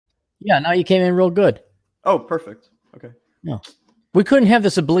Yeah, now you came in real good. Oh, perfect. Okay. No. We couldn't have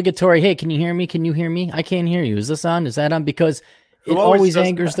this obligatory, hey, can you hear me? Can you hear me? I can't hear you. Is this on? Is that on? Because it always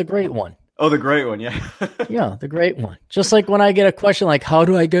angers the great one. Oh, the great one, yeah. Yeah, the great one. Just like when I get a question like, how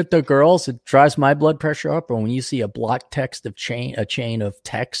do I get the girls? It drives my blood pressure up. Or when you see a block text of a chain of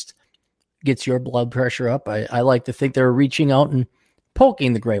text gets your blood pressure up. I like to think they're reaching out and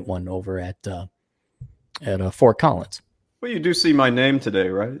poking the great one over at Fort Collins. Well, you do see my name today,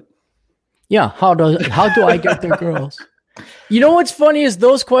 right? Yeah. How do I get the girls? You know what's funny is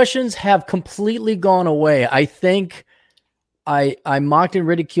those questions have completely gone away. I think I mocked and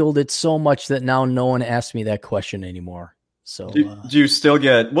ridiculed it so much that now no one asks me that question anymore. So do you still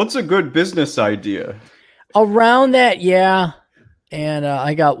get, what's a good business idea? Around that, yeah. And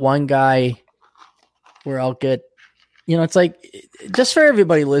I got one guy where I'll get, it's like, just for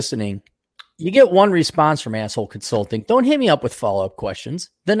everybody listening, you get one response from Asshole Consulting. Don't hit me up with follow-up questions.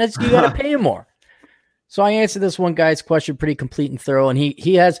 Then you got to pay him more. So I answered this one guy's question pretty complete and thorough. And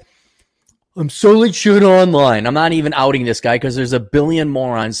he has, I'm selling shit online. I'm not even outing this guy because there's a billion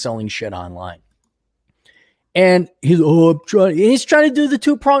morons selling shit online. And he's trying to do the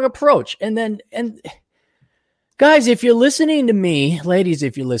two-prong approach. And guys, if you're listening to me, ladies,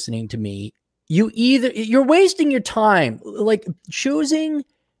 if you're listening to me, you're wasting your time, like choosing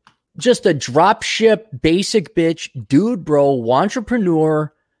just a drop ship, basic bitch, dude, bro,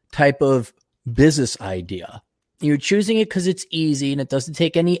 entrepreneur type of business idea. You're choosing it because it's easy and it doesn't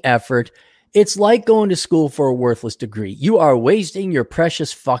take any effort. It's like going to school for a worthless degree. You are wasting your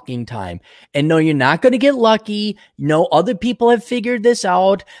precious fucking time. And no, you're not going to get lucky. No, other people have figured this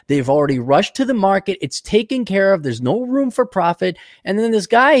out. They've already rushed to the market. It's taken care of. There's no room for profit. And then this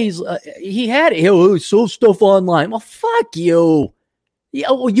guy, he sold stuff online. Well, fuck you.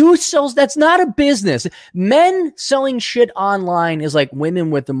 That's not a business. Men selling shit online is like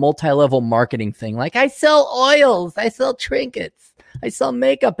women with the multi-level marketing thing. Like, I sell oils. I sell trinkets. I sell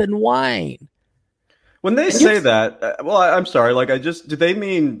makeup and wine. When they say that, well, I'm sorry. Like, do they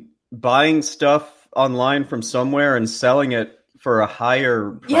mean buying stuff online from somewhere and selling it for a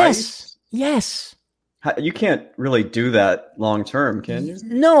higher price? Yes. You can't really do that long term, can you?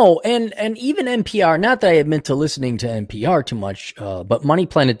 No, and even NPR, not that I admit to listening to NPR too much, but Money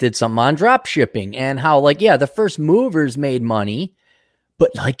Planet did something on drop shipping and how, the first movers made money.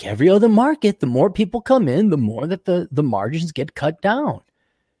 But like every other market, the more people come in, the more that the margins get cut down.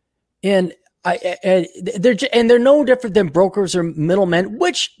 And they're no different than brokers or middlemen,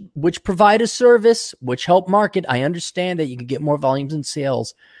 which provide a service, which help market. I understand that you can get more volumes in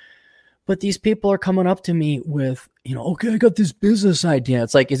sales. But these people are coming up to me with, okay, I got this business idea.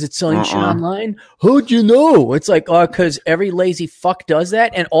 It's like, is it selling shit online? How'd you know? It's like, because every lazy fuck does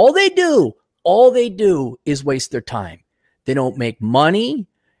that. And all they do is waste their time. They don't make money.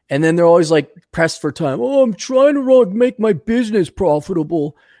 And then they're always like pressed for time. Oh, I'm trying to make my business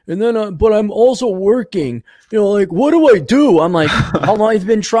profitable. And then, but I'm also working, what do I do? I'm like, how long have you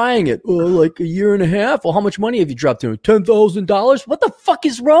been trying it? Like a year and a half. Well, how much money have you dropped to? $10,000. What the fuck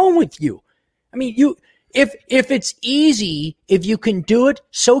is wrong with you? I mean, if it's easy, if you can do it,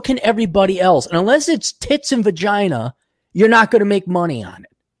 so can everybody else. And unless it's tits and vagina, you're not going to make money on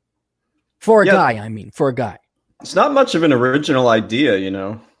it. For a guy. It's not much of an original idea,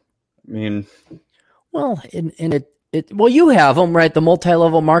 I mean, well, well, you have them, right? The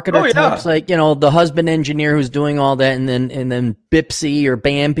multi-level marketer types, like, the husband engineer who's doing all that, and then Bipsy or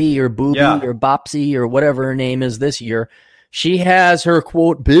Bambi or Booby or Bopsy or whatever her name is this year. She has her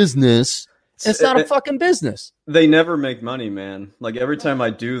quote business. It's not a fucking business. They never make money, man. Like every time I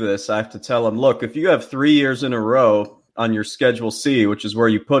do this, I have to tell them, look, if you have 3 years in a row on your Schedule C, which is where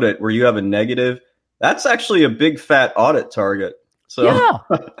you put it, where you have a negative, that's actually a big fat audit target. So yeah,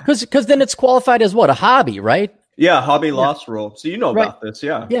 because then it's qualified as what, a hobby, right? Yeah, hobby loss rule. So about this,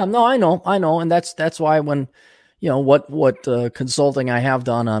 yeah. Yeah, no, I know, and that's why when what consulting I have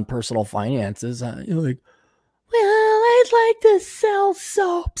done on personal finances, you're like, well, I'd like to sell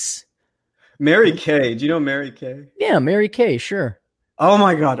soaps. Mary Kay, do you know Mary Kay? Yeah, Mary Kay, sure. Oh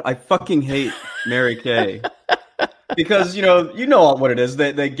my God, I fucking hate Mary Kay. Because, you know what it is.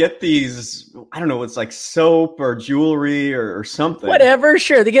 They get these, I don't know, it's like soap or jewelry or something. Whatever,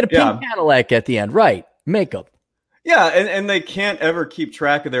 sure. They get a pink Cadillac at the end, right? Makeup. Yeah, and they can't ever keep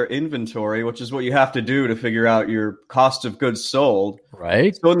track of their inventory, which is what you have to do to figure out your cost of goods sold.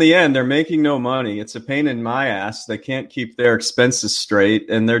 Right. So in the end, they're making no money. It's a pain in my ass. They can't keep their expenses straight,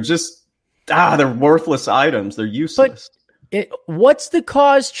 and they're just, they're worthless items. They're useless. What's the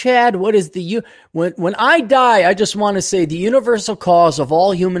cause, Chad? What is when I die, I just want to say the universal cause of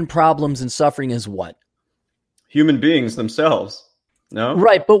all human problems and suffering is what? Human beings themselves. No?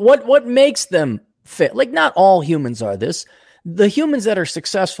 Right. But what makes them fit? Like, not all humans are this. The humans that are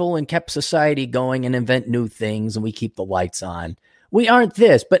successful and kept society going and invent new things and we keep the lights on, we aren't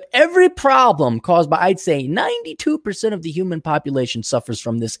this. But every problem caused by, I'd say 92% of the human population suffers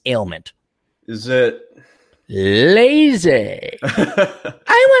from this ailment. Is it lazy?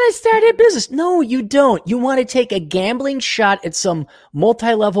 I want to start a business. No, you don't. You want to take a gambling shot at some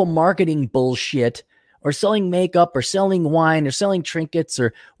multi-level marketing bullshit, or selling makeup, or selling wine, or selling trinkets,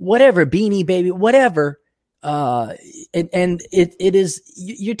 or whatever, Beanie Baby, whatever. And it is,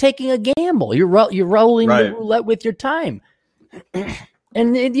 you're taking a gamble. You're rolling the roulette with your time,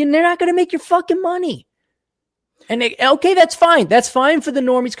 and they're not going to make your fucking money. And okay, that's fine. That's fine for the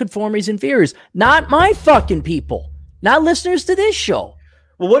normies, conformies, and fears. Not my fucking people. Not listeners to this show.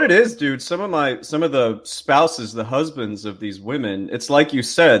 Well, what it is, dude, some of the spouses, the husbands of these women, it's like you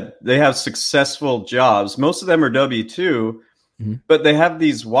said, they have successful jobs. Most of them are W-2, but they have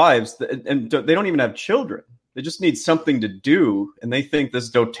these wives and they don't even have children. They just need something to do. And they think this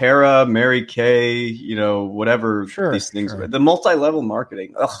doTERRA, Mary Kay, whatever these things are. The multi-level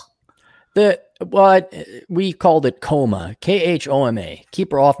marketing. Ugh. We called it COMA, KHOMA,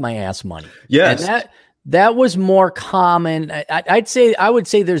 keep her off my ass money. Yes. And that was more common. I would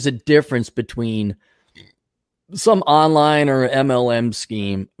say there's a difference between some online or MLM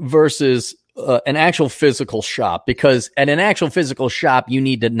scheme versus an actual physical shop, because at an actual physical shop, you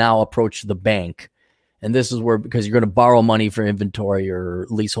need to now approach the bank. And this is because you're going to borrow money for inventory or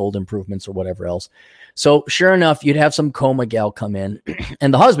leasehold improvements or whatever else. So sure enough, you'd have some coma gal come in,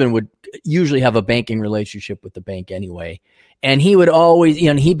 and the husband would usually have a banking relationship with the bank anyway. And he would always,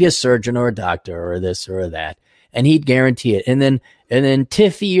 he'd be a surgeon or a doctor or this or that, and he'd guarantee it. And then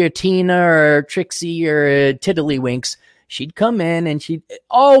Tiffy or Tina or Trixie or Tiddlywinks, she'd come in and she'd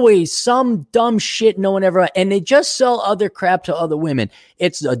always some dumb shit no one ever, and they just sell other crap to other women.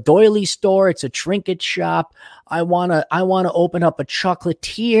 It's a doily store. It's a trinket shop. I want to open up a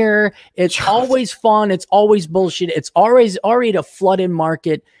chocolatier. It's always fun. It's always bullshit. It's already a flooded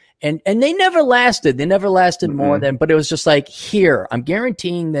market. And they never lasted. They never lasted more than, but it was just like, here, I'm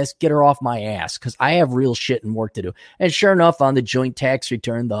guaranteeing this, get her off my ass, because I have real shit and work to do. And sure enough, on the joint tax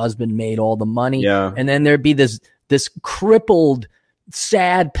return, the husband made all the money. Yeah. And then there'd be this crippled,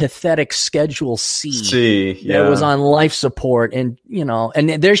 sad, pathetic Schedule C that was on life support. And,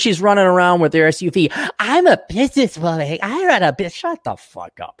 and there she's running around with her SUV. I'm a businesswoman. I run a business. Shut the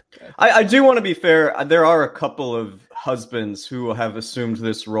fuck up. I do want to be fair. There are a couple of husbands who have assumed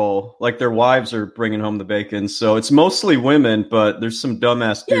this role, like their wives are bringing home the bacon. So it's mostly women, but there's some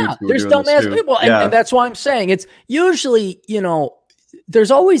dumbass dudes. There's dumbass people, and that's why I'm saying it's usually, there's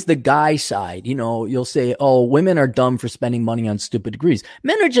always the guy side. You'll say, oh, women are dumb for spending money on stupid degrees.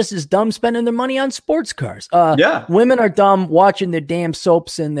 Men are just as dumb spending their money on sports cars. Women are dumb watching their damn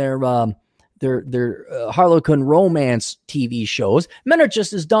soaps and their Harlequin romance TV shows. Men are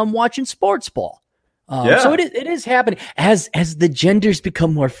just as dumb watching sports ball. So it is happening as the genders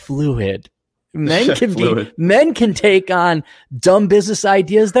become more fluid. Men can take on dumb business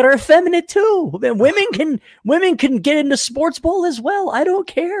ideas that are effeminate too. Women can get into sports ball as well. I don't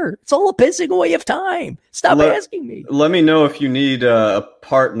care. It's all a pissing away of time. Stop asking me. Let me know if you need a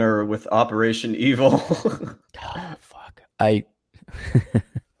partner with Operation Evil. Oh, fuck. Are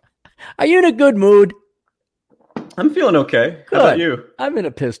you in a good mood? I'm feeling okay. Good. How about you? I'm in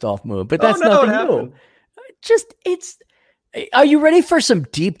a pissed off mood, but that's nothing new. Are you ready for some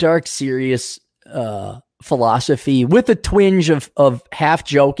deep, dark, serious philosophy with a twinge of half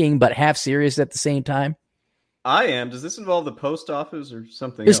joking but half serious at the same time? I am. Does this involve the post office or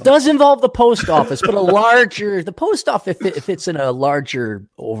something This else? does involve the post office, but the post office fits in a larger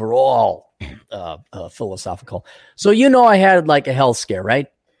overall philosophical. So I had like a health scare, right?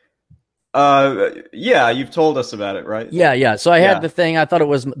 Yeah, you've told us about it, right? Yeah. So I had the thing, I thought it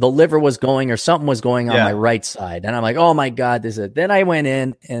was the liver was going or something was going on my right side. And I'm like, oh my God, this is it. Then I went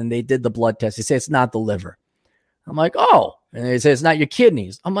in and they did the blood test. They say it's not the liver. I'm like, oh. And they say it's not your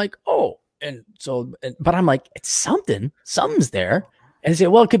kidneys. I'm like, oh. And so, but I'm like, it's something's there. And they say,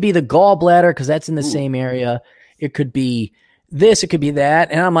 well, it could be the gallbladder because that's in the same area. It could be this, it could be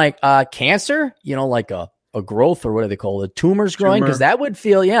that. And I'm like, cancer, like a growth, or what do they call it? Tumors growing. Cause that would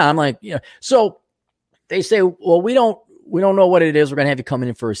feel, I'm like, so they say, well, we don't know what it is. We're going to have you come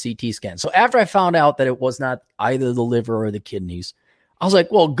in for a CT scan. So after I found out that it was not either the liver or the kidneys, I was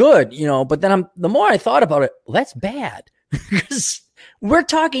like, well, good, but then the more I thought about it, well, that's bad because we're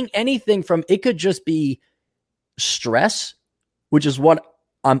talking anything from, it could just be stress, which is what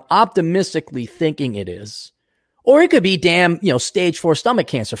I'm optimistically thinking it is. Or it could be stage 4 stomach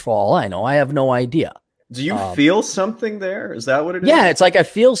cancer for all I know. I have no idea. Do you feel something there? Is that what it is? Yeah, it's like I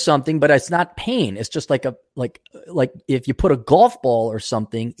feel something, but it's not pain. It's just like like if you put a golf ball or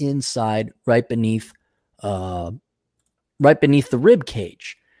something inside right beneath the rib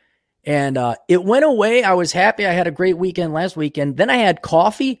cage. And it went away. I was happy. I had a great weekend last weekend. Then I had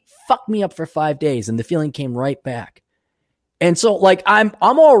coffee, fucked me up for 5 days, and the feeling came right back. And so like I'm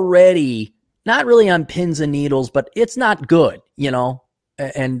already not really on pins and needles, but it's not good, you know?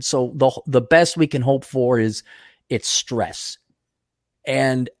 And so the best we can hope for is it's stress.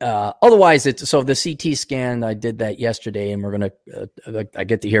 And otherwise, so the CT scan, I did that yesterday, and we're going to, I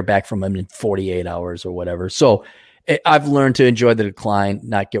get to hear back from him in 48 hours or whatever. So I've learned to enjoy the decline,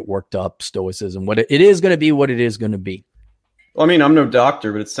 not get worked up, stoicism. What it is going to be, what it is going to be. Well, I mean, I'm no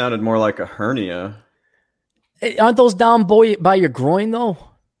doctor, but it sounded more like a hernia. Aren't those down by your groin, though?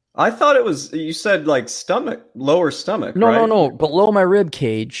 I thought it was, you said like stomach, lower stomach, No, right? no, below my rib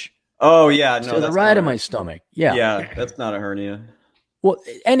cage. Oh, yeah. No, to the right of my stomach. Yeah. Yeah, that's not a hernia. Well,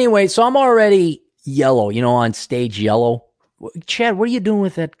 anyway, so I'm already yellow, you know, on stage yellow. Chad, what are you doing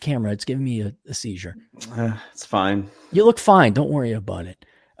with that camera? It's giving me a seizure. It's fine. You look fine. Don't worry about it.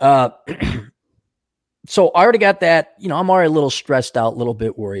 So I already got that. You know, I'm already a little stressed out, a little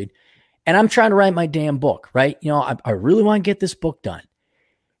bit worried. And I'm trying to write my damn book, right? You know, I really want to get this book done.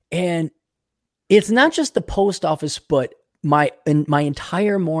 And it's not just the post office, but my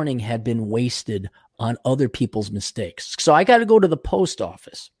entire morning had been wasted on other people's mistakes. So I got to go to the post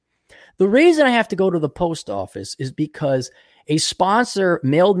office. The reason I have to go to the post office is because a sponsor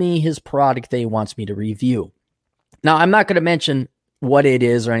mailed me his product that he wants me to review. Now, I'm not going to mention what it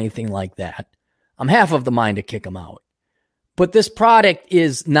is or anything like that. I'm half of the mind to kick him out. But this product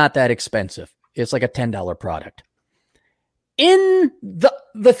is not that expensive. It's like a $10 product. In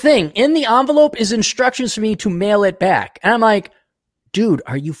the thing, in the envelope is instructions for me to mail it back. And I'm like, dude,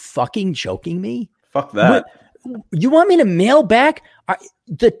 are you fucking joking me? Fuck that. You want me to mail back?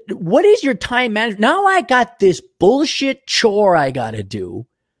 What is your time management? Now I got this bullshit chore I got to do.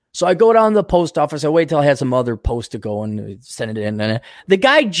 So I go down to the post office. I wait till I had some other post to go and send it in. And the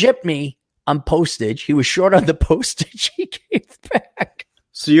guy gypped me on postage. He was short on the postage he gave back.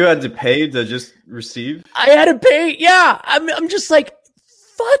 So you had to pay to just receive? I had to pay. Yeah. I'm just like,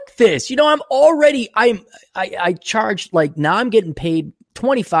 fuck this. You know, I charged like, now I'm getting paid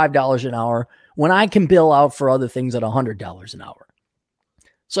 $25 an hour when I can bill out for other things at $100 an hour.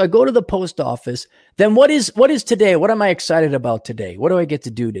 So I go to the post office. Then what is today? What am I excited about today? What do I get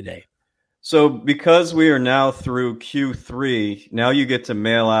to do today? So because we are now through Q3, now you get to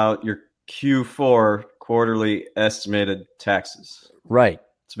mail out your Q4 quarterly estimated taxes. Right.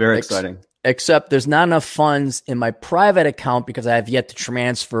 It's very exciting. Except there's not enough funds in my private account because I have yet to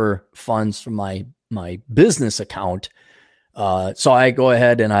transfer funds from my business account. So I go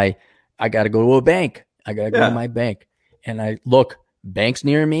ahead and I got to go to a bank. I got to go to my bank. And I look, bank's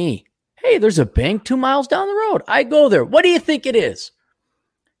near me. Hey, there's a bank 2 miles down the road. I go there. What do you think it is?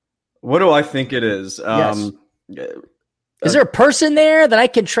 What do I think it is? Yes. Is there a person there that I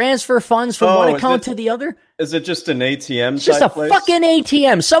can transfer funds from one account to the other? Is it just an ATM? It's just a place? fucking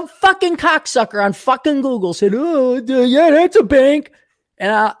ATM. Some fucking cocksucker on fucking Google said, "Oh, yeah, that's a bank."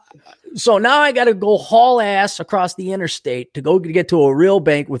 And so now I got to go haul ass across the interstate to go get to a real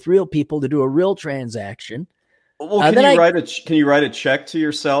bank with real people to do a real transaction. Well, can you write a check to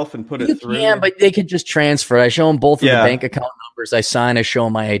yourself and put it through? Yeah, but they could just transfer it. I show them both of the bank account numbers. I sign, I show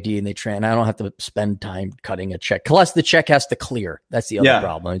them my ID, and they I don't have to spend time cutting a check. Plus, the check has to clear. That's the other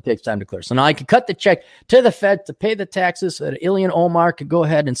problem. It takes time to clear. So now I can cut the check to the Fed to pay the taxes so that Ilhan Omar could go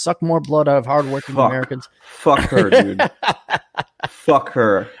ahead and suck more blood out of hardworking Americans. Fuck her, dude. Fuck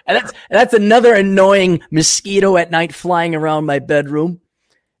her. And that's another annoying mosquito at night flying around my bedroom.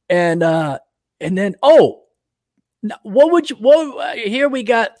 And then here we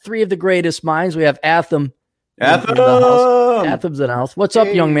got three of the greatest minds. We have Atham. Atham's in the house. What's up,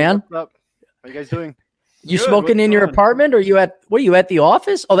 young man? What's up? How you guys doing? You good. Smoking in your apartment, or are you at the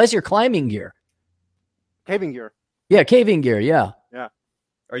office? Oh, that's your climbing gear. Caving gear. Yeah, caving gear. Yeah. Yeah.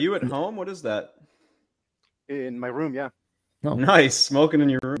 Are you at home? What is that? In my room. Yeah. Oh. Nice, smoking in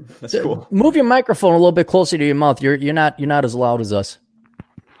your room. That's cool. Move your microphone a little bit closer to your mouth. You're not as loud as us.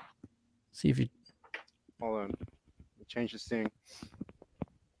 See if you. Hold on. Change this thing.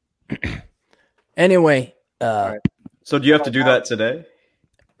 Anyway. Right. So do you have to do that today?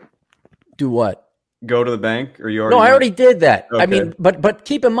 Do what? Go to the bank, or you already? No, I already did that. Okay. I mean, but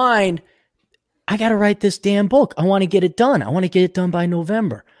keep in mind, I got to write this damn book. I want to get it done. I want to get it done by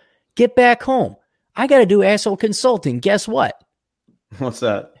November. Get back home. I got to do asshole consulting. Guess what? What's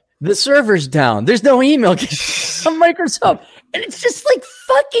that? The server's down. There's no email on Microsoft, and it's just like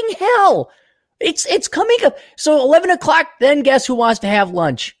fucking hell. It's coming up. So 11 o'clock, then guess who wants to have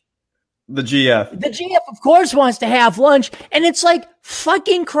lunch? The GF. The GF, of course, wants to have lunch. And it's like,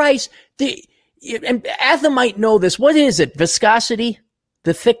 fucking Christ. And Atham might know this. What is it? Viscosity?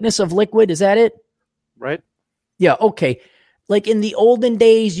 The thickness of liquid? Is that it? Right? Yeah, okay. Like in the olden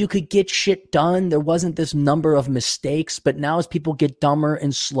days, you could get shit done. There wasn't this number of mistakes. But now as people get dumber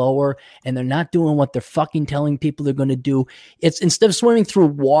and slower and they're not doing what they're fucking telling people they're going to do, it's instead of swimming through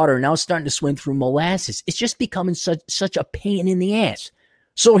water, now it's starting to swim through molasses. It's just becoming such a pain in the ass.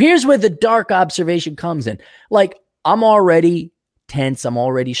 So here's where the dark observation comes in. Like, I'm already tense. I'm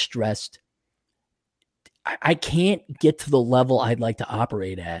already stressed. I can't get to the level I'd like to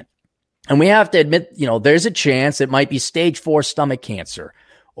operate at. And we have to admit, there's a chance it might be stage 4 stomach cancer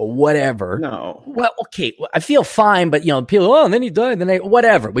or whatever. No. Well, okay. I feel fine, but people, and then he died.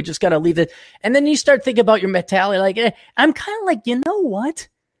 Whatever. We just got to leave it. And then you start thinking about your mentality. Like, I'm kind of like, you know what?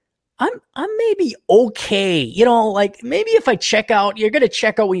 I'm maybe okay. Like maybe if I check out, you're going to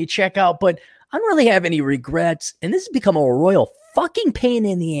check out when you check out, but I don't really have any regrets. And this has become a royal fucking pain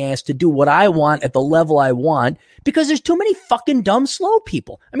in the ass to do what I want at the level I want because there's too many fucking dumb, slow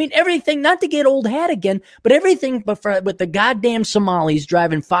people. I mean, everything, not to get old hat again, but everything with the goddamn Somalis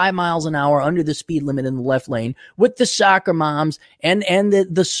driving 5 miles an hour under the speed limit in the left lane with the soccer moms and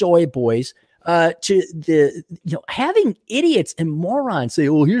the soy boys, to the, having idiots and morons say,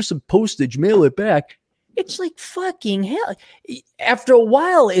 oh, here's some postage, mail it back. It's like fucking hell. After a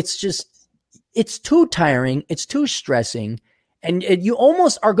while, it's too tiring. It's too stressing. And you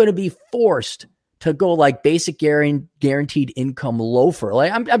almost are going to be forced to go like basic guaranteed income loafer.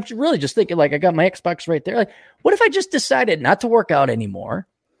 Like I'm really just thinking like I got my Xbox right there. Like, what if I just decided not to work out anymore?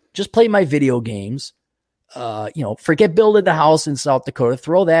 Just play my video games. Forget building the house in South Dakota.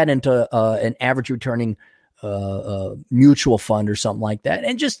 Throw that into an average returning mutual fund or something like that,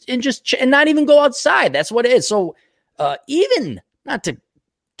 and not even go outside. That's what it is. So even not to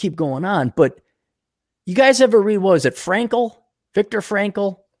keep going on, but you guys ever read what was it, Viktor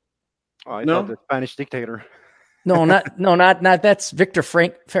Frankl? Oh, I know the Spanish dictator. No, not that's Viktor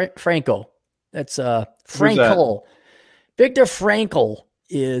Frankl. That's Frankl. Viktor Frankl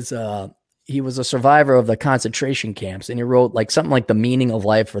is he was a survivor of the concentration camps, and he wrote like something like The Meaning of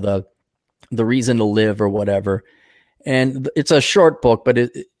Life or the Reason to Live or whatever. And it's a short book, but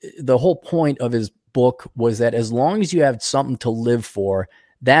the whole point of his book was that as long as you have something to live for,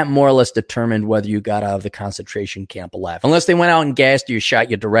 that more or less determined whether you got out of the concentration camp alive. Unless they went out and gassed you, shot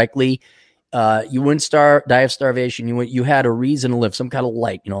you directly, you wouldn't die of starvation. You had a reason to live, some kind of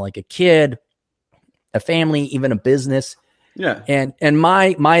light, like a kid, a family, even a business. Yeah. And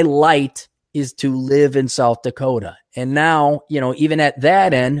my light is to live in South Dakota. And now, even at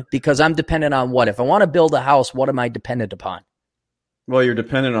that end, because I'm dependent on what? If I want to build a house, what am I dependent upon? Well, you're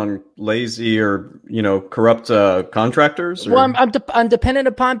dependent on lazy or, corrupt contractors? Or? Well, I'm dependent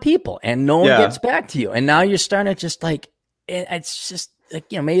upon people, and no one gets back to you. And now you're starting to just like, it's just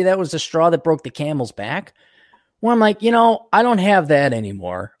like, maybe that was the straw that broke the camel's back. Where I'm like, I don't have that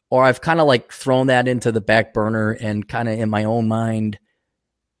anymore. Or I've kind of like thrown that into the back burner and kind of in my own mind,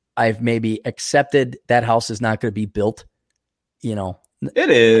 I've maybe accepted that house is not going to be built, It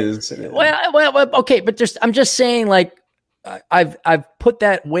is. Well, okay. But I'm just saying like, I've put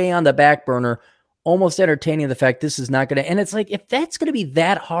that way on the back burner, almost entertaining the fact this is not going to, and it's like, if that's going to be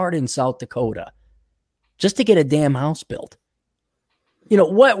that hard in South Dakota, just to get a damn house built,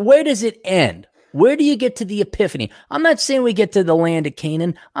 where does it end? Where do you get to the epiphany? I'm not saying we get to the land of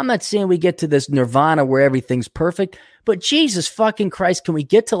Canaan. I'm not saying we get to this nirvana where everything's perfect, but Jesus fucking Christ, can we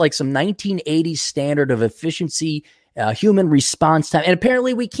get to like some 1980s standard of efficiency, human response time? And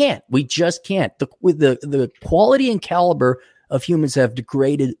apparently we can't. We just can't. The quality and caliber of humans have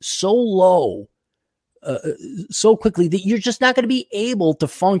degraded so low, so quickly that you're just not going to be able to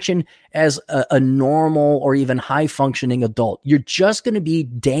function as a normal or even high functioning adult. You're just going to be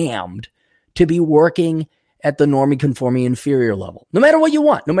damned to be working at the normie conforming inferior level, no matter what you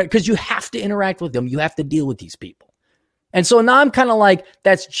want, because you have to interact with them. You have to deal with these people. And so now I'm kind of like,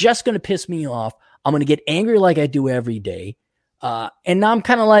 that's just going to piss me off. I'm going to get angry like I do every day. And now I'm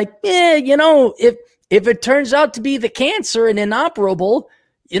kind of like, if it turns out to be the cancer and inoperable,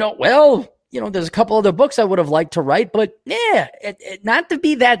 there's a couple other books I would have liked to write, but not to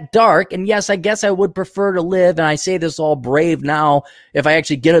be that dark. And yes, I guess I would prefer to live. And I say this all brave now. If I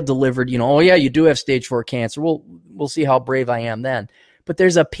actually get it delivered, you do have stage 4 cancer. We'll see how brave I am then. But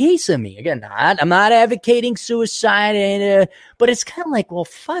there's a piece of me, again, I'm not advocating suicide, but it's kind of like, well,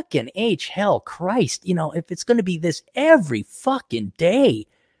 fucking hell, Christ, if it's going to be this every fucking day.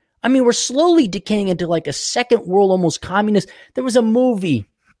 I mean, we're slowly decaying into like a second world, almost communist. There was a movie,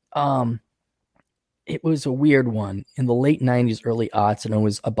 it was a weird one in the late 90s, early aughts, and it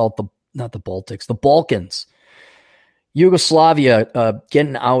was about not the Baltics, the Balkans, Yugoslavia,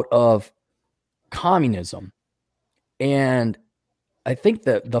 getting out of communism. And I think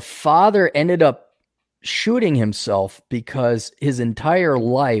that the father ended up shooting himself because his entire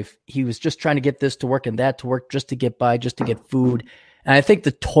life he was just trying to get this to work and that to work, just to get by, just to get food. And I think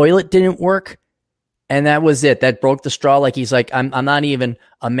the toilet didn't work. And that was it. That broke the straw. Like, he's like, I'm not even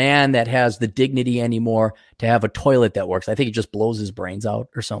a man that has the dignity anymore to have a toilet that works. I think he just blows his brains out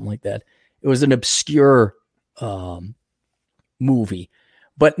or something like that. It was an obscure movie.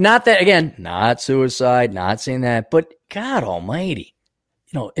 But not that, again, not suicide, not saying that. But God almighty,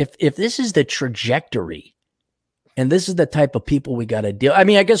 if this is the trajectory and this is the type of people we got to deal. I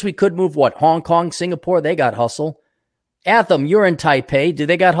mean, I guess we could move Hong Kong, Singapore, they got hustle. Atham, you're in Taipei. Do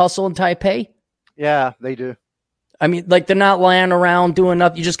they got hustle in Taipei? Yeah, they do. I mean, like, they're not lying around doing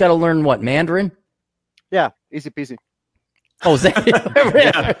nothing. You just got to learn Mandarin? Yeah, easy peasy. Oh, is that?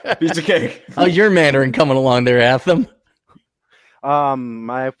 Yeah, piece of cake. How's your Mandarin coming along there, Atham?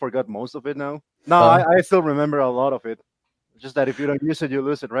 I forgot most of it now. No, I still remember a lot of it. Just that if you don't use it, you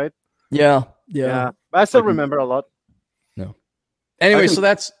lose it, right? Yeah. But I still remember a lot. No. Anyway, so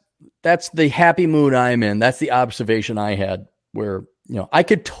that's the happy mood I'm in. That's the observation I had where, I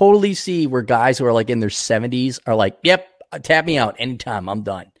could totally see where guys who are like in their 70s are like, yep, tap me out anytime, I'm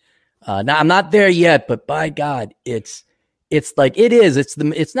done. Now I'm not there yet, but by God, it's like it is.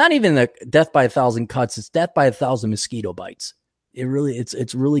 It's not even the death by 1,000 cuts. It's death by 1,000 mosquito bites.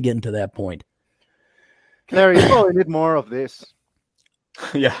 It's really getting to that point. Larry, you probably need more of this.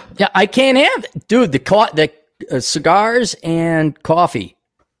 Yeah, I can't have it, dude. The cigars and coffee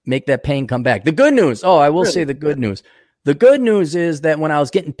make that pain come back. The good news. Oh, I will say the good news. The good news is that when I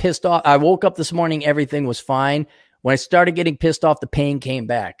was getting pissed off, I woke up this morning, everything was fine. When I started getting pissed off, the pain came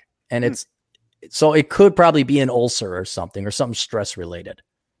back, and so it could probably be an ulcer or something stress related.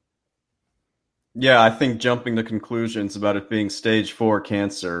 Yeah, I think jumping to conclusions about it being stage 4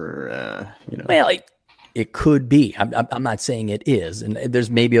 cancer, Well, it could be. I'm not saying it is, and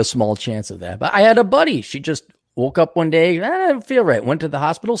there's maybe a small chance of that. But I had a buddy. She just woke up one day. I don't feel right. Went to the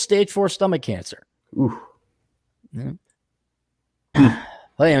hospital. Stage 4 stomach cancer. Ooh. Yeah. Well,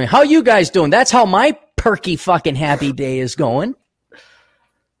 I mean, how you guys doing? That's how my perky fucking happy day is going.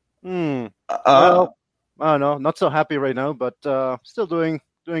 Well, I don't know. Not so happy right now, but still doing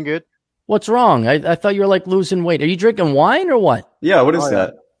good. What's wrong? I thought you were like losing weight. Are you drinking wine or what? Yeah, what is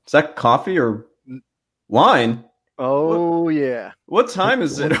that? Is that coffee or wine? Oh, yeah. What time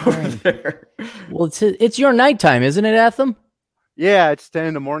is it over there? Well, it's your nighttime, isn't it, Atham? Yeah, it's 10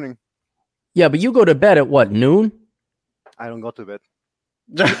 in the morning. Yeah, but you go to bed at what, noon? I don't go to bed.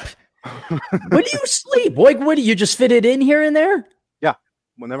 When do you sleep? What do you just fit it in here and there? Yeah,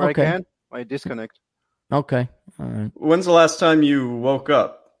 whenever I can, I disconnect. Okay, all right. When's the last time you woke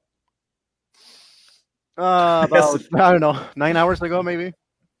up? About, I don't know, 9 hours ago, maybe.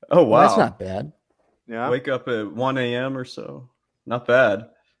 Oh, wow. Well, that's not bad. Yeah. Wake up at 1 a.m. or so. Not bad.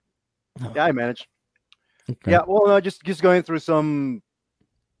 Yeah, I manage. Okay. Yeah, well, just going through some,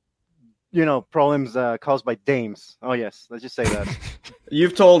 problems caused by dames. Oh, yes, let's just say that.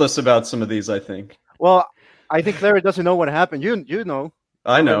 You've told us about some of these, I think. Well, I think Larry doesn't know what happened. You know.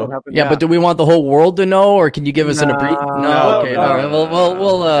 I know. What happened. Yeah, but do we want the whole world to know, or can you give us an brief? No, okay, all right.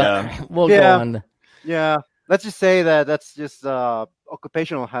 We'll go on. Yeah, let's just say that's just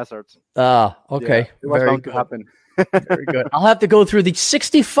occupational hazards. Okay. It was Very bound good. to happen. Very good. I'll have to go through the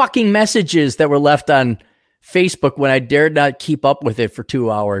 60 fucking messages that were left on Facebook when I dared not keep up with it for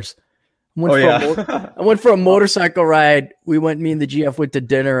 2 hours. I went for a motorcycle ride. Me and the GF went to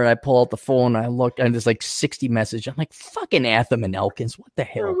dinner, and I pull out the phone, and I look, and there's like 60 messages. I'm like, fucking Atham and Elkins, what the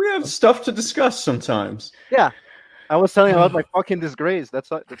hell? We have stuff to discuss sometimes. Yeah, I was telling you about my fucking disgrace.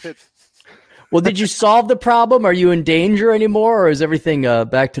 That's it. Well, did you solve the problem? Are you in danger anymore, or is everything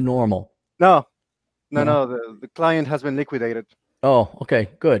back to normal? No. The client has been liquidated. Oh, okay,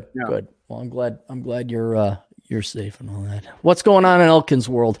 good, Yeah. good. Well, I'm glad you're safe and all that. What's going on in Elkins'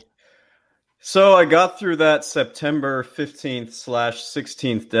 world? So I got through that September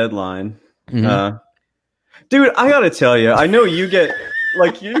 15th/16th deadline. Mm-hmm. Dude, I gotta tell you, I know you get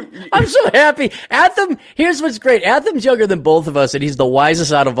like you. I'm so happy. Atham, here's what's great. Atham's younger than both of us, and he's the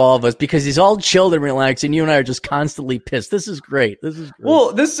wisest out of all of us because he's all chilled and relaxed, and you and I are just constantly pissed. This is great.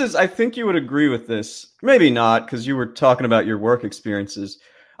 Well, I think you would agree with this. Maybe not, because you were talking about your work experiences.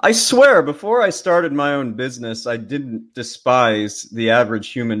 I swear, before I started my own business, I didn't despise the average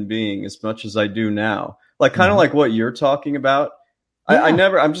human being as much as I do now. Like, kind of like what you're talking about. Yeah.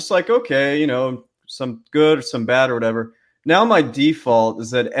 I'm just like, okay, some good or some bad or whatever. now my default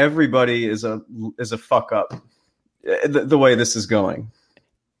is that everybody is a fuck up the way this is going.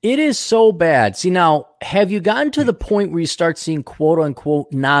 It is so bad. See, now, have you gotten to the point where you start seeing quote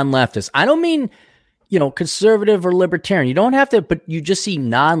unquote non-leftists? I don't mean, conservative or libertarian. You don't have to, but you just see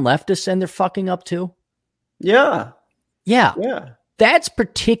non-leftists and they're fucking up too. Yeah. That's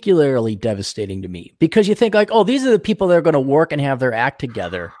particularly devastating to me because you think like, oh, these are the people that are going to work and have their act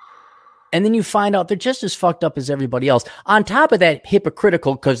together. And then you find out they're just as fucked up as everybody else. On top of that,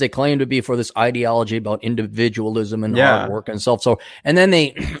 hypocritical because they claim to be for this ideology about individualism and hard work and self. And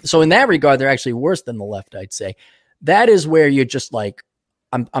then so in that regard, they're actually worse than the left, I'd say. That is where you're just like,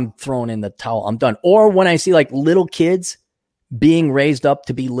 I'm throwing in the towel. I'm done. Or when I see like little kids being raised up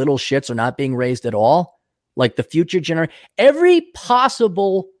to be little shits or not being raised at all, like the future generation, every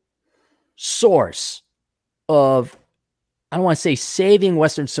possible source of, I don't want to say saving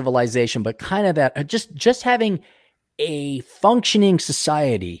Western civilization, but kind of that, just having a functioning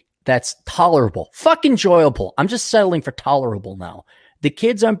society that's tolerable, fucking enjoyable. I'm just settling for tolerable now. The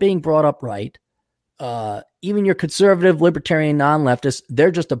kids aren't being brought up right. Even your conservative, libertarian, non-leftists, they're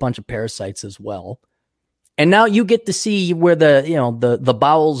just a bunch of parasites as well. And now you get to see where the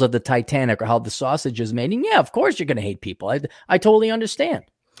bowels of the Titanic or how the sausage is made. And yeah, of course you're going to hate people. I totally understand.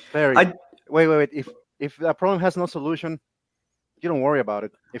 Wait. If that problem has no solution, you don't worry about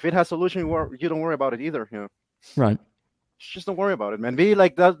it. If it has solution, you don't worry about it either. Right. Just don't worry about it, man. Be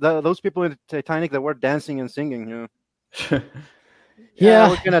like those people in the Titanic that were dancing and singing. We're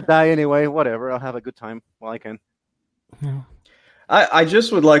gonna die anyway. Whatever. I'll have a good time while I can. Yeah. I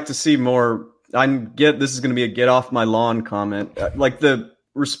just would like to see more. This is going to be a get off my lawn comment. Like the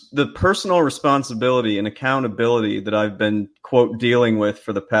personal responsibility and accountability that I've been quote dealing with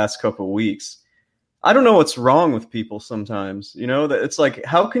for the past couple of weeks. I don't know what's wrong with people sometimes, that it's like,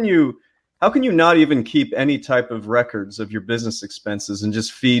 how can you not even keep any type of records of your business expenses and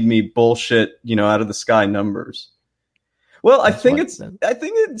just feed me bullshit, out of the sky numbers? Well, I think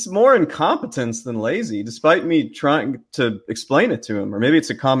it's more incompetence than lazy, despite me trying to explain it to him, or maybe it's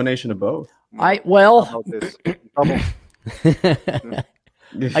a combination of both. I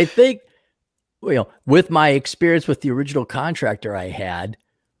think, with my experience with the original contractor I had,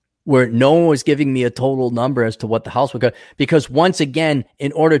 where no one was giving me a total number as to what the house would go. Because once again,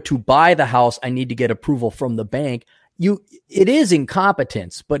 in order to buy the house, I need to get approval from the bank. It is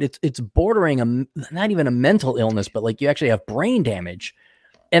incompetence, but it's bordering not even a mental illness, but like you actually have brain damage.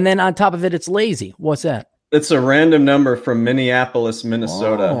 And then on top of it, it's lazy. What's that? It's a random number from Minneapolis,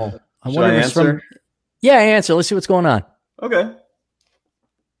 Minnesota. I Should I answer? Yeah, answer. Let's see what's going on. Okay.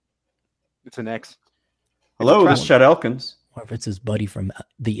 It's an X. Hello, this is Chad Elkins. Or if it's his buddy from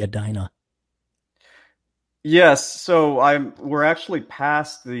the Edina. Yes, so we're actually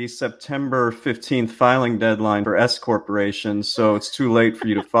past the September 15th filing deadline for S Corporation, so it's too late for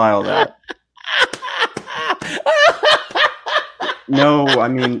you to file that. No, I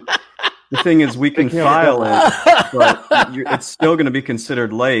mean, the thing is we can file it, but it's still going to be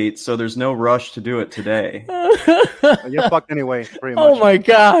considered late, so there's no rush to do it today. You're fucked anyway, pretty much. Oh my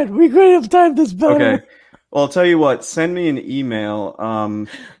God, we could have timed this better. Okay. Well, I'll tell you what, send me an email.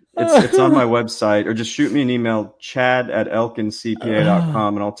 It's on my website, or just shoot me an email,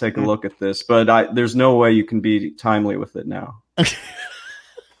 chad@elkincpa.com, and I'll take a look at this. But there's no way you can be timely with it now.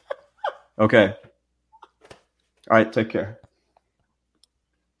 Okay. All right, take care.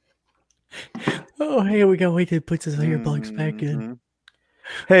 Oh, here we go. Wait till it puts his earbuds back in.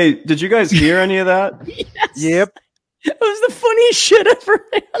 Hey, did you guys hear any of that? Yes. Yep. That was the funniest shit ever,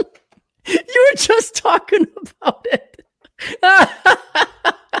 man. You were just talking about it.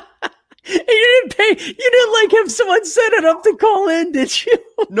 You didn't like have someone set it up to call in, did you?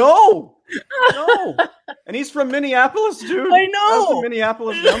 No. And he's from Minneapolis, dude. I know. That's the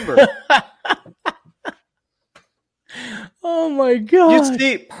Minneapolis number. Oh my God. You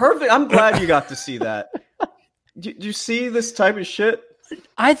see, perfect. I'm glad you got to see that. Do you see this type of shit?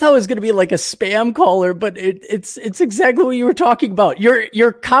 I thought it was going to be like a spam caller, but it's exactly what you were talking about.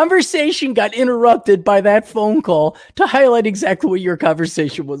 Your conversation got interrupted by that phone call to highlight exactly what your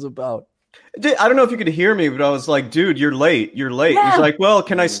conversation was about. I don't know if you could hear me, but I was like, dude, you're late. Yeah. He's like, well,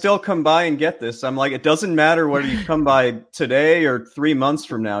 can I still come by and get this? I'm like, it doesn't matter whether you come by today or 3 months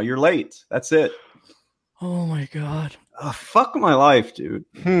from now. You're late. That's it. Oh my God. Oh, fuck my life, dude.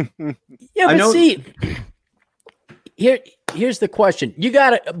 Yeah, but see, here's the question. You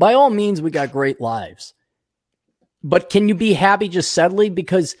got it. By all means, we got great lives. But can you be happy just settling?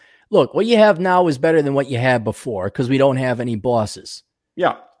 Because look, what you have now is better than what you had before because we don't have any bosses.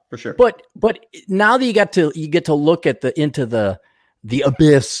 Yeah, for sure. But now that you get to look at into the the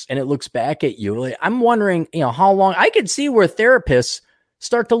abyss and it looks back at you. Like, I'm wondering, how long. I could see where therapists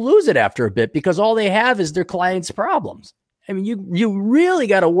start to lose it after a bit because all they have is their clients' problems. I mean, you really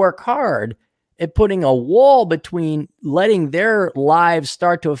got to work hard at putting a wall between letting their lives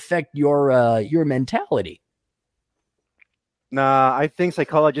start to affect your mentality. Nah, I think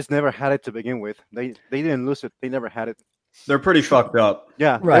psychologists never had it to begin with. They didn't lose it. They never had it. They're pretty fucked up.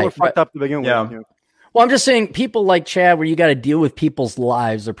 Yeah, right. They were fucked up to begin yeah. with. Well, I'm just saying people like Chad, where you got to deal with people's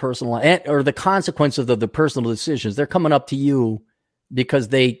lives, their personal life, or the consequences of the personal decisions. They're coming up to you because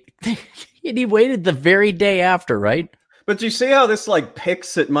he waited the very day after, right? But do you see how this like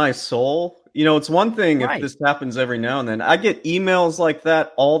picks at my soul? It's one thing right. if this happens every now and then. I get emails like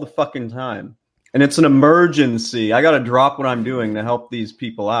that all the fucking time. And it's an emergency. I got to drop what I'm doing to help these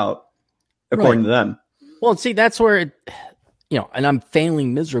people out, according to them. Well, see, that's where, and I'm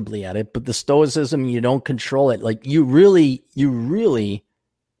failing miserably at it, but the stoicism, you don't control it. Like you really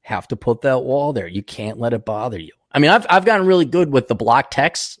have to put that wall there. You can't let it bother you. I mean, I've gotten really good with the block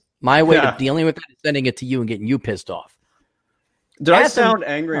texts. My way of dealing with it is sending it to you and getting you pissed off. Did I sound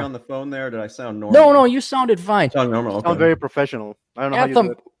angry on the phone there? Did I sound normal? No, you sounded fine. Sound normal. Okay. Sound very professional. I don't know Atham, how you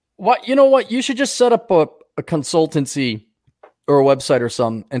do it. What you know what? You should just set up a consultancy or a website or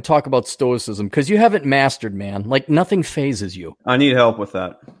something and talk about stoicism because you haven't mastered, man. Like nothing phases you. I need help with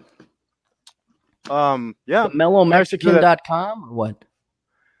that. Yeah. MellowMexican.com or what?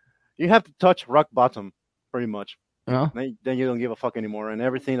 You have to touch rock bottom, pretty much. Uh-huh. Then you don't give a fuck anymore, and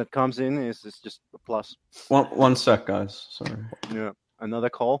everything that comes in is just a plus. One sec, guys. Sorry. Yeah. Another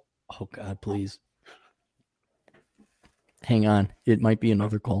call. Oh God, please. Hang on. It might be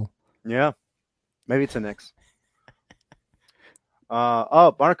another call. Yeah. Maybe it's an X.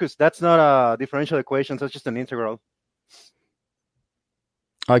 Marcus, that's not a differential equation. That's just an integral.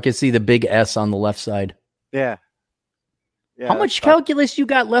 I can see the big S on the left side. Yeah. How much calculus you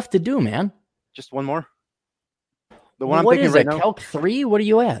got left to do, man? Just one more. The one what I'm taking is right it? now. Calc 3? What are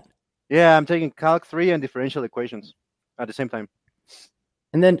you at? Yeah, I'm taking Calc 3 and differential equations at the same time.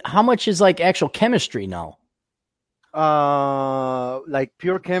 And then how much is like actual chemistry now? Like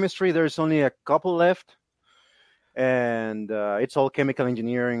pure chemistry, there's only a couple left. And it's all chemical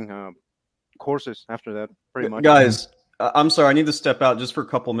engineering courses after that, pretty much. Guys, I'm sorry. I need to step out just for a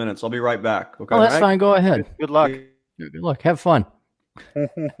couple minutes. I'll be right back. Okay. Oh, that's fine. Go ahead. Good luck. Good luck. Have fun.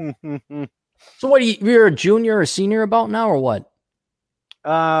 So what, you're a junior or senior about now or what?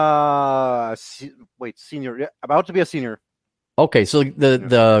 Senior. Yeah, about to be a senior. Okay, so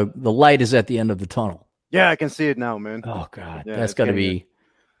the light is at the end of the tunnel. Yeah, I can see it now, man. Oh God, Yeah, that's got to be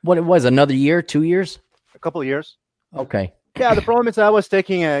what it was. Another year, 2 years, a couple of years. Okay. Yeah, the problem is I was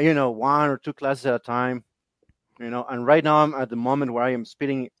taking one or two classes at a time, and right now I'm at the moment where I am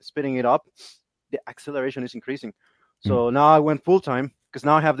speeding it up. The acceleration is increasing, so now I went full time because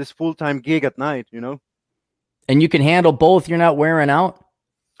now I have this full time gig at night. And you can handle both. You're not wearing out.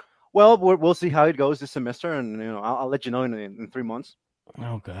 Well, we'll see how it goes this semester, and I'll let you know in 3 months.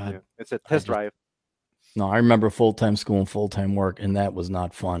 Oh God, yeah, it's a test drive. No, I remember full-time school and full-time work, and that was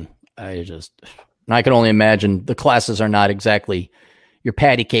not fun. I can only imagine the classes are not exactly your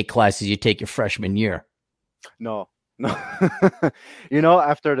patty cake classes you take your freshman year. No.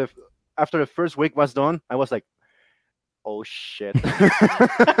 After the first week was done, I was like, oh shit.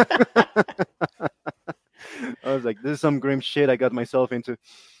 I was like, this is some grim shit I got myself into.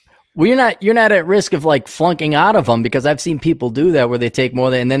 Well, you're not at risk of like flunking out of them, because I've seen people do that where they take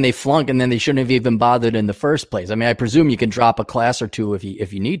more than, and then they flunk, and then they shouldn't have even bothered in the first place. I mean, I presume you can drop a class or two if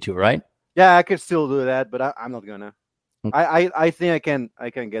you need to, right? Yeah, I could still do that, but I'm not gonna. I think I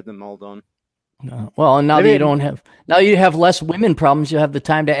can get them all done. Well, and now that you have less women problems, you have the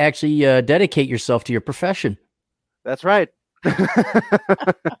time to actually dedicate yourself to your profession. That's right.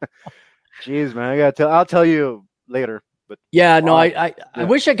 Jeez, man, I'll tell you later. But yeah, no, I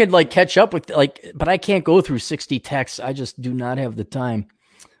wish I could like catch up with but I can't go through 60 texts. I just do not have the time.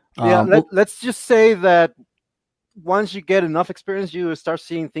 Yeah, let's just say that once you get enough experience, you start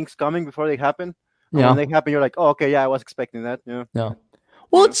seeing things coming before they happen. Yeah. When they happen, you're like, oh, okay, yeah, I was expecting that. Yeah. No.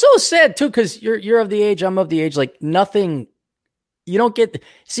 Well, it's so sad too, because you're of the age, I'm of the age, like nothing. You don't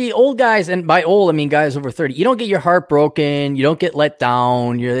see old guys, and by old I mean guys over 30. You don't get your heart broken. You don't get let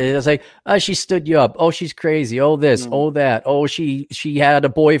down. It's like, oh, she stood you up. Oh, she's crazy. Oh, this. Oh, that. Oh, she had a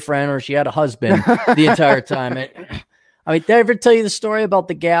boyfriend or she had a husband the entire time. I mean, did I ever tell you the story about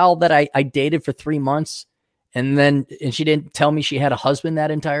the gal that I dated for 3 months, and she didn't tell me she had a husband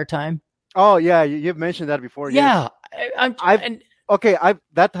that entire time? Oh yeah, you've mentioned that before. Yeah,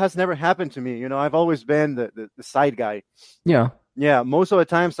 that has never happened to me. I've always been the side guy. Yeah, most of the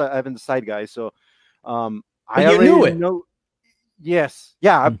times I've been the side guy. So I already knew it. Yes.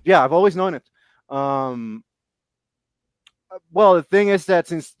 Yeah. I've always known it. Well, the thing is that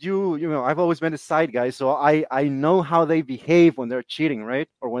since I've always been a side guy, so I know how they behave when they're cheating, right?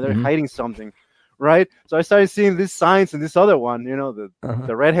 Or when they're hiding something, right? So I started seeing these signs in this other one,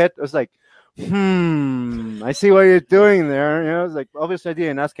 the redhead. I was like, I see what you're doing there. It's like, obviously I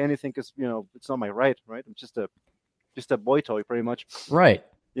didn't ask anything because, it's not my right? I'm just a boy toy pretty much. Right.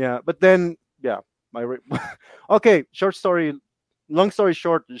 Yeah. But then, okay, long story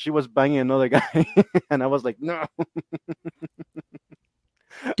short, she was banging another guy and I was like, no.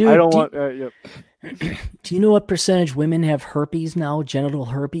 Dude, I don't want. Do you know what percentage women have herpes now? Genital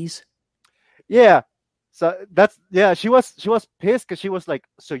herpes? Yeah. So she was pissed because she was like,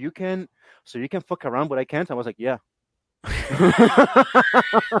 so you can fuck around, but I can't. I was like, yeah.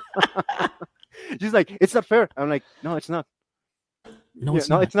 She's like, it's not fair. I'm like, no, it's not. No, it's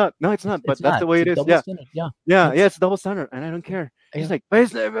not. It's not. No, it's not. But that's the way it is. Yeah. It's double standard, and I don't care. She's like,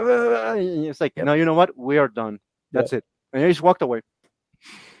 it's like, no, you know what? We are done. That's it. And I just walked away.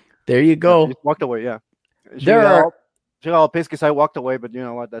 There you go. Just walked away. Yeah. She got all pissed because I walked away, but you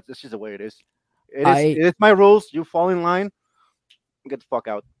know what? That's just the way it is. It is my rules. You fall in line, get the fuck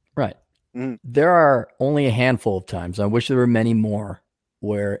out. Right. There are only a handful of times, I wish there were many more,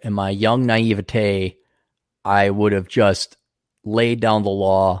 where in my young naivete, I would have just laid down the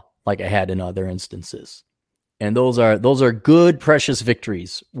law like I had in other instances. And those are good, precious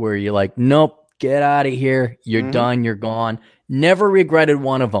victories where you're like, nope, get out of here. You're done. You're gone. Never regretted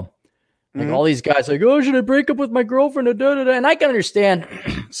one of them. Like all these guys like, oh, should I break up with my girlfriend? And I can understand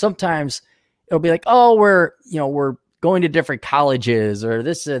sometimes it'll be like, oh, we're going to different colleges or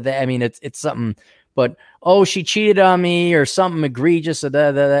this or that. I mean, it's something, but oh, she cheated on me or something egregious or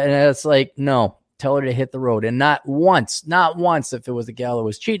that. And it's like, no, tell her to hit the road. And not once if it was a gal that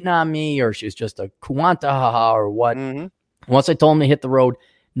was cheating on me or she was just a kuanta or what. Once I told him to hit the road,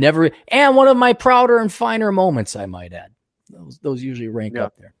 never. And one of my prouder and finer moments, I might add. Those usually rank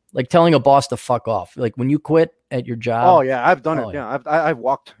up there. Like telling a boss to fuck off. Like when you quit at your job. Oh yeah, I've done it. Yeah, I've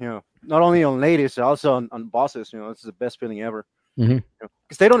walked. Not only on ladies, also on bosses. This is the best feeling ever.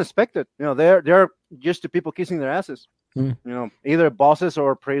 Because they don't expect it. They're used to people kissing their asses. Either bosses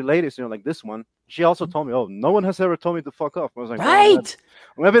or pretty ladies. Like this one. She also told me, "Oh, no one has ever told me to fuck off." I was like, right.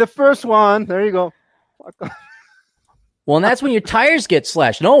 I'm gonna be the first one. There you go. Fuck off. Well, and that's when your tires get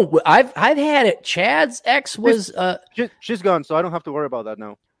slashed. No, I've had it. Chad's ex was she's gone, so I don't have to worry about that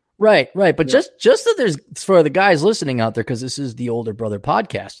now. Right. But just that there's for the guys listening out there, because this is the Older Brother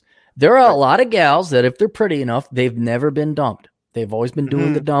podcast. There are a lot of gals that if they're pretty enough, they've never been dumped. They've always been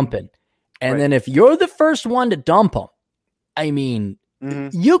doing the dumping. And then if you're the first one to dump them, I mean,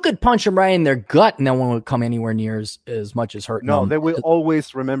 you could punch them right in their gut and no one would come anywhere near as much as hurting them. No, they will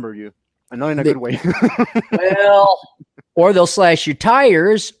always remember you. And not in a good way. Well, or they'll slash your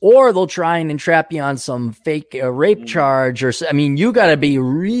tires, or they'll try and entrap you on some fake rape charge. I mean, you got to be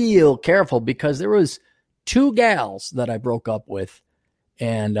real careful because there was 2 gals that I broke up with.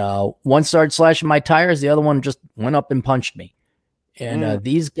 And one started slashing my tires. The other one just went up and punched me. And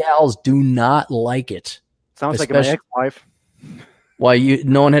these gals do not like it. Sounds like my ex-wife. Why,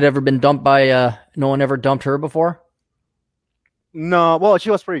 no one had ever been dumped by, no one ever dumped her before? No, well,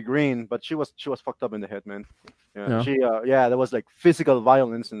 she was pretty green, but she was fucked up in the head, man. Yeah, there was like physical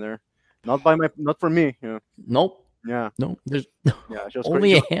violence in there. Not for me. Nope. Yeah. No. There's she was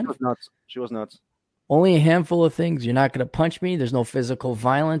only crazy. a handful. She was nuts. Only a handful of things. You're not going to punch me. There's no physical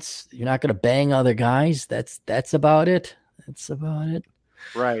violence. You're not going to bang other guys. That's about it. That's about it.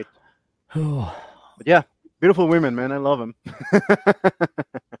 Right. But yeah, beautiful women, man. I love them.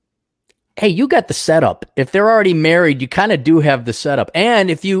 Hey, you got the setup. If they're already married, you kind of do have the setup.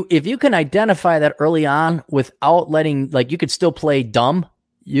 And if you can identify that early on without letting, like, you could still play dumb.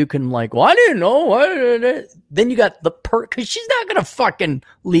 You can like, well, I didn't know. Then you got the because she's not going to fucking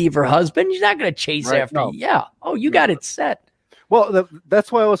leave her husband. She's not going to chase after you. Yeah. Oh, you got it set. Well,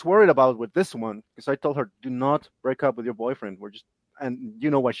 that's why I was worried about with this one, because I told her, do not break up with your boyfriend. And you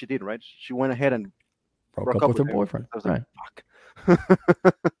know what she did, right? She went ahead and broke up with her boyfriend. I was like, fuck.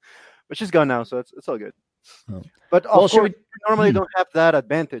 But she's gone now, so it's all good. Oh. But of course, you normally don't have that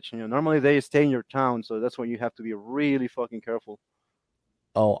advantage. Normally they stay in your town, so that's when you have to be really fucking careful.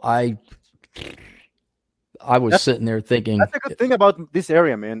 Oh, I was sitting there thinking. That's a good thing about this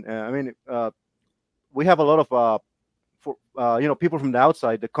area, man. I mean, we have a lot of people from the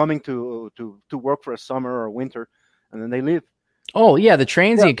outside. They're coming to work for a summer or winter, and then they leave. Oh yeah, the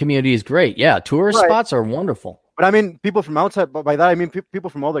transient community is great. Yeah, tourist spots are wonderful. But I mean, people from outside. But by that I mean people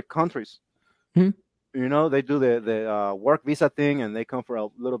from other countries. Hmm. They do the work visa thing, and they come for a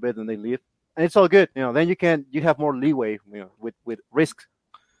little bit and they leave. and it's all good. Then you have more leeway, with risks.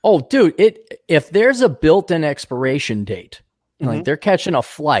 Oh, dude, if there's a built-in expiration date, like they're catching a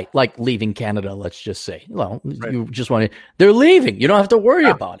flight, like leaving Canada, let's just say. Well, Right. you just want to, they're leaving. You don't have to worry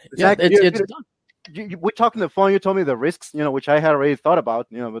about it. Exactly. Yeah, it's done. We talked on the phone. You told me the risks, which I had already thought about,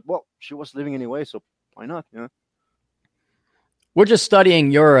 but well, she was leaving anyway, so why not? We're just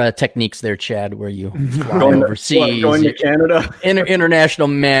studying your techniques there, Chad, where you fly Going overseas. going to Canada. International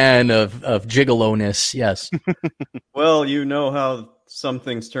man of gigolo-ness, yes. Well, you know how some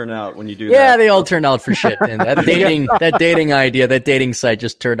things turn out when you do that. Yeah, they all turn out for shit. And that dating idea, that dating site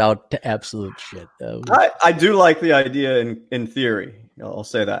just turned out to absolute shit. I do like the idea in theory. I'll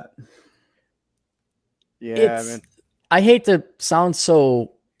say that. Yeah, man. I hate to sound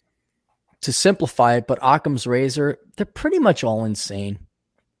so, to simplify it, but Occam's razor, they're pretty much all insane.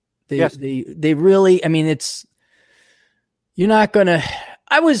 They really, I mean, you're not going to,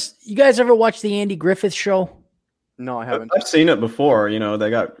 you guys ever watch the Andy Griffith Show? No, I haven't. I've seen it before. They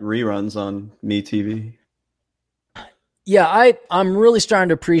got reruns on MeTV. Yeah, I'm really starting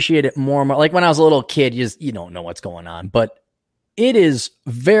to appreciate it more and more. Like when I was a little kid, you don't know what's going on, but it is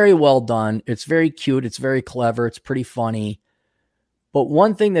very well done. It's very cute. It's very clever. It's pretty funny. But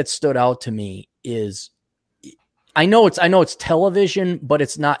one thing that stood out to me is, I know it's television, but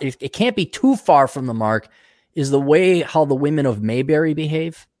it's not. It can't be too far from the mark. Is the way how the women of Mayberry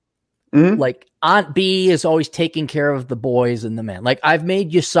behave. Mm-hmm. Like Aunt B is always taking care of the boys and the men. Like, I've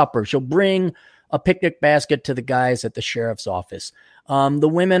made you supper. She'll bring a picnic basket to the guys at the sheriff's office. The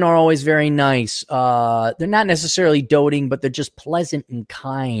women are always very nice. They're not necessarily doting, but they're just pleasant and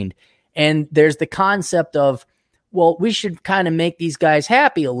kind. And there's the concept of, well, we should kind of make these guys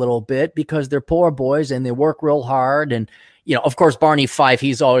happy a little bit because they're poor boys and they work real hard. And, of course, Barney Fife,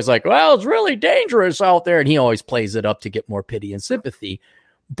 he's always like, well, it's really dangerous out there. And he always plays it up to get more pity and sympathy.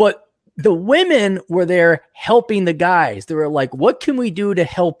 But the women were there helping the guys. They were like, what can we do to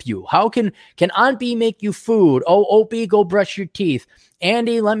help you? How can Aunt B make you food? Oh, Opie, go brush your teeth.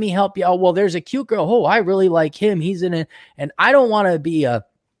 Andy, let me help you. Oh, well, there's a cute girl. Oh, I really like him. He's in it. And I don't want to be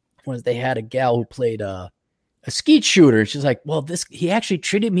they had a gal who played a skeet shooter. She's like, well, he actually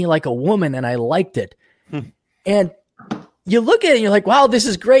treated me like a woman and I liked it. And you look at it and you're like, wow, this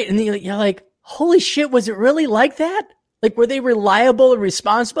is great. And then you're like, holy shit, was it really like that? Like, were they reliable and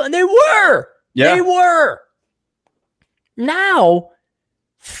responsible? And they were. Yeah. They were. Now,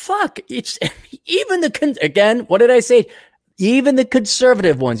 fuck, it's even again, what did I say? Even the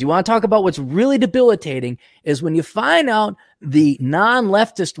conservative ones. You want to talk about what's really debilitating is when you find out the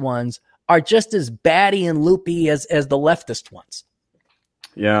non-leftist ones are just as batty and loopy as the leftist ones.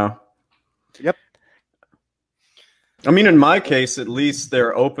 Yeah. Yep. I mean, in my case, at least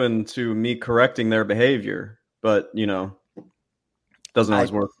they're open to me correcting their behavior. But, doesn't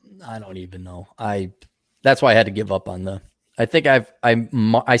always work. I don't even know. That's why I had to give up on I think I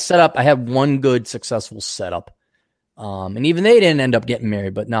set up, I had one good successful setup. And even they didn't end up getting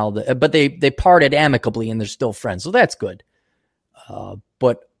married, but now, but they parted amicably and they're still friends. So that's good.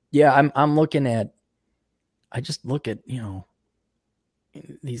 But yeah, I'm looking at, I just look at, the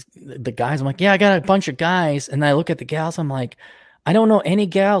guys. I'm like, yeah, I got a bunch of guys. And I look at the gals. I'm like, I don't know any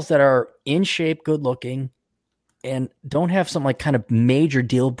gals that are in shape, good looking, and don't have some like kind of major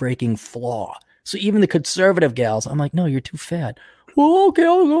deal breaking flaw. So even the conservative gals, I'm like, no, you're too fat. Well, okay,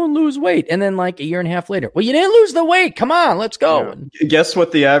 I'll go and lose weight. And then like a year and a half later, well, you didn't lose the weight. Come on, let's go. Yeah. Guess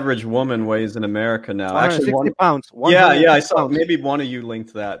what the average woman weighs in America now? 160 pounds. Yeah, I saw maybe one of you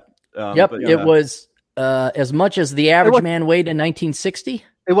linked that. Yep, it was as much as the average man weighed in 1960.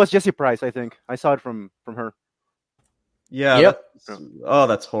 It was Jessie Price, I think. I saw it from her. Yeah. Yep.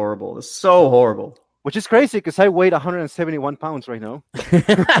 That's horrible. It's so horrible. Which is crazy because I weigh 171 pounds right now.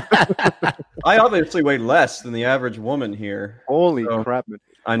 I obviously weigh less than the average woman here. Holy crap, man.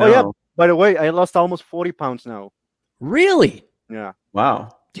 I know. Oh, yeah. By the way, I lost almost 40 pounds now. Really? Yeah.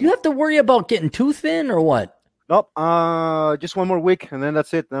 Wow. Do you have to worry about getting too thin or what? Nope. Just one more week, and then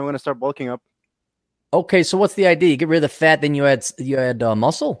that's it. Then I'm going to start bulking up. Okay, so what's the idea? You get rid of the fat, then you add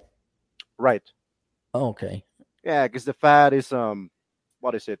muscle? Right. Oh, okay. Yeah, because the fat is,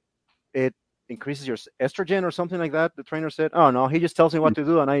 what is it? It increases your estrogen or something like that, the trainer said. Oh, no, he just tells me what to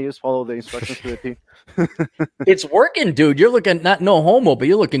do, and I just follow the instructions to the T. It's working, dude. You're looking, not no homo, but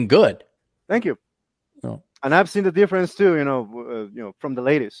you're looking good. Thank you. Oh. And I've seen the difference, too, from the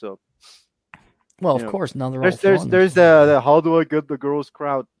ladies, so. Well, of course, now they're there's the how do I get the girls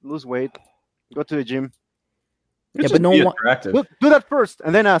crowd, lose weight, go to the gym. Yeah, but no one do that first,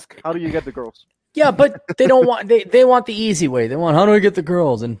 and then ask, how do you get the girls? Yeah, but they don't want they want the easy way. They want, how do I get the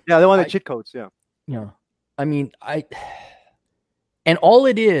girls? And yeah, they want the cheat codes. Yeah. Yeah, I mean, and all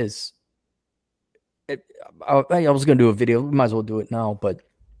it is I was going to do a video. We might as well do it now. But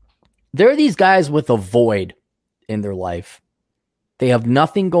there are these guys with a void in their life. They have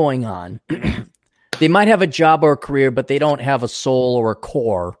nothing going on. They might have a job or a career, but they don't have a soul or a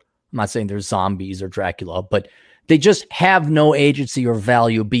core. I'm not saying they're zombies or Dracula, but they just have no agency or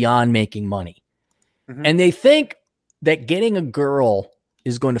value beyond making money. Mm-hmm. And they think that getting a girl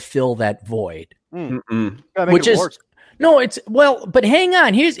is going to fill that void. Which is worse. No, it's but hang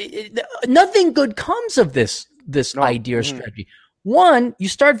on. Here's nothing good comes of this idea or strategy. One, you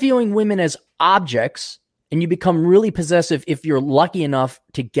start viewing women as objects, and you become really possessive if you're lucky enough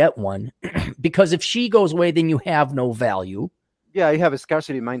to get one, because if she goes away, then you have no value. Yeah, you have a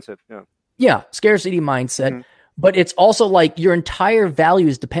scarcity mindset. Yeah, scarcity mindset. Mm-hmm. But it's also like your entire value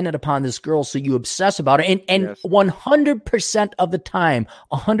is dependent upon this girl, so you obsess about her. And 100% of the time,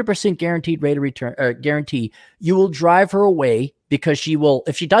 100% guaranteed rate of return, guarantee, you will drive her away because she will,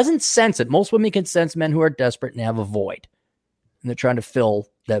 if she doesn't sense it, most women can sense men who are desperate and have a void. And they're trying to fill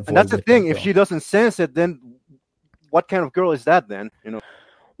that void. And that's the thing. If she doesn't sense it, then what kind of girl is that then?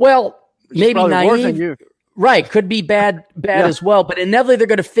 Well, maybe naive. Right. Could be bad as well. But inevitably, they're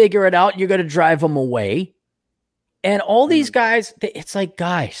going to figure it out. You're going to drive them away. And all these guys, it's like,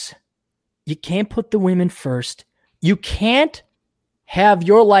 guys, you can't put the women first. You can't have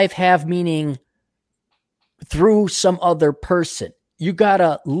your life have meaning through some other person. You got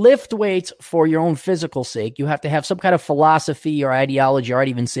to lift weights for your own physical sake. You have to have some kind of philosophy or ideology, or I'd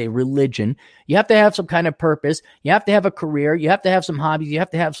even say religion. You have to have some kind of purpose. You have to have a career. You have to have some hobbies. You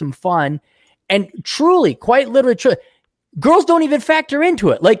have to have some fun. And truly, quite literally, girls don't even factor into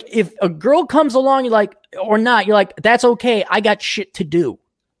it. Like, if a girl comes along, you're like, or not, you're like, that's okay. I got shit to do.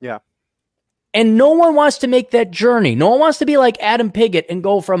 Yeah. And no one wants to make that journey. No one wants to be like Adam Piggott and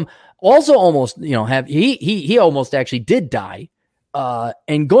go from also almost, he almost actually did die.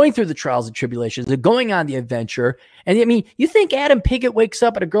 And going through the trials and tribulations and going on the adventure. And I mean, you think Adam Piggott wakes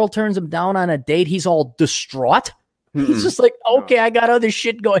up and a girl turns him down on a date, he's all distraught? He's just like, okay, I got other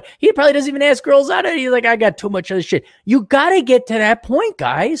shit going. He probably doesn't even ask girls out. He's like, I got too much other shit. You got to get to that point,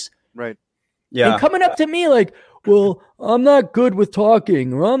 guys. Right. Yeah. And coming up to me like, well, I'm not good with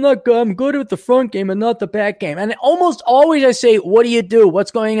talking, or I'm good with the front game and not the back game. And almost always I say, what do you do?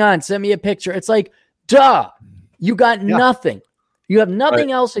 What's going on? Send me a picture. It's like, duh, you got nothing. You have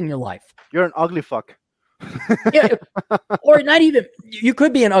nothing else in your life. You're an ugly fuck. Yeah, or not even. You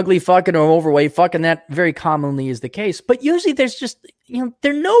could be an ugly fuck and an overweight fuck, and that very commonly is the case. But usually, there's just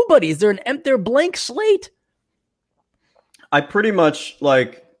they're nobodies. They're they're a blank slate. I pretty much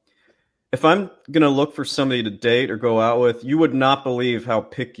like, if I'm gonna look for somebody to date or go out with, you would not believe how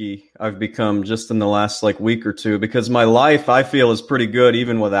picky I've become just in the last week or two. Because my life, I feel, is pretty good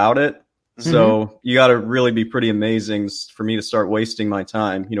even without it. So you got to really be pretty amazing for me to start wasting my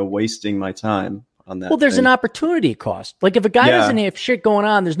time. Wasting my time on that. Well, there's an opportunity cost. Like, if a guy doesn't have shit going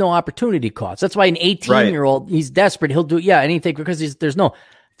on, there's no opportunity cost. That's why an 18-year-old, he's desperate. He'll do anything because there's no.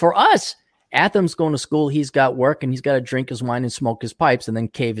 For us, Atham's going to school. He's got work, and he's got to drink his wine and smoke his pipes and then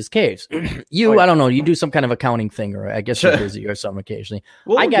cave his caves. I don't know. You do some kind of accounting thing, or I guess you're busy or something occasionally.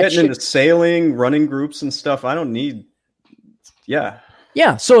 Well, I got getting into sailing, running groups and stuff. I don't need. Yeah.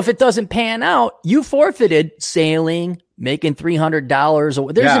 Yeah, so if it doesn't pan out, you forfeited sailing, making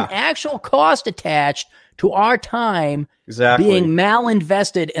 $300. There's an actual cost attached to our time being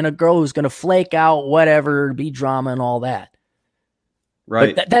malinvested in a girl who's going to flake out, whatever, be drama and all that.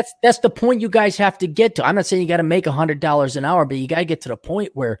 Right. But that's the point you guys have to get to. I'm not saying you got to make $100 an hour, but you got to get to the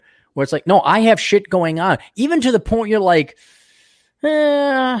point where it's like, no, I have shit going on. Even to the point you're like,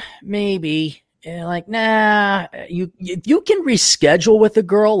 maybe. And like, nah, you can reschedule with a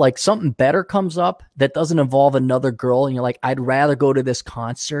girl, like something better comes up that doesn't involve another girl. And you're like, I'd rather go to this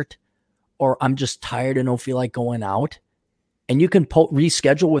concert, or I'm just tired and don't feel like going out. And you can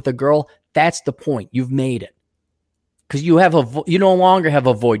reschedule with a girl. That's the point. You've made it. Cause you no longer have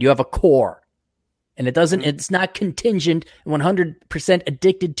a void. You have a core, and it's not contingent and 100%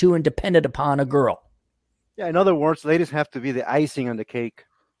 addicted to and dependent upon a girl. Yeah. In other words, ladies have to be the icing on the cake.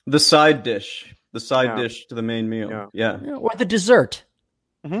 The side dish to the main meal. Yeah. Or the dessert.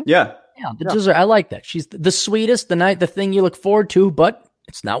 Mm-hmm. Yeah. Yeah. The dessert. I like that. She's the sweetest, the thing you look forward to, but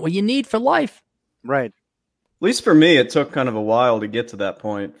it's not what you need for life. Right. At least for me, it took kind of a while to get to that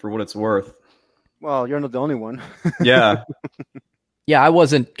point, for what it's worth. Well, you're not the only one. Yeah. Yeah. I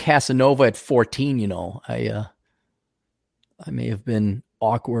wasn't Casanova at 14, I may have been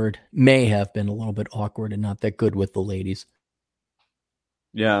awkward, may have been a little bit awkward and not that good with the ladies.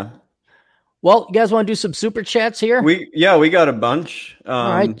 Yeah. Well, you guys want to do some super chats here? We got a bunch. All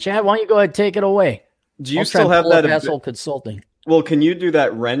right, Chad, why don't you go ahead and take it away? Do you still have that asshole consulting? Well, can you do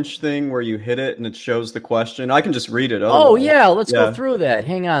that wrench thing where you hit it and it shows the question? I can just read it. Oh Otherwise. yeah, let's go through that.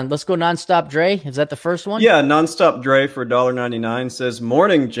 Hang on, let's go nonstop Dre. Is that the first one? Yeah, Nonstop Dre for $1.99 says,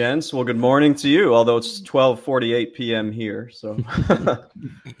 "Morning, gents." Well, good morning to you, although it's 12:48 p.m. here. So 10 in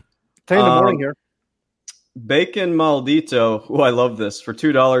the morning here. Bacon Maldito. Oh, I love this for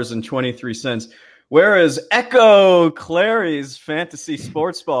 $2.23. Where is Echo Clary's Fantasy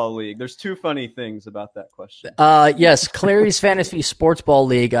Sports Ball League? There's two funny things about that question. Yes, Clary's Fantasy Sports Ball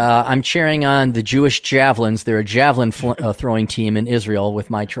League. I'm cheering on the Jewish Javelins. They're a javelin throwing team in Israel with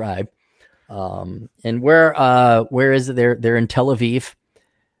my tribe. And where is it? They're in Tel Aviv,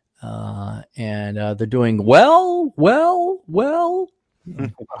 and they're doing well. Well,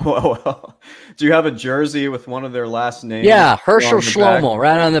 do you have a jersey with one of their last names? Yeah, Herschel Shlomo,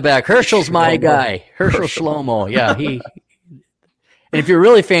 right on the back. Herschel's my guy. Herschel Shlomo. Yeah, he. And if you're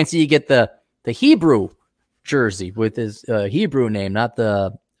really fancy, you get the Hebrew jersey with his Hebrew name, not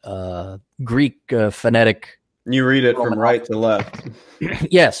the Greek phonetic. You read it from right to left.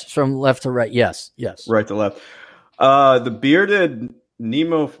 Yes, from left to right. Yes. Right to left. The bearded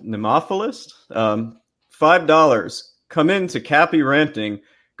Nemophilist, $5. Come into Cappy ranting.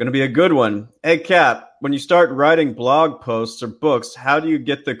 Going to be a good one. Hey, Cap, when you start writing blog posts or books, how do you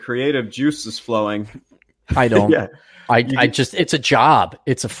get the creative juices flowing? I don't. Yeah. I just, it's a job.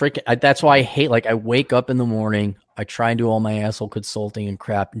 It's a freaking, that's why I hate, like, I wake up in the morning, I try and do all my asshole consulting and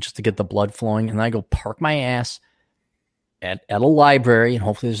crap and just to get the blood flowing. And then I go park my ass at a library, and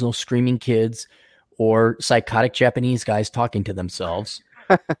hopefully there's no screaming kids or psychotic Japanese guys talking to themselves.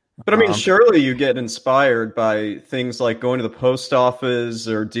 But I mean, surely you get inspired by things like going to the post office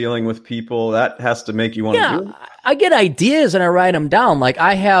or dealing with people. That has to make you want to do it. I get ideas and I write them down. Like,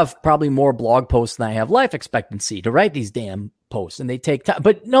 I have probably more blog posts than I have life expectancy to write these damn posts, and they take time.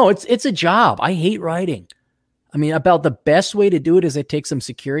 But no, it's a job. I hate writing. I mean, about the best way to do it is I take some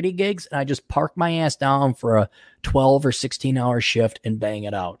security gigs and I just park my ass down for a 12 or 16 hour shift and bang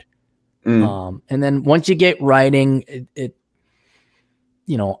it out. And then once you get writing, it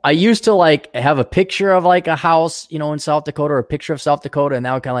you know, I used to like have a picture of like a house, you know, in South Dakota, or a picture of South Dakota. And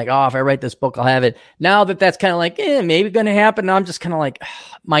now kind of like, oh, if I write this book, I'll have it. Now that's kind of like, maybe going to happen. Now I'm just kind of like,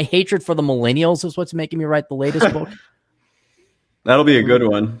 my hatred for the millennials is what's making me write the latest book. That'll be a good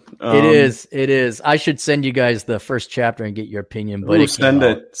one. It is. I should send you guys the first chapter and get your opinion. But Send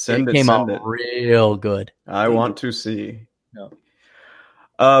it. It came out real good. I want to see. No.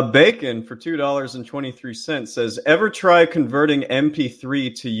 Bacon for $2.23 says, ever try converting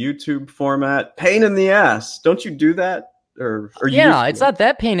MP3 to YouTube format? Pain in the ass. Don't you do that? Or yeah, it's not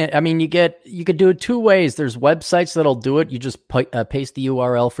that pain. I mean, you could do it two ways. There's websites that'll do it. You just paste the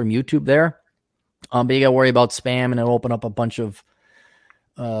URL from YouTube there. But you got to worry about spam, and it'll open up a bunch of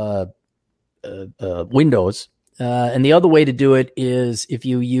windows. And the other way to do it is if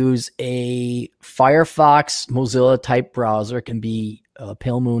you use a Firefox, Mozilla type browser. It can be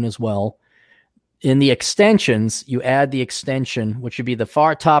Pale Moon as well. In the extensions, you add the extension, which would be the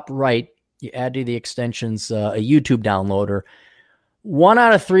far top right. You add to the extensions a YouTube downloader. 1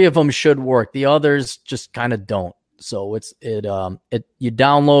 out of 3 of them should work. The others just kind of don't. So you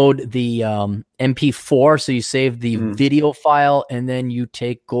download the MP4, so you save the video file, and then you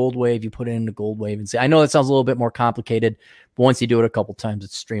take Goldwave, you put it into Goldwave, and say, I know that sounds a little bit more complicated, but once you do it a couple times,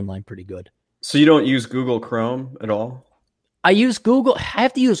 it's streamlined pretty good. So you don't use Google Chrome at all? I use Google. I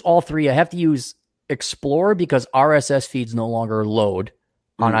have to use all three. I have to use Explorer because RSS feeds no longer load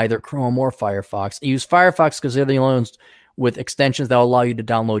on either Chrome or Firefox. I use Firefox because they're the only ones with extensions that will allow you to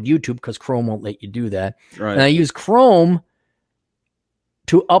download YouTube, because Chrome won't let you do that. Right. And I use Chrome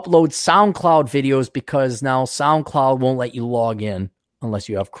to upload SoundCloud videos because now SoundCloud won't let you log in unless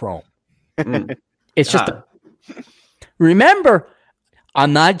you have Chrome. It's just remember,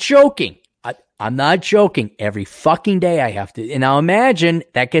 I'm not joking. I'm not joking. Every fucking day I have to. And now imagine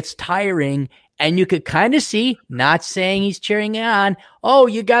that gets tiring, and you could kind of see, not saying he's cheering on, oh,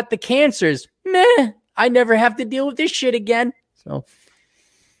 you got the cancers. Meh. I never have to deal with this shit again. So,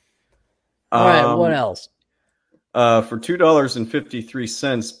 all right, what else? For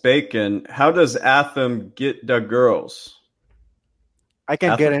 $2.53, Bacon, how does Atham get the girls? I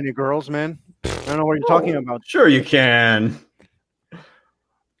can't get any girls, man. I don't know what you're talking about. Sure you can.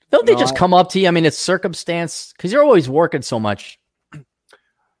 Don't they just come up to you? I mean, it's circumstance, because you're always working so much.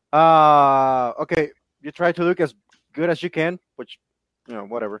 Okay. You try to look as good as you can, which, you know,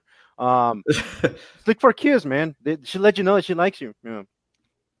 whatever. Look for cues, man. She'll let you know that she likes you. You know.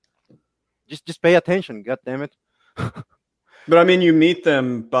 Just pay attention. God damn it. But I mean, you meet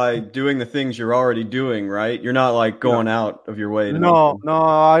them by doing the things you're already doing, right? You're not like going out of your way to No,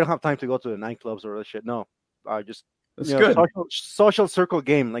 I don't have time to go to the nightclubs or that shit. No, I just That's good. Social circle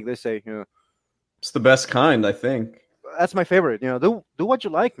game, like they say. It's the best kind, I think. That's my favorite. Do what you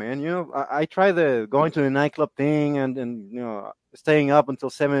like, man. I try the going to the nightclub thing and staying up until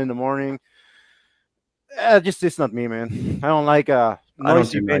 7 a.m. Just it's not me, man. I don't like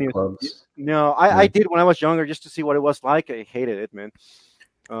noisy venues. I did when I was younger just to see what it was like. I hated it, man.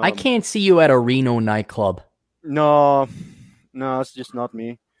 I can't see you at a Reno nightclub. No, it's just not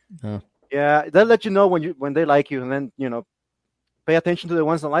me. Yeah, they'll let you know when they like you, and then pay attention to the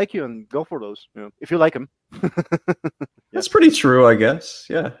ones that like you and go for those. If you like them. That's pretty true, I guess.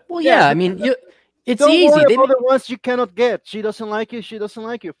 Yeah. Well, yeah. I mean, it's don't easy. Worry about the ones you cannot get. She doesn't like you. She doesn't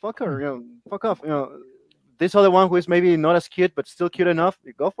like you. Fuck her. Fuck off. This other one who is maybe not as cute but still cute enough.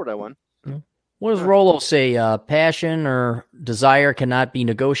 You go for that one. What does Rollo say? Passion or desire cannot be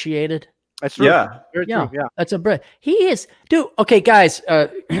negotiated. That's true. Yeah. Very true. Yeah. That's a breath. He is, dude. Okay, guys,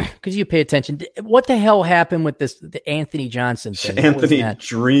 because you pay attention. What the hell happened with the Anthony Johnson thing? Anthony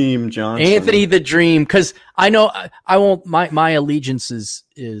Dream Johnson. Anthony the Dream. Because I know I won't. My allegiance is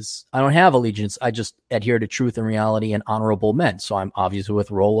I don't have allegiance. I just adhere to truth and reality and honorable men. So I'm obviously with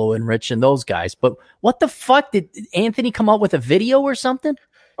Rollo and Rich and those guys. But what the fuck did Anthony come out with a video or something?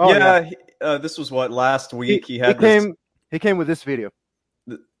 Oh yeah. This was last week. He came with this video.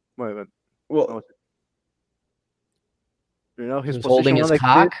 Wait. Well, his was holding his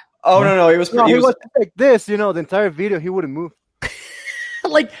cock. This. Oh no, he was like this. The entire video he wouldn't move.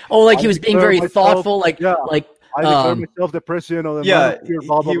 like he was being very thoughtful. I declare myself the president.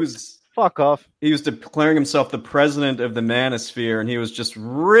 He was fuck off. He was declaring himself the president of the manosphere, and he was just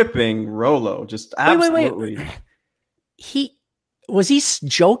ripping Rollo. Just absolutely. Wait. Was he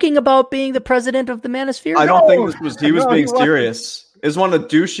joking about being the president of the manosphere? I don't think this was. He was being serious. It's one of the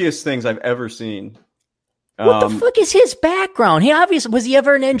douchiest things I've ever seen. What the fuck is his background? Was he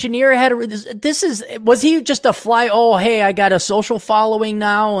ever an engineer? Was he just a fly? Oh, hey, I got a social following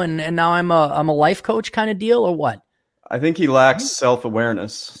now, and now I'm a life coach kind of deal, or what? I think he lacks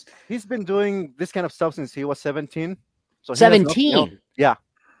self-awareness. He's been doing this kind of stuff since he was 17. So 17? Yeah.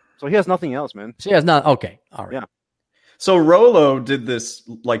 So he has nothing else, man. So he has not. Okay. All right. Yeah. So Rollo did this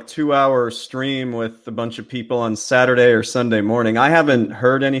 2-hour stream with a bunch of people on Saturday or Sunday morning. I haven't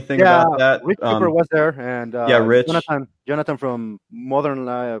heard anything about that. Rich Cooper was there, and Rich Jonathan from Modern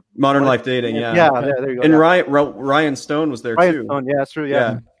Life Dating. Yeah, there you go. And Ryan Stone was there too. Stone, yeah, that's true.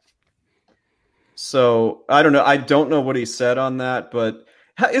 Yeah. So I don't know. I don't know what he said on that, but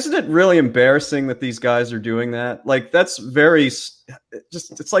isn't it really embarrassing that these guys are doing that? That's very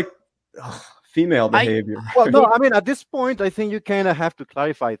it's like. Female behavior. I mean, at this point, I think you kind of have to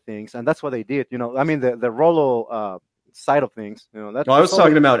clarify things, and that's what they did. I mean, the Rollo side of things. I was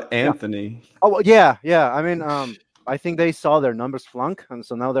talking about Anthony. Yeah. Oh, well, yeah. I mean, I think they saw their numbers flunk, and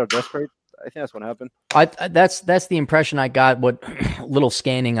so now they're desperate. I think that's what happened. That's the impression I got. What little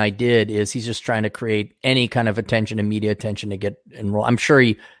scanning I did is he's just trying to create any kind of attention and media attention to get enrolled. I'm sure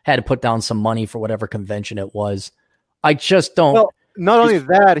he had to put down some money for whatever convention it was. I just don't. Well, not only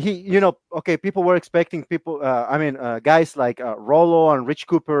that, people were expecting guys like Rollo and Rich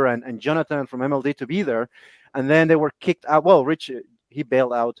Cooper and Jonathan from MLD to be there, and then they were kicked out. Well, Rich, he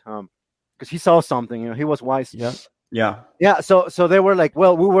bailed out because he saw something. He was wise. Yeah. So they were like,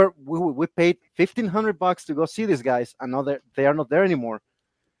 well, we paid $1,500 to go see these guys, and now they are not there anymore.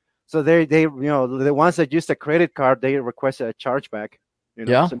 So they the ones that used a credit card, they requested a chargeback.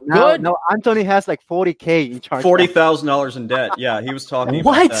 Yeah. So now Anthony has like $40,000 in charge. $40,000 in debt. Yeah, he was talking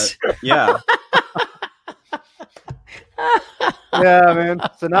what? About that. Yeah. Yeah, man.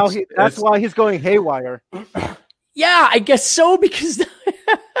 So now that's why he's going haywire. Yeah, I guess so, because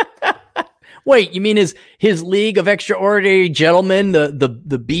wait, you mean his League of Extraordinary Gentlemen,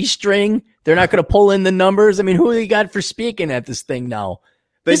 the B string? They're not going to pull in the numbers. I mean, who they got for speaking at this thing now?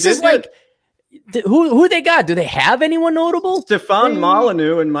 Who they got? Do they have anyone notable? Stefan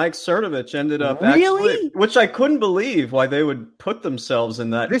Molyneux and Mike Cernovich ended up really, which I couldn't believe why they would put themselves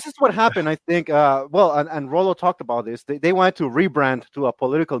in that. This is what happened, I think. And Rollo talked about this. They wanted to rebrand to a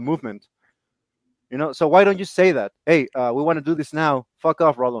political movement. So why don't you say that? Hey, we want to do this now. Fuck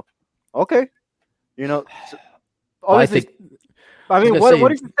off, Rollo. Okay. I think. I mean,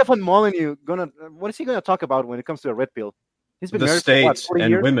 what is Stefan Molyneux gonna? What is he gonna talk about when it comes to a red pill? He's been the states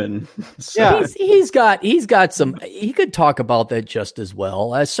and years? Women. So. Yeah, he's got some. He could talk about that just as well.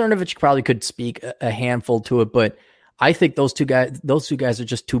 Cernovich probably could speak a handful to it, but I think those two guys are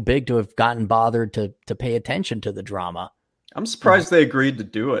just too big to have gotten bothered to pay attention to the drama. I'm surprised they agreed to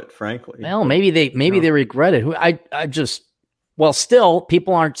do it. Frankly, well, maybe they regret it. Still,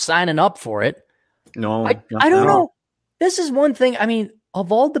 people aren't signing up for it. No, I don't know. This is one thing. I mean,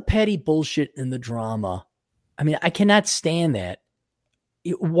 of all the petty bullshit in the drama, I mean, I cannot stand that.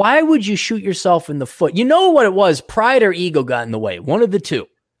 Why would you shoot yourself in the foot? You know what it was? Pride or ego got in the way. One of the two.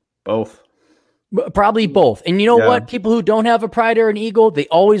 Both. Probably both. And you know what? People who don't have a pride or an ego, they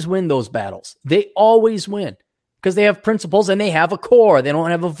always win those battles. They always win because they have principles and they have a core. They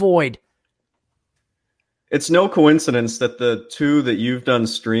don't have a void. It's no coincidence that the two that you've done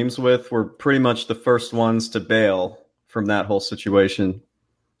streams with were pretty much the first ones to bail from that whole situation.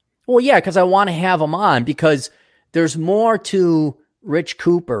 Well, yeah, because I want to have them on because there's more to Rich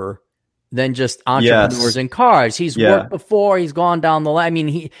Cooper than just entrepreneurs in cars. He's worked before. He's gone down the line. I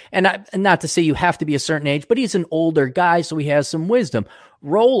mean, not to say you have to be a certain age, but he's an older guy, so he has some wisdom.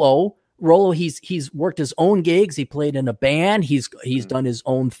 Rolo, he's worked his own gigs. He played in a band. He's done his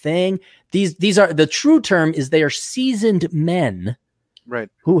own thing. These are the true term is they are seasoned men, right?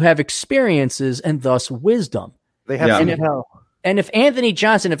 Who have experiences and thus wisdom. They have seen it hell. And if Anthony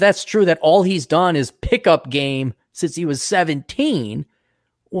Johnson, if that's true, that all he's done is pickup game since he was 17,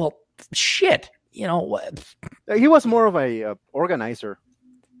 well, shit, you know. He was more of a organizer.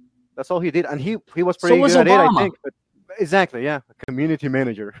 That's all he did, and he was pretty good at it, I think. But exactly, yeah, a community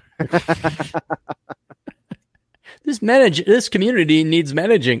manager. This community needs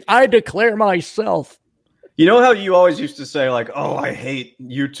managing. I declare myself. You know how you always used to say, like, oh, I hate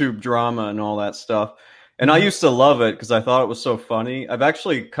YouTube drama and all that stuff. And I used to love it because I thought it was so funny. I've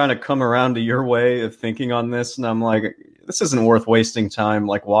actually kind of come around to your way of thinking on this. And I'm like, this isn't worth wasting time,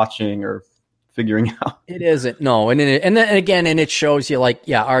 like watching or figuring out. It isn't. No. And then again, it shows you like,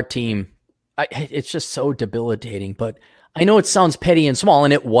 yeah, our team, it's just so debilitating. But I know it sounds petty and small,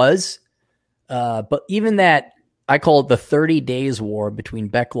 and it was. But even that, I call it the 30 days war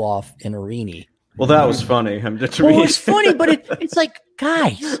between Beckloff and Arini. Well, that was funny. It's funny, but it's like,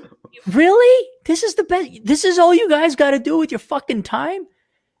 guys, really? This is the best. This is all you guys got to do with your fucking time?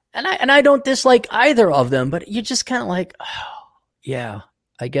 And I don't dislike either of them, but you're just kind of like, oh, yeah,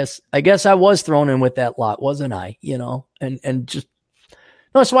 I guess I was thrown in with that lot, wasn't I? You know, and just,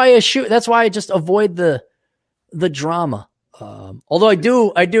 no, that's why I just avoid the drama. Although I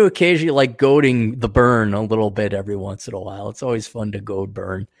do occasionally like goading the Burn a little bit every once in a while. It's always fun to goad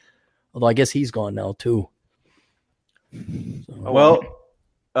Burn. Although I guess he's gone now too. So, well,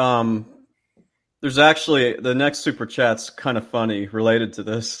 there's actually the next super chat's kind of funny related to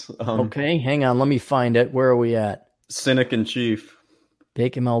this. Okay, hang on. Let me find it. Where are we at? Cynic in Chief.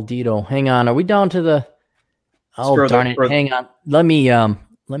 Bacon Maldito. Hang on. Are we down to the? Oh, darn it. Hang on. Let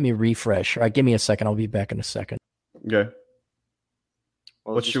me refresh. All right, give me a second. I'll be back in a second. Okay.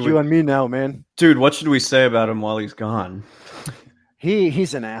 Well, what should you and me now, man? Dude, what should we say about him while he's gone?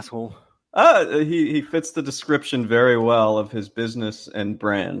 He's an asshole. He fits the description very well of his business and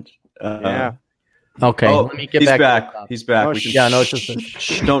brand. Yeah. Okay. Let me get back. He's back. Oh, it's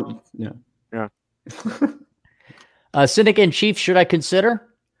just don't. Yeah. Cynic in Chief. Should I consider?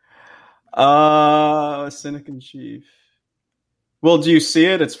 Cynic in Chief. Well, do you see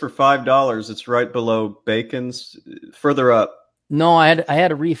it? It's for $5. It's right below Bacon's. Further up. No, I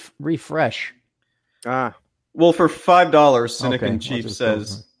had a refresh. Well, for $5, Cynic in Chief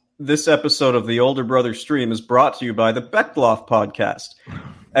says, this episode of the Older Brother Stream is brought to you by the Beckloff podcast.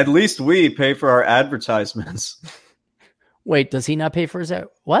 At least we pay for our advertisements. Wait, does he not pay for his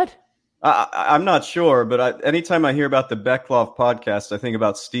what? I'm not sure, but anytime I hear about the Beckloff podcast, I think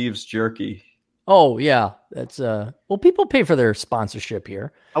about Steve's Jerky. Oh, yeah. That's well, people pay for their sponsorship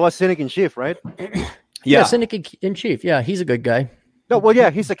here. I was Cynic in Chief, right? Yeah, Cynic in Chief. Yeah, he's a good guy. No, well, yeah,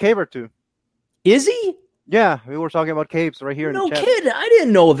 he's a caver too. Is he? Yeah, we were talking about caves right here in the chat. No kid, I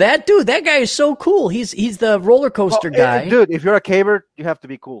didn't know that. Dude, that guy is so cool. He's the roller coaster guy. Dude, if you're a caver, you have to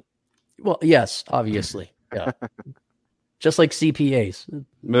be cool. Well, yes, obviously. Yeah. Just like CPAs.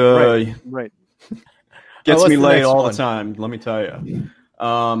 Right. Gets me laid all the time, let me tell you.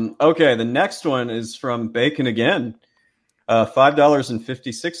 Okay, the next one is from Bacon again.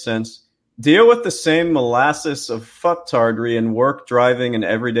 $5.56. Deal with the same molasses of fucktardry in work, driving, and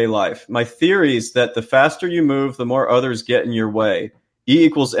everyday life. My theory is that the faster you move, the more others get in your way. E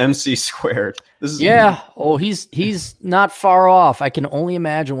equals MC squared. He's not far off. I can only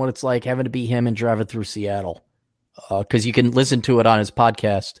imagine what it's like having to be him and driving through Seattle. Because you can listen to it on his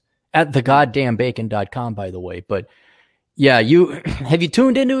podcast at thegoddamnbacon.com, by the way. But yeah, have you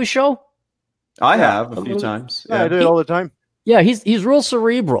tuned into his show? I have a few times. Yeah, I do it all the time. Yeah, he's real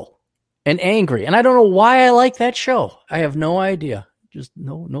cerebral and angry. And I don't know why I like that show. I have no idea. Just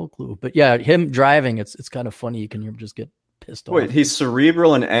no clue. But yeah, him driving, it's kind of funny. You can just get pissed off. Wait, he's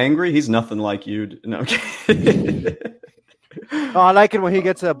cerebral and angry? He's nothing like you. No, Oh, I like it when he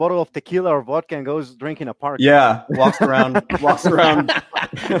gets a bottle of tequila or vodka and goes drink in a park. Yeah, walks around.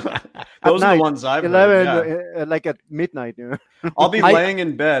 Those are the ones I've 11, heard, yeah. like at midnight. You know? I'll be laying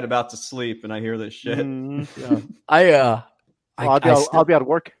in bed about to sleep and I hear this shit. Yeah. I'll be at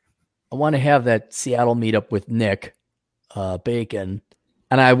work. I want to have that Seattle meetup with Nick Bacon.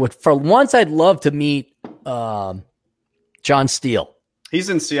 And I would, for once, I'd love to meet John Steele. He's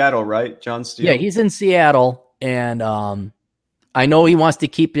in Seattle, right? John Steele? Yeah, he's in Seattle. And I know he wants to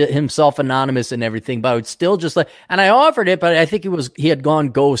keep himself anonymous and everything, but I would still just like, and I offered it, but I think he had gone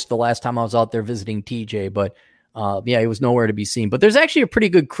ghost the last time I was out there visiting TJ, but yeah, he was nowhere to be seen. But there's actually a pretty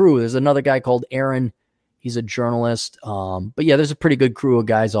good crew. There's another guy called Aaron. He's a journalist. But yeah, there's a pretty good crew of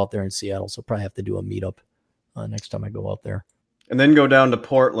guys out there in Seattle. So probably have to do a meetup next time I go out there. And then go down to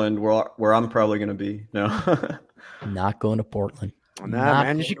Portland where I'm probably going to be. No, not going to Portland. Nah,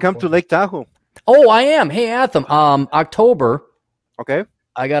 man, you should come to Lake Tahoe. Oh, I am. Hey, Atham. October. Okay.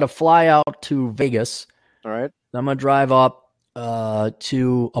 I got to fly out to Vegas. All right. I'm going to drive up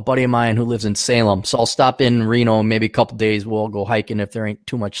to a buddy of mine who lives in Salem. So I'll stop in Reno, maybe a couple days. We'll go hiking if there ain't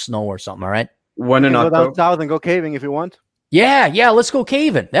too much snow or something. All right. When in October? Go down south and go caving if you want. Yeah. Let's go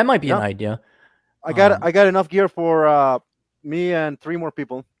caving. That might be an idea. I got enough gear for me and 3 more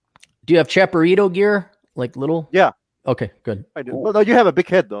people. Do you have Chaparrito gear? Like little? Yeah. Okay, good. I do. Well, you have a big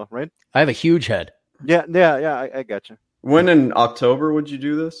head though, right? I have a huge head. Yeah. I got you. When in October would you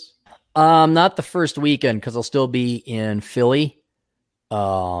do this? Not the first weekend because I'll still be in Philly.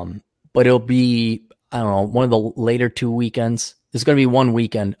 But it'll be, I don't know, one of the later 2 weekends. It's going to be one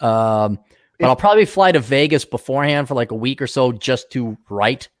weekend. But I'll probably fly to Vegas beforehand for like a week or so just to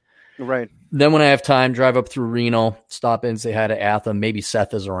write. Right. Then when I have time, drive up through Reno, stop in, say hi to Atham. Maybe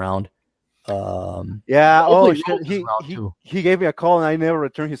Seth is around. Yeah. Oh, shit. He gave me a call and I never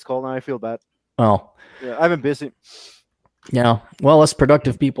returned his call. Now I feel bad. Oh. Yeah, I've been busy. Yeah. Well, us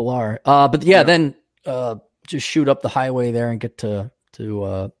productive people are. But yeah, then just shoot up the highway there and get to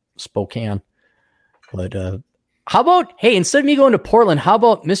Spokane. But how about, hey, instead of me going to Portland, how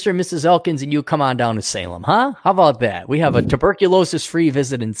about Mr. and Mrs. Elkins and you come on down to Salem, huh? How about that? We have a tuberculosis-free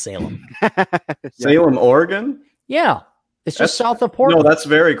visit in Salem. Salem, Oregon? Yeah. It's just south of Portland. No, that's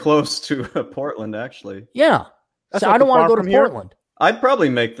very close to Portland, actually. Yeah. So I don't want to go to Portland. I'd probably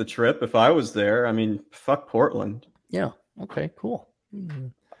make the trip if I was there. I mean, fuck Portland. Yeah. Okay, cool.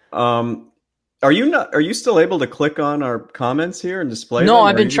 Are you still able to click on our comments here and display No, them?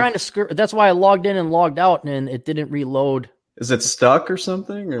 I've been trying to that's why I logged in and logged out and it didn't reload. Is it stuck or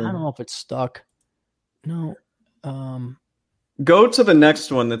something? Or? I don't know if it's stuck. No. Go to the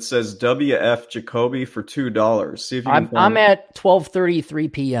next one that says WF Jacoby for $2. See if you can I'm at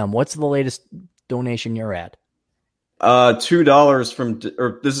 12:33 p.m. What's the latest donation you're at? $2 from,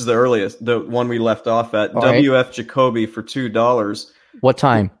 or this is the earliest, the one we left off at. All WF right. Jacoby for $2. What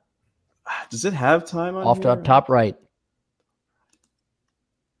time? Does it have time on Off here? the top right.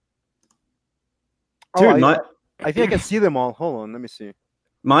 Dude, I think I can see them all. Hold on, let me see.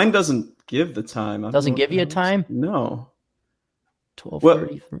 Mine doesn't give the time. Doesn't give you a time? No.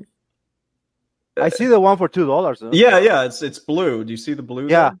 12:33. I see the one for $2. Though. Yeah, it's blue. Do you see the blue?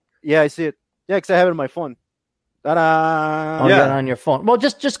 Yeah, I see it. Yeah, because I have it on my phone. Ta-da! Oh, yeah, on your phone. Well,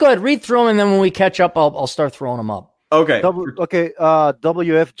 just go ahead, read through them, and then when we catch up, I'll start throwing them up. Okay.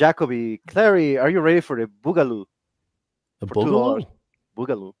 WF Jacoby. Clary, are you ready for the Boogaloo? The Boogaloo?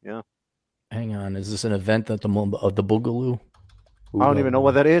 Boogaloo, yeah. Hang on. Is this an event of the Boogaloo? I don't even know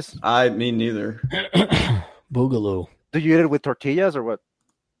what that is. Me neither. Boogaloo. Do you eat it with tortillas or what?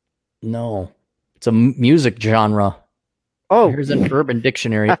 No. It's a music genre. Oh. Here's an Urban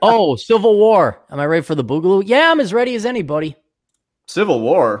Dictionary. Oh, Civil War. Am I ready for the Boogaloo? Yeah, I'm as ready as anybody. Civil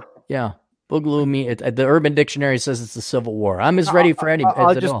War? Yeah. Boogaloo, the Urban Dictionary says it's the Civil War. I'm as ready for any.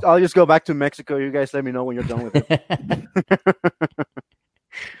 I'll just go back to Mexico. You guys let me know when you're done with it.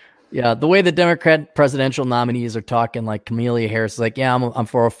 Yeah, the way the Democrat presidential nominees are talking, like Camellia Harris is like, yeah, I'm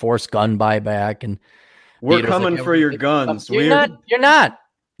for a forced gun buyback, and we're Peter's coming like, for your guns. You're not.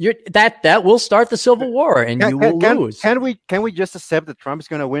 That will start the Civil War, and you will lose. Can we just accept that Trump is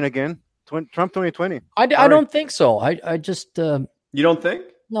going to win again? Trump 2020. I don't think so. I just. You don't think?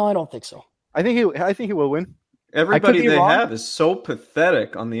 No, I don't think so. I think he will win. Everybody they have is so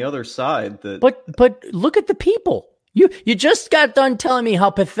pathetic on the other side that. But look at the people. You just got done telling me how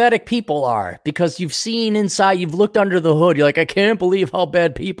pathetic people are because you've seen inside, you've looked under the hood. You're like, I can't believe how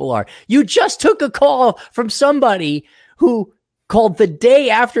bad people are. You just took a call from somebody who called the day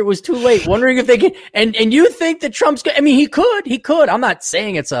after it was too late, wondering if they can, and you think that Trump's good. I mean, he could. I'm not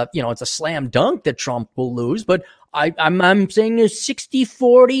saying it's a slam dunk that Trump will lose, but I'm saying there's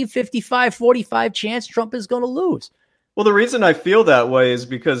 60-40, 55-45 chance Trump is going to lose. Well, the reason I feel that way is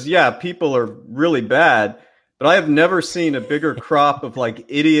because, yeah, people are really bad, but I have never seen a bigger crop of like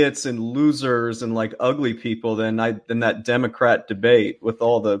idiots and losers and like ugly people than that Democrat debate with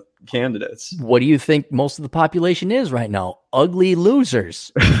all the candidates. What do you think most of the population is right now? Ugly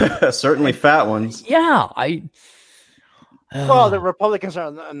losers. Certainly fat ones. Yeah, Well, the Republicans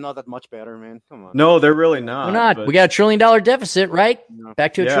are not that much better, man. Come on. No, they're really not. We're not. But... We got $1 trillion deficit, right? No.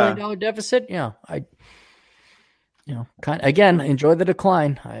 Back to a $1 trillion deficit. Yeah, again, enjoy the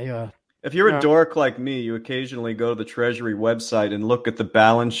decline. If you're a dork like me, you occasionally go to the Treasury website and look at the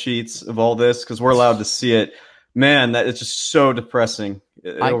balance sheets of all this because we're allowed to see it. Man, that it's just so depressing.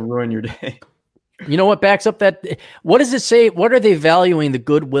 It'll ruin your day. You know what backs up that? What does it say? What are they valuing the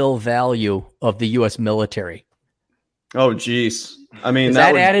goodwill value of the U.S. military? Oh, geez. I mean, is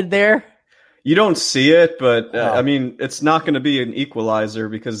that added there? You don't see it, but I mean, it's not going to be an equalizer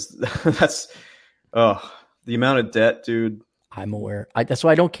because that's the amount of debt, dude. I'm aware. That's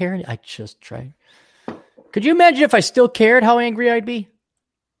why I don't care. I just try. Could you imagine if I still cared how angry I'd be?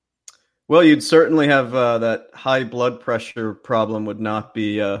 Well, you'd certainly have that high blood pressure problem would not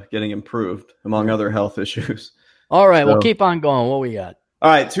be getting improved, among other health issues. All right, we'll keep on going. What we got?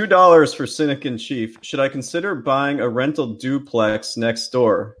 All right, $2 for Cynic in Chief. Should I consider buying a rental duplex next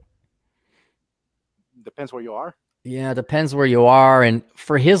door? Depends where you are. Yeah, depends where you are. And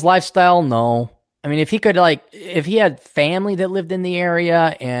for his lifestyle, no. I mean, if he had family that lived in the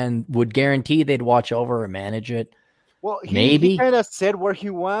area and would guarantee they'd watch over and manage it, well, maybe. He kind of said where he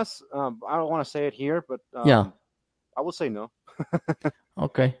was. I don't want to say it here, but yeah, I will say no.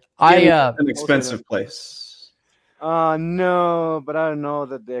 Okay. An expensive place. No, but I don't know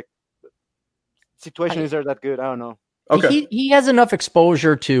that the situation is there that good. I don't know. Okay. He has enough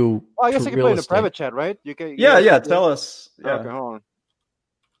exposure to. Well, I guess you can play in a estate. private chat, right? You can. Yeah. Tell us. Yeah. Okay, hold on.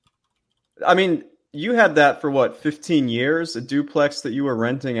 I mean, you had that for what, 15 years? A duplex that you were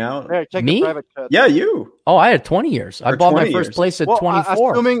renting out? Yeah, check Me? the private chat. Yeah, you. Oh, I had 20 years. I bought my first place at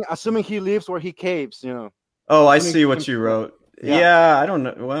 24. Assuming he lives where he caves, you know. Oh, I see what you wrote. Yeah, I don't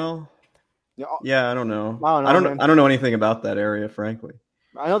know. Well, yeah, I don't know. I don't know anything about that area, frankly.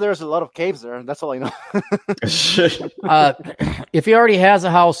 I know there's a lot of caves there. That's all I know. If he already has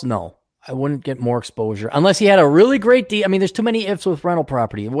a house, no. I wouldn't get more exposure unless he had a really great deal. I mean, there's too many ifs with rental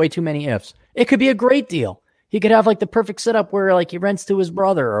property. Way too many ifs. It could be a great deal. He could have like the perfect setup where like he rents to his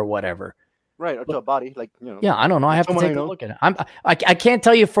brother or whatever. Right, or to a body, like, you know. Yeah, I don't know. I have to take a look at it. I can't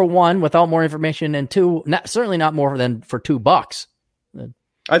tell you for one without more information, and two, certainly not more than for $2.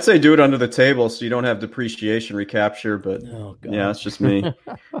 I'd say do it under the table so you don't have depreciation recapture, but yeah, it's just me.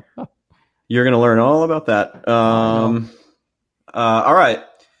 You're going to learn all about that. All right.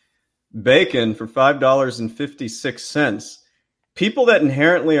 Bacon for $5.56. People that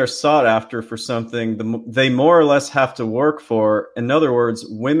inherently are sought after for something, they more or less have to work for. In other words,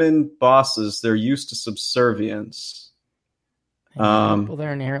 women bosses, they're used to subservience. People that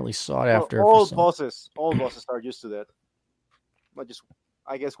are inherently sought after. All bosses are used to that. Not just,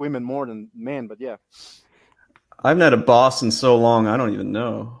 I guess, women more than men, but yeah. I haven't had a boss in so long, I don't even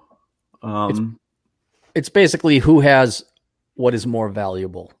know. It's basically who has what is more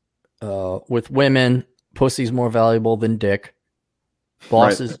valuable. With women, pussy's more valuable than dick.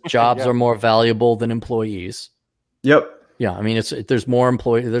 Bosses' jobs are more valuable than employees. Yep. Yeah, I mean, there's more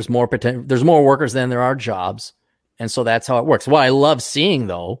there's more workers than there are jobs, and so that's how it works. What I love seeing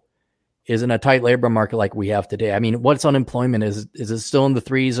though is in a tight labor market like we have today. I mean, what's unemployment is it still in the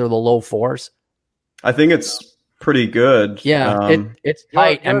 3s or the low 4s? I think it's pretty good. Yeah, it's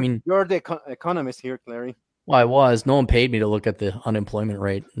tight. You're the economist here, Clary. Well, I was. No one paid me to look at the unemployment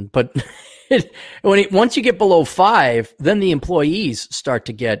rate. But once you get below 5, then the employees start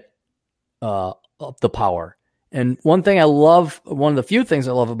to get up the power. And one of the few things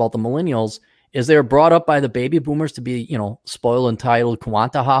I love about the millennials is they were brought up by the baby boomers to be, spoiled, entitled,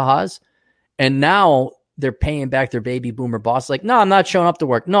 Quanta ha-has. And now they're paying back their baby boomer boss. Like, no, I'm not showing up to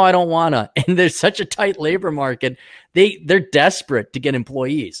work. No, I don't want to. And there's such a tight labor market. They're desperate to get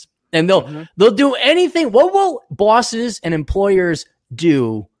employees. And they'll do anything. What will bosses and employers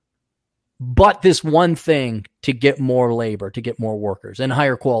do but this one thing to get more labor, to get more workers and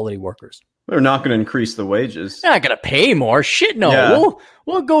higher quality workers? They're not going to increase the wages. They're not going to pay more. Shit, no. Yeah.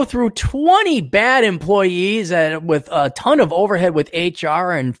 We'll go through 20 bad employees with a ton of overhead with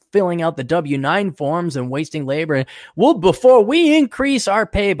HR and filling out the W-9 forms and wasting labor. Before we increase our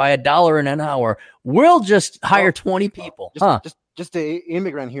pay by $1 an hour, we'll just hire 20 people. Just the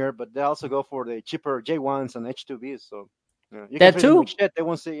immigrant here, but they also go for the cheaper J1s and H2Bs. So you that too. Shit, they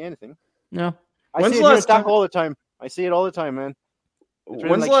won't say anything. No, I see it here all the time. I see it all the time, man.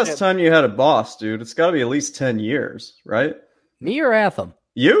 When's the last time you had a boss, dude? It's got to be at least 10 years, right? Me or Atham?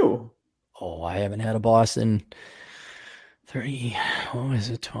 You. Oh, I haven't had a boss in 30, what was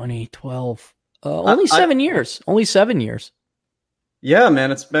it, 2012? Only 7 years. Only 7 years. Yeah,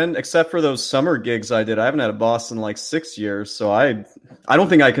 man, it's been, except for those summer gigs I did, I haven't had a boss in like 6 years. So I don't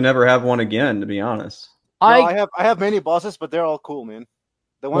think I can ever have one again, to be honest. I have many bosses, but they're all cool, man.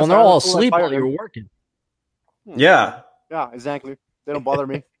 The ones they're all asleep while you're working. Yeah. Yeah, exactly. They don't bother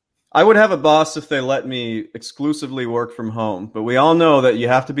me. I would have a boss if they let me exclusively work from home, but we all know that you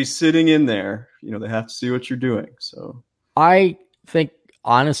have to be sitting in there. You know, they have to see what you're doing. So I think,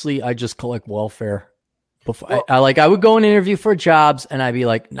 honestly, I just collect welfare. Before I would go and interview for jobs, and I'd be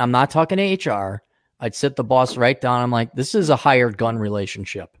like, I'm not talking to HR. I'd sit the boss right down. I'm like, this is a hired gun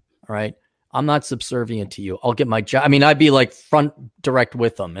relationship. All right. I'm not subservient to you. I'll get my job. I mean, I'd be like front direct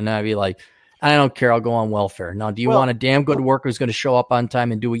with them, and I'd be like, I don't care. I'll go on welfare. Now, do you want a damn good worker who's going to show up on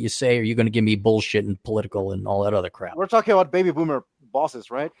time and do what you say, or are you going to give me bullshit and political and all that other crap? We're talking about baby boomer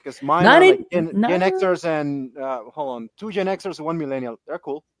bosses, right? Because mine are like Gen Xers and, 2 Gen Xers and 1 millennial. They're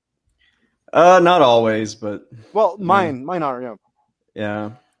cool. Not always, but... Well, mine are, yeah.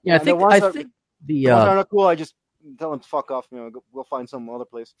 Yeah. Yeah, I think the ones that are not cool, I just tell them to fuck off. You know, we'll find some other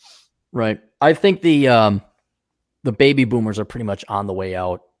place. Right. I think the baby boomers are pretty much on the way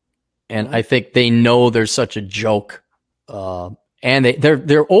out. And I think they know there's such a joke, and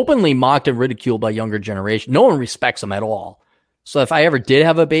they're openly mocked and ridiculed by younger generation. No one respects them at all. So if I ever did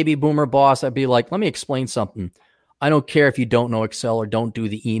have a baby boomer boss, I'd be like, let me explain something. I don't care if you don't know Excel or don't do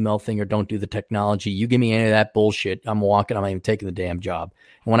the email thing or don't do the technology. You give me any of that bullshit, I'm walking. I'm not even taking the damn job.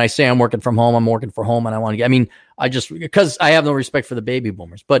 And when I say I'm working from home, I'm working from home, and I want to get. I mean, because I have no respect for the baby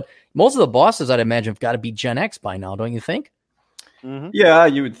boomers. But most of the bosses, I'd imagine, have got to be Gen X by now, don't you think? Mm-hmm. Yeah,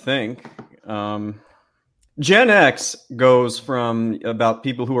 you would think. Gen X goes from about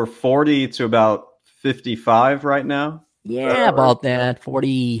people who are 40 to about 55 right now. Yeah, about that.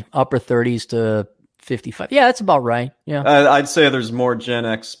 40, upper 30s to 55. Yeah, that's about right. Yeah. I'd say there's more Gen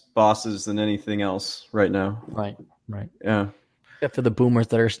X bosses than anything else right now. Right. Yeah. Except for the boomers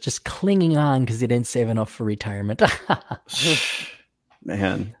that are just clinging on because they didn't save enough for retirement.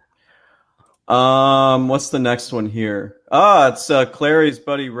 Man. What's the next one here? It's Clary's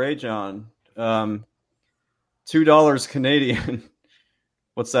buddy Ray John. $2 Canadian.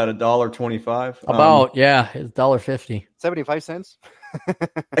 What's that? $1.25? About, it's $1.50. 75 cents.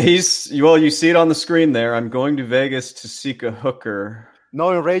 You see it on the screen there. I'm going to Vegas to seek a hooker.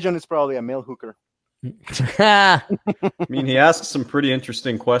 No, in Ray John, it's probably a male hooker. I mean, he asked some pretty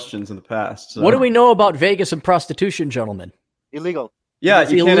interesting questions in the past. So. What do we know about Vegas and prostitution, gentlemen? Illegal. Yeah,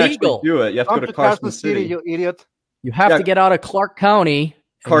 you can't actually do it. You have to go to Carson City. You idiot. You have to get out of Clark County.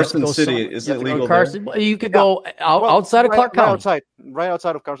 Carson City is it legal there? You could go outside of Clark County. Right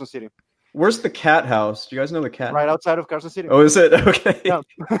outside of Carson City. Where's the cat house? Do you guys know the cat? Right outside of Carson City. Oh, is it? Okay. Yeah.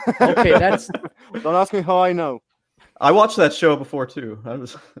 Okay, that's. Don't ask me how I know. I watched that show before too. I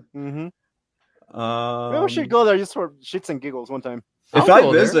was. Mm-hmm. Maybe we should go there just for shits and giggles one time. If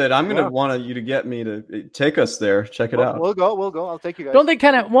I visit, I'm gonna want you to get me to take us there. Check it out. We'll go. I'll take you guys. Don't they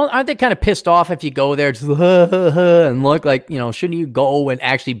aren't they kind of pissed off if you go there just and look like, shouldn't you go and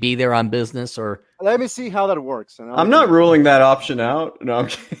actually be there on business? Or let me see how that works. I'm not ruling that option out. No, I'm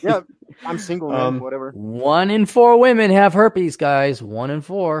kidding. Yeah, I'm single, man, whatever. 1 in 4 women have herpes, guys. 1 in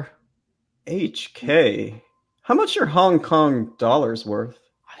 4. HK. How much are Hong Kong dollars worth?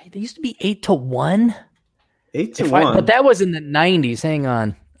 They used to be 8 to 1. 8 to 1. But that was in the 90s. Hang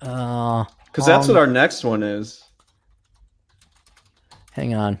on. Because that's what our next one is.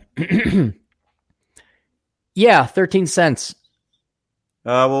 Hang on. Yeah, 13 cents.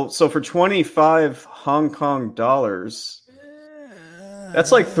 So for 25 Hong Kong dollars,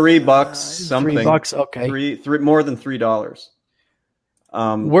 that's like $3 something. $3, okay. Three more than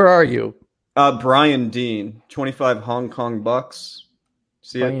 $3. Where are you? Brian Dean, 25 Hong Kong bucks.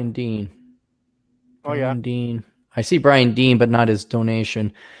 See Brian it? Dean. Oh, yeah. Brian Dean. I see Brian Dean, but not his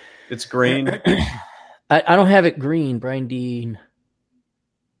donation. It's green. I don't have it green, Brian Dean.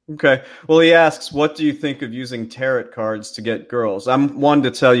 Okay. Well, he asks, what do you think of using tarot cards to get girls? I'm one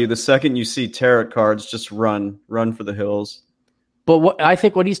to tell you, the second you see tarot cards, just run for the hills. But I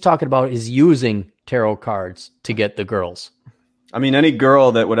think what he's talking about is using tarot cards to get the girls. I mean, any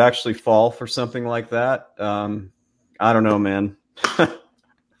girl that would actually fall for something like that, I don't know, man.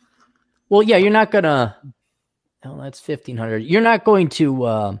 Well, yeah, you're not gonna. Oh, that's 1,500. You're not going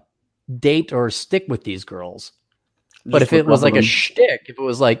to date or stick with these girls. But if it was like a shtick, if it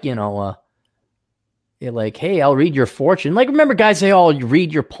was like you're like, hey, I'll read your fortune. Like, remember, guys say, "Oh, you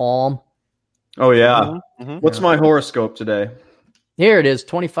read your palm." Oh yeah. Mm-hmm. What's my horoscope today? Here it is,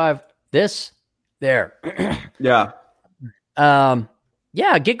 25. This, there. Yeah.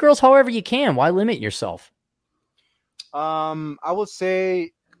 Yeah, get girls however you can. Why limit yourself? I would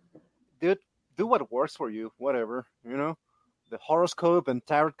say, do what works for you. Whatever, the horoscope and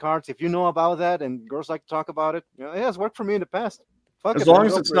tarot cards. If you know about that, and girls like to talk about it, it has worked for me in the past. As long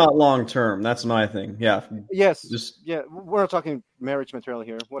as it's not long term, that's my thing. Yeah. Yes. We're not talking marriage material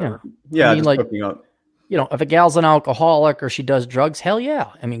here. Whatever. Yeah. I mean, just hooking up. If a gal's an alcoholic or she does drugs, hell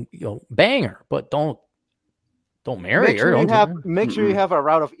yeah. I mean, bang her, but don't marry her. Make sure you have a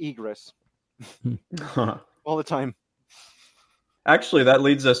route of egress all the time. Actually, that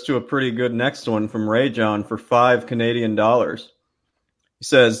leads us to a pretty good next one from Ray John for $5 Canadian. He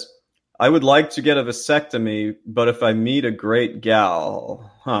says, I would like to get a vasectomy, but if I meet a great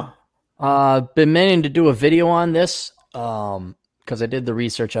gal, been meaning to do a video on this because I did the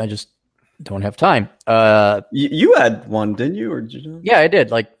research. I just don't have time. You had one, didn't you? Or did you? Yeah, I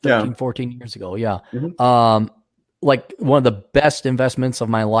did 14 years ago. Yeah. Mm-hmm. Like one of the best investments of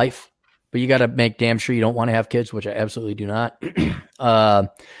my life, but you got to make damn sure you don't want to have kids, which I absolutely do not.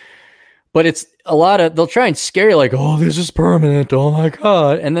 But it's a lot of, they'll try and scare you like, oh, this is permanent. Oh my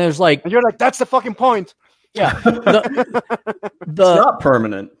God. And there's like, and you're like, that's the fucking point. Yeah. It's not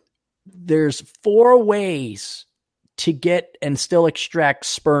permanent. There's 4 ways to get and still extract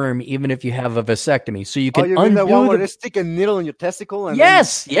sperm, even if you have a vasectomy. So you can undo that one where they stick a needle in your testicle. And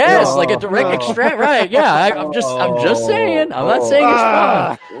yes, like a direct extract. Right. Yeah. I'm just saying, I'm not saying it's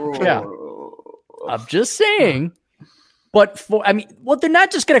wrong. Yeah. I'm just saying. But they're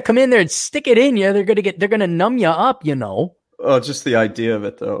not just going to come in there and stick it in you. They're going to numb you up, Oh, just the idea of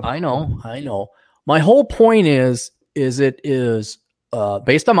it, though. I know. My whole point is it is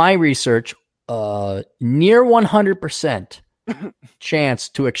based on my research, near 100% chance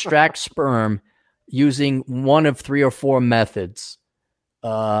to extract sperm using one of 3 or 4 methods. If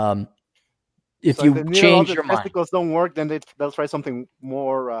so you change your mind, testicles don't work, then they'll try something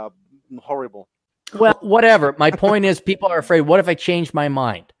more horrible. Well, whatever. My point is, people are afraid. What if I change my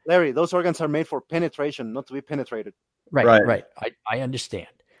mind? Larry, those organs are made for penetration, not to be penetrated. Right. I understand.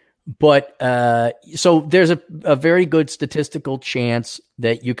 But so there's a very good statistical chance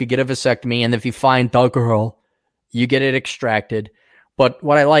that you could get a vasectomy, and if you find the girl, you get it extracted. But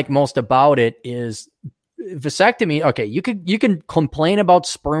what I like most about it is vasectomy. Okay, you can complain about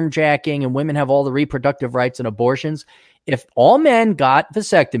sperm jacking, and women have all the reproductive rights and abortions. If all men got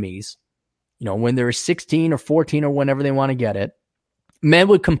vasectomies, when they're 16 or 14 or whenever they want to get it, men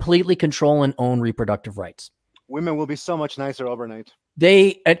would completely control and own reproductive rights. Women will be so much nicer overnight.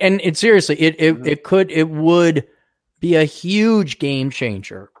 Seriously, it would be a huge game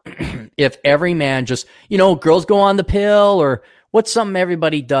changer if every man just, girls go on the pill, or what's something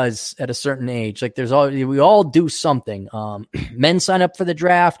everybody does at a certain age. Like we all do something. Men sign up for the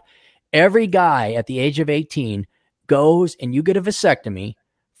draft. Every guy at the age of 18 goes and you get a vasectomy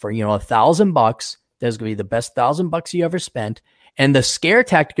for, $1,000. That's going to be the best $1,000 you ever spent. And the scare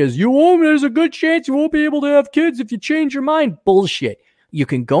tactic is, there's a good chance you won't be able to have kids if you change your mind. Bullshit. You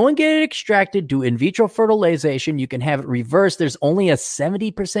can go and get it extracted, do in vitro fertilization. You can have it reversed. There's only a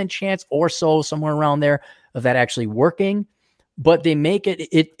 70% chance or so, somewhere around there, of that actually working. But they make it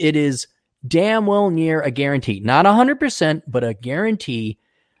is damn well near a guarantee. Not 100%, but a guarantee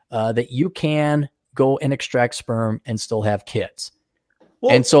that you can go and extract sperm and still have kids.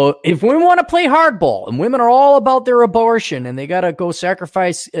 Well, and so if women want to play hardball, and women are all about their abortion, and they got to go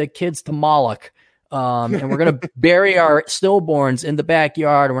sacrifice kids to Moloch, and we're going to bury our stillborns in the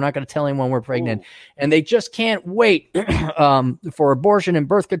backyard, and we're not going to tell anyone we're pregnant, and they just can't wait for abortion and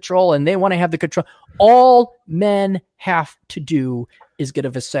birth control, and they want to have the control. All men have to do is get a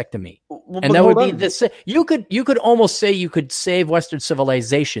vasectomy. And that would be this. You could almost say you could save Western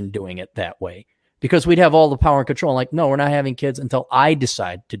civilization doing it that way, because we'd have all the power and control. Like, no, we're not having kids until I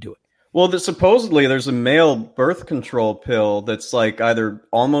decide to do it. Well, supposedly there's a male birth control pill that's like either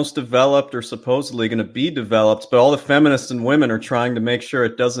almost developed or supposedly going to be developed, but all the feminists and women are trying to make sure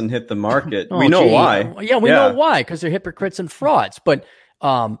it doesn't hit the market. We know why. Yeah, we know why, because they're hypocrites and frauds. But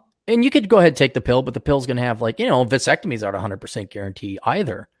and you could go ahead and take the pill, but the pill's going to have vasectomies aren't 100% guarantee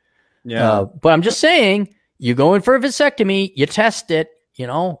either. Yeah. But I'm just saying, you go in for a vasectomy, you test it,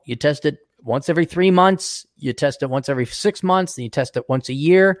 you test it once every 3 months, you test it once every 6 months, and you test it once a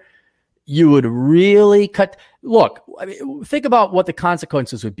year. You would really cut. Look, think about what the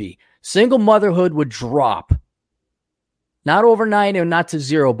consequences would be. Single motherhood would drop. Not overnight and not to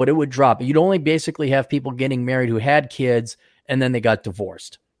zero, but it would drop. You'd only basically have people getting married who had kids and then they got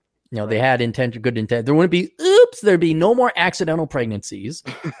divorced. They had good intent. There wouldn't be, there'd be no more accidental pregnancies.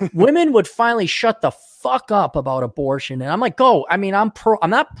 Women would finally shut the fuck up about abortion. And I'm like, go. I mean, I'm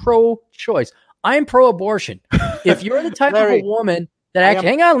not pro-choice. I'm pro-abortion. If you're the type Larry, of a woman that actually,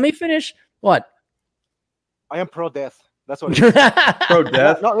 hang on, let me finish. What? I am pro-death. That's what it is.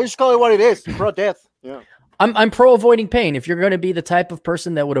 Pro-death? No, just call it what it is. Pro-death. Yeah. I'm pro-avoiding pain. If you're going to be the type of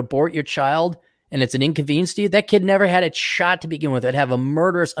person that would abort your child and it's an inconvenience to you, that kid never had a shot to begin with. It'd have a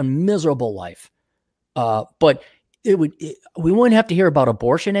murderous and miserable life. But we wouldn't have to hear about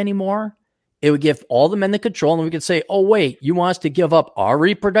abortion anymore. It would give all the men the control, and we could say, oh, wait, you want us to give up our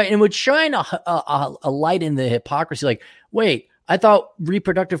reproductive? And it would shine a light in the hypocrisy. Like, wait, I thought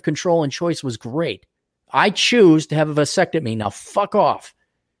reproductive control and choice was great. I choose to have a vasectomy. Now, fuck off.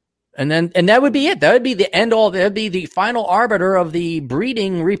 And that would be it. That would be the end all. That would be the final arbiter of the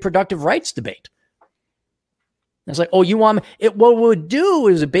breeding reproductive rights debate. It's like, oh, you want me? What it would do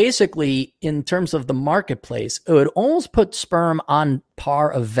is basically, in terms of the marketplace, it would almost put sperm on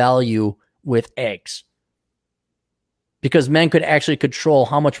par of value with eggs, because men could actually control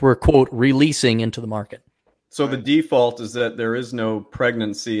how much we're, quote, releasing into the market. So the default is that there is no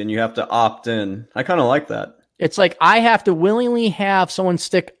pregnancy and you have to opt in. I kind of like that. It's like I have to willingly have someone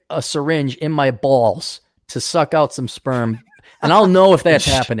stick a syringe in my balls to suck out some sperm, and I'll know if that's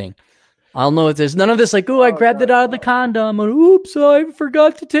happening. I'll know if there's none of this like, oh, I grabbed it out of the condom, and oops, I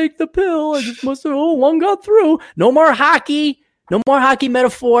forgot to take the pill. I just must have, one got through. No more hockey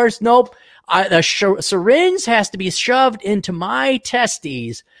metaphors. Nope. The syringe has to be shoved into my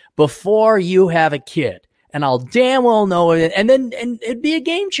testes before you have a kid. And I'll damn well know it. And it'd be a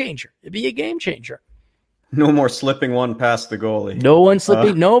game changer. No more slipping one past the goalie. No one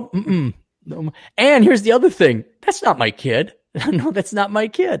slipping. Nope. No. And here's the other thing. That's not my kid. No, that's not my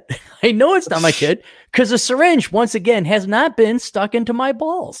kid. I know it's not my kid because the syringe, once again, has not been stuck into my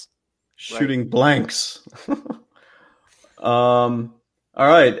balls. Shooting blanks. All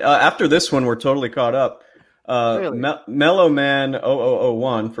right. After this one, we're totally caught up. Really? Mellow Man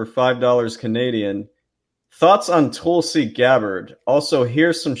 0001 for $5 Canadian. Thoughts on Tulsi Gabbard? Also,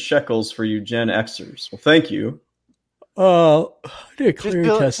 here's some shekels for you Gen Xers. Well, thank you.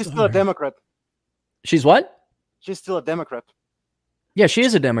 She's still a Democrat. She's what? She's still a Democrat. Yeah, she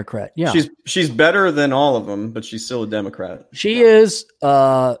is a Democrat. Yeah, she's better than all of them, but she's still a Democrat. She is.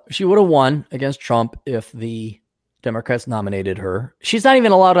 She would have won against Trump if the Democrats nominated her. She's not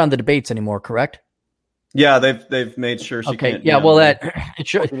even allowed on the debates anymore, correct? Yeah, they've made sure she can't. Yeah, well, it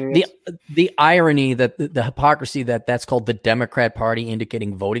shows the irony, that the hypocrisy that's called the Democrat Party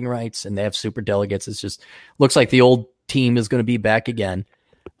indicating voting rights, and they have super delegates. It's just looks like the old team is going to be back again.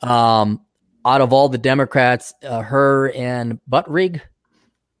 Out of all the Democrats, her and Buttigieg.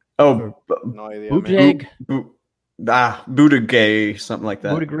 Oh, no idea. Buttigieg, something like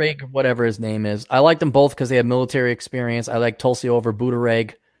that. Buttigieg, whatever his name is. I like them both because they have military experience. I like Tulsi over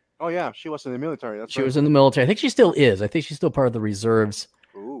Buttigieg. Oh, yeah. She was in the military. She was in the military. I think she still is. I think she's still part of the reserves.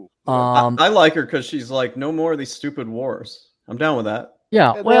 Ooh. I like her because she's like, no more of these stupid wars. I'm down with that.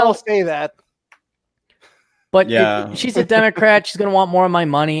 Yeah. Well, I'll say that. But yeah, she's a Democrat. She's going to want more of my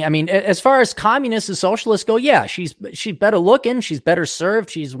money. I mean, as far as communists and socialists go, yeah, she's better looking. She's better served.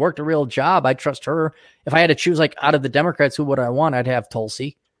 She's worked a real job. I trust her. If I had to choose, like, out of the Democrats, who would I want? I'd have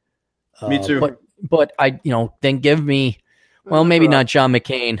Tulsi. Me too. But then give me, well, maybe not John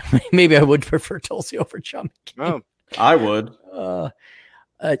McCain. Maybe I would prefer Tulsi over John McCain. Oh, I would.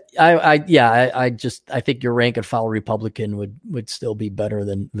 I think your rank and file Republican would still be better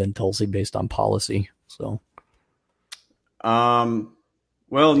than Tulsi based on policy. So.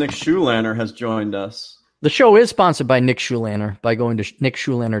 Well, Nick Schulaner has joined us. The show is sponsored by Nick Schulaner by going to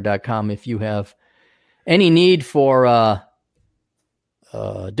nickschulaner.com. If you have any need for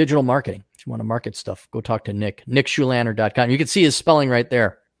digital marketing, if you want to market stuff, go talk to Nick. nickschulaner.com. You can see his spelling right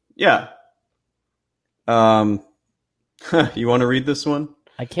there. Yeah. You want to read this one?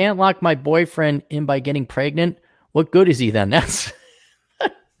 I can't lock my boyfriend in by getting pregnant. What good is he then? That's I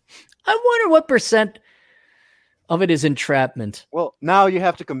wonder what percent of it is entrapment. Well, now you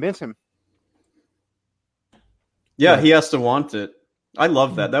have to convince him. Yeah, he has to want it. I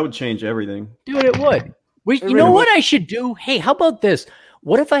love that. That would change everything. Dude, it would. You know what I should do? Hey, how about this?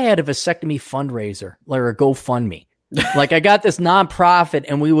 What if I had a vasectomy fundraiser, like a GoFundMe? Like I got this nonprofit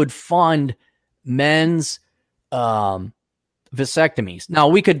and we would fund men's vasectomies. Now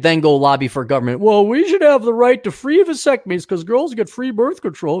we could then go lobby for government. Well, we should have the right to free vasectomies because girls get free birth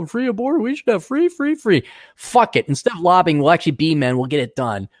control and free abortion. We should have free. Fuck it. Instead of lobbying, we'll actually be men. We'll get it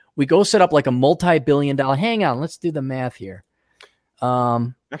done. We go set up like a multi-billion-dollar. Hang on, let's do the math here.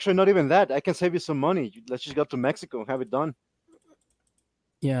 Actually, not even that. I can save you some money. Let's just go to Mexico and have it done.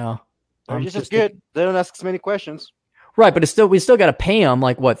 Yeah. Just good. They don't ask as many questions. Right, but we still got to pay them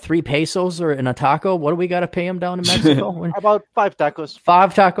like what, 3 pesos or in a taco? What do we got to pay them down in Mexico? About 5 tacos.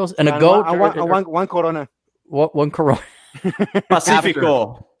 5 tacos and a goat. One Corona. What, one Corona?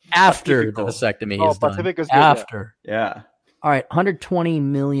 Pacifico. After the vasectomy is done. Pacifico's good, after. Yeah. All right, 120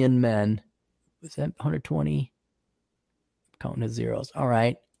 million men. Is that 120? Counting the zeros. All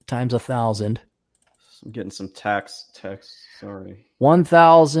right, times 1,000. I'm getting some tax text. Sorry.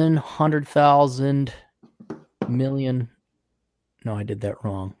 1,000, 100,000, million. No, I did that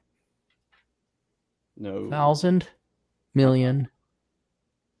wrong. No. 1,000, million,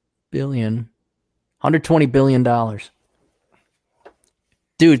 billion, $120 billion.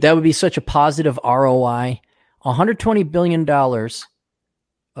 Dude, that would be such a positive ROI. $120 billion.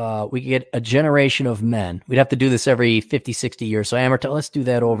 We could get a generation of men. We'd have to do this every 50, 60 years. So let's do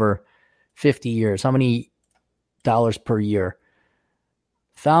that over 50 years. How many dollars per year?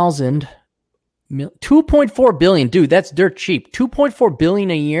 1,000, 2.4 billion. Dude, that's dirt cheap. 2.4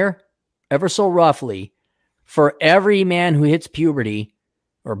 billion a year, ever so roughly, for every man who hits puberty,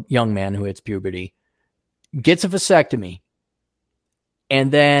 or young man who hits puberty, gets a vasectomy. And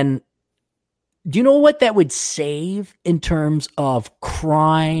then, do you know what that would save in terms of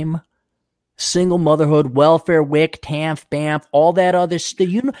crime, single motherhood, welfare, WIC, TAMF, BAMF, all that other stuff?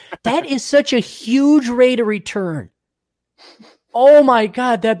 That is such a huge rate of return. Oh my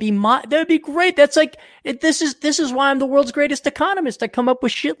God, that'd be great. That's like, this is why I'm the world's greatest economist. I come up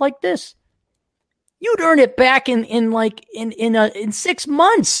with shit like this. You'd earn it back in 6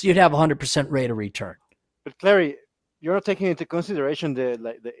 months. You'd have 100% rate of return. But Clary, you're not taking into consideration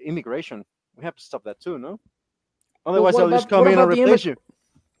the immigration. We have to stop that too, no? Otherwise, they'll just come in and replace you.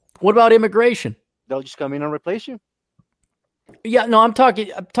 What about immigration? They'll just come in and replace you. Yeah, no, I'm talking,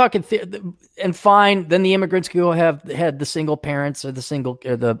 and fine. Then the immigrants can go had the single parents or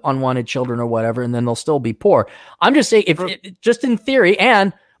the unwanted children or whatever, and then they'll still be poor. I'm just saying, just in theory.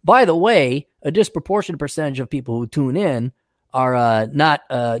 And by the way, a disproportionate percentage of people who tune in are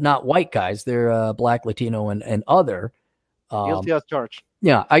not white guys. They're Black, Latino, and other. Guilty as charged.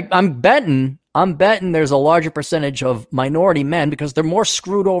 Yeah, I'm betting there's a larger percentage of minority men because they're more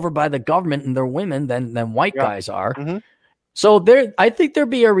screwed over by the government and their women than white guys are. Mm-hmm. So I think there'd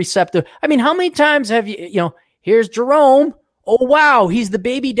be a receptive. I mean, how many times have here's Jerome. Oh, wow. He's the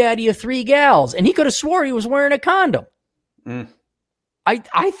baby daddy of 3 gals. And he could have swore he was wearing a condom. Mm.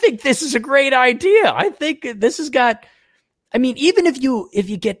 I think this is a great idea. I think this has got, I mean, even if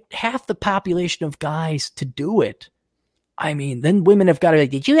you get half the population of guys to do it, I mean, then women have got to be like,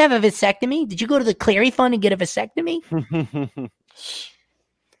 did you have a vasectomy? Did you go to the Clary Fund and get a vasectomy?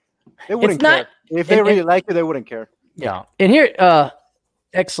 They wouldn't care. If they really like you, they wouldn't care. Yeah. And here,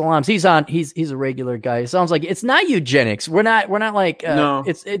 Ex Salams, he's a regular guy. It sounds like it's not eugenics. We're not like, no.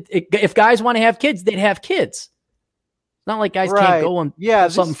 If guys want to have kids, they'd have kids. It's not like guys can't go and pull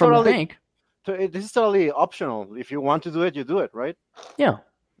something from the bank. This is totally optional. If you want to do it, you do it, right? Yeah.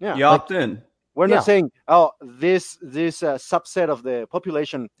 Yeah. You opt in. We're not saying, this subset of the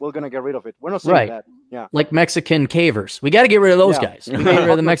population, we're going to get rid of it. We're not saying that. Yeah. Like Mexican cavers. We got to get rid of those guys. We got to get rid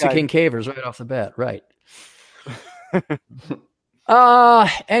of the Mexican cavers right off the bat. Right.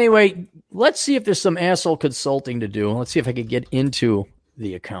 Anyway, let's see if there's some asshole consulting to do. Let's see if I could get into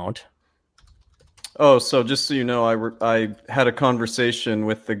the account. Oh, so just so you know, I had a conversation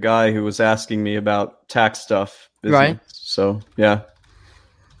with the guy who was asking me about tax stuff. Business. Right. So, yeah.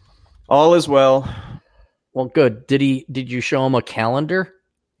 All is well. Well, good. Did you show him a calendar?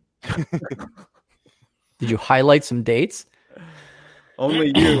 Did you highlight some dates?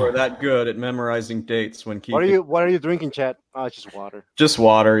 Only you are that good at memorizing dates when keeping. What are you drinking, chat? Oh, it's just water. Just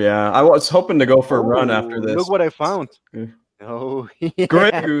water, yeah. I was hoping to go for a run after this. Look what I found. Oh, yeah,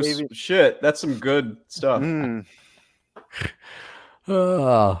 Grey Goose. Baby. Shit, that's some good stuff.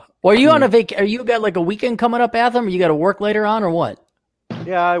 Well, are you on a vac? Are you got like a weekend coming up, Atham? Or you got to work later on, or what?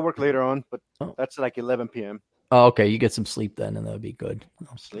 Yeah, I work later on, but that's like 11 p.m. Oh, okay. You get some sleep then, and that would be good.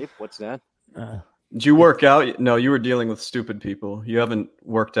 Sleep? What's that? Did you work out? No, you were dealing with stupid people. You haven't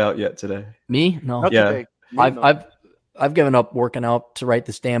worked out yet today. Me? No. Not today. I've given up working out to write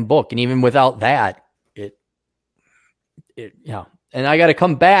this damn book, and even without that, And I got to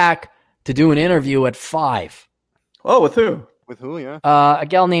come back to do an interview at 5. Oh, with who? With who? Yeah. A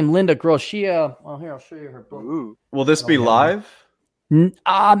gal named Linda Gross. She here I'll show you her book. Ooh. Will this be live?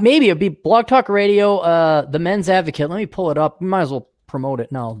 Maybe it'll be Blog Talk Radio. The Men's Advocate. Let me pull it up. We might as well promote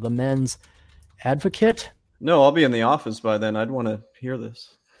it now. The Men's Advocate. No, I'll be in the office by then. I'd want to hear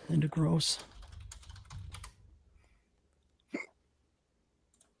this. Linda Gross.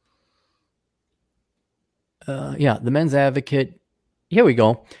 The Men's Advocate. Here we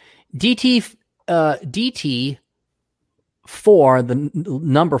go. DT 4,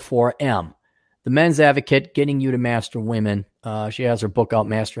 number 4, M. The Men's Advocate, Getting You to Master Women. She has her book out,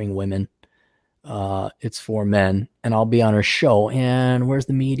 Mastering Women. It's for men, and I'll be on her show. And where's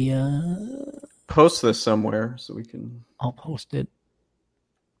the media? Post this somewhere so we can. I'll post it.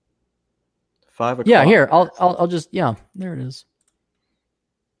 5 o'clock. Yeah, here. I'll just there it is.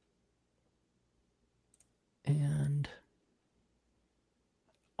 And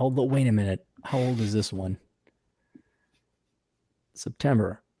although, wait a minute, how old is this one?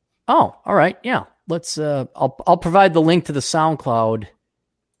 September. Oh, all right, yeah. Let's. I'll provide the link to the SoundCloud.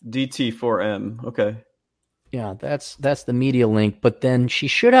 DT4M. Okay. Yeah, that's the media link. But then she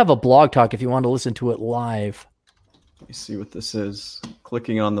should have a blog talk if you want to listen to it live. Let me see what this is.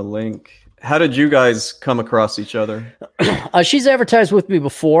 Clicking on the link. How did you guys come across each other? She's advertised with me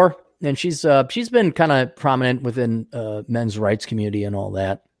before, and she's been kind of prominent within men's rights community and all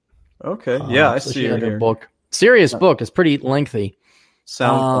that. Okay, yeah, I see her here. Book, serious book. It's pretty lengthy.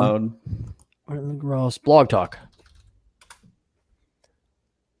 SoundCloud. Gross blog talk.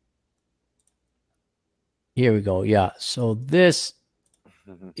 Here we go. Yeah. So this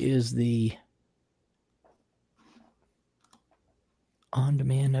is the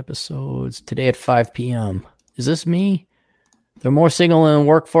on-demand episodes today at 5 p.m. Is this me? They're more signal in the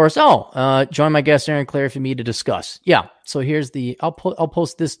workforce. Join my guest Aaron Claire for me to discuss. Yeah. So here's I'll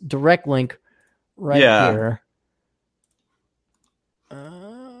post this direct link right here.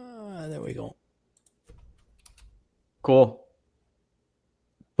 There we go. Cool.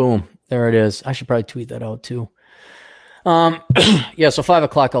 Boom. There it is. I should probably tweet that out too. So 5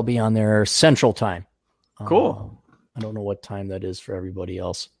 o'clock I'll be on there Central Time. Cool. I don't know what time that is for everybody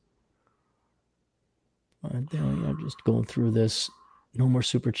else. I'm just going through this. No more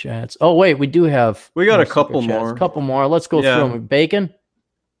super chats. Oh wait, we got a couple more. A couple more. Let's go through them. Bacon.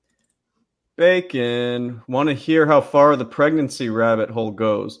 Want to hear how far the pregnancy rabbit hole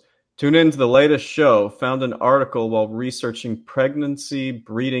goes? Tune in to the latest show. Found an article while researching pregnancy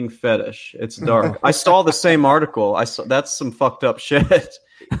breeding fetish. It's dark. I saw the same article. That's some fucked up shit.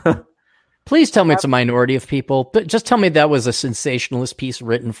 Please tell me it's a minority of people, but just tell me that was a sensationalist piece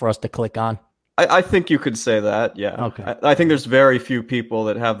written for us to click on. I think you could say that, yeah. Okay. I think there's very few people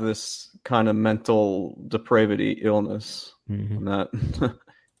that have this kind of mental depravity illness. Mm-hmm.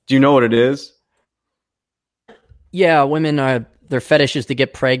 Do you know what it is? Yeah, women their fetish is to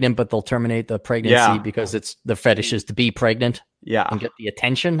get pregnant, but they'll terminate the pregnancy because it's the fetish is to be pregnant. Yeah, and get the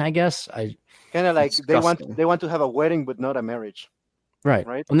attention. I guess kind of like they want to have a wedding, but not a marriage. Right,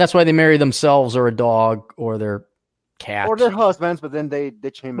 and that's why they marry themselves or a dog or their cat or their husbands, but then they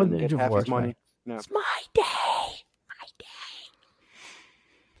ditch him and get half his money. Right. Yeah. It's my day.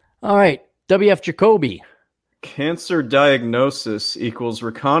 All right, WF Jacoby. Cancer diagnosis equals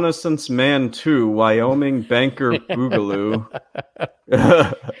reconnaissance man 2, Wyoming banker boogaloo.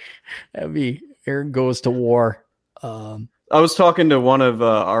 That'd be Aaron goes to war. I was talking to one of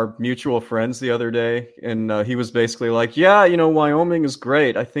our mutual friends the other day, and he was basically like, yeah, Wyoming is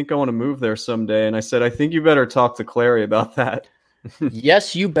great. I think I want to move there someday. And I said, I think you better talk to Clary about that.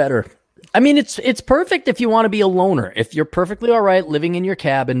 Yes, you better. I mean, it's perfect if you want to be a loner. If you're perfectly all right living in your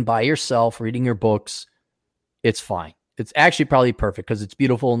cabin by yourself, reading your books, it's fine. It's actually probably perfect because it's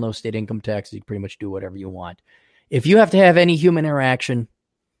beautiful, no state income tax. You can pretty much do whatever you want. If you have to have any human interaction,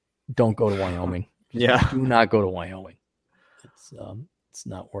 don't go to Wyoming. Yeah. Do not go to Wyoming. It's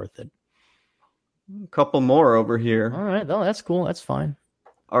not worth it. A couple more over here. All right. No, that's cool. That's fine.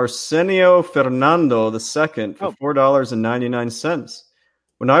 Arsenio Fernando II for $4.99.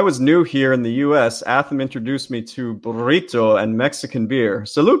 When I was new here in the U.S., Atham introduced me to burrito and Mexican beer.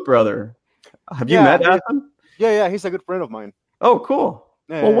 Salute, brother. Have you met Atham? Yeah, he's a good friend of mine. Oh, cool.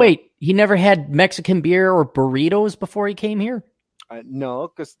 Yeah, well, wait, he never had Mexican beer or burritos before he came here? No,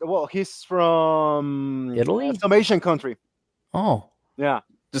 because, he's from Italy? Some Asian country. Oh. Yeah.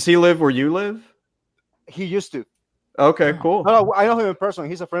 Does he live where you live? He used to. Okay, cool. No, I know him in person.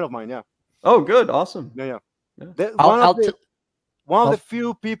 He's a friend of mine, yeah. Oh, good. Awesome. Yeah. One of the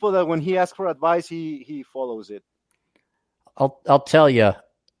few people that when he asks for advice, he follows it. I'll tell you,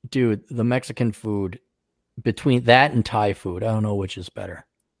 dude, the Mexican food, between that and Thai food, I don't know which is better.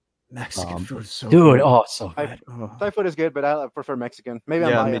 Mexican food is so dude, good. oh, so good. Thai food is good, but I prefer Mexican. Maybe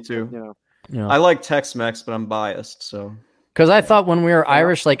I'm biased, me too. Yeah. I like Tex-Mex, but I'm biased, so. Because I thought when we were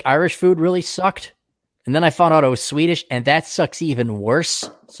Irish, like Irish food really sucked. And then I found out I was Swedish, and that sucks even worse.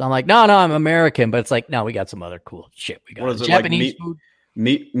 So I'm like, no, I'm American. But it's like, no, we got some other cool shit. We got Japanese food.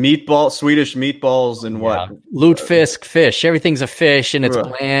 Swedish meatballs and what? Lutefisk fish. Everything's a fish, and it's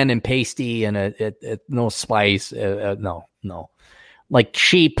bland and pasty, and it no spice. No. Like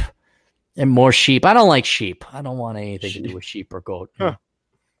cheap And more sheep. I don't like sheep. I don't want anything to do with sheep or goat. Huh.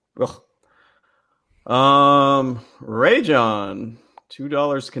 Ray John,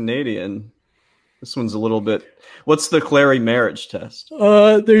 $2 Canadian. This one's a little bit. What's the Clary marriage test?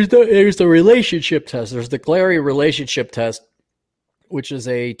 There's the relationship test. There's the Clary relationship test, which is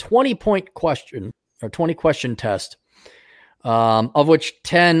a 20-point question or 20-question test, of which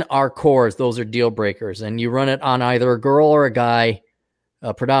 10 are cores. Those are deal breakers, and you run it on either a girl or a guy,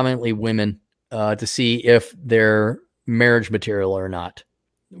 predominantly women, to see if they're marriage material or not,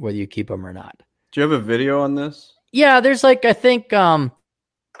 whether you keep them or not. Do you have a video on this? Yeah, there's like I think we're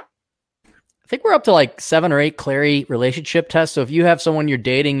up to like 7 or 8 Clary relationship tests. So if you have someone you're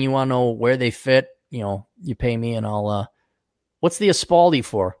dating, you want to know where they fit, you pay me and I'll. What's the Espaldi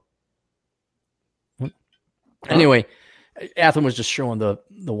for? Anyway, Atham was just showing the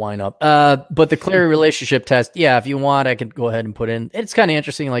wine up. But the Clary relationship test, yeah, if you want, I can go ahead and put in. It's kind of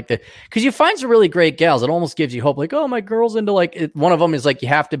interesting, because you find some really great gals. It almost gives you hope. Like, oh, my girl's into one of them is like you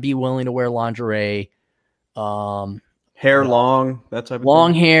have to be willing to wear lingerie. Hair long, that type of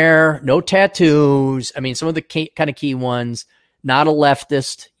long thing. hair, no tattoos. I mean, some of the kind of key ones. Not a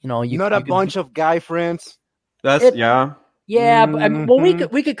leftist. Not a bunch of guy friends. Yeah. Yeah,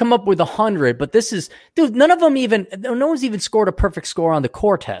 but, we could come up with 100, but this is, dude. No one's even scored a perfect score on the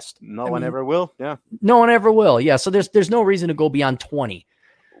core test. No one ever will. Yeah, no one ever will. Yeah, so there's no reason to go beyond 20.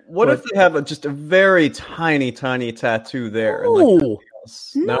 What if they have just a very tiny tattoo there? No.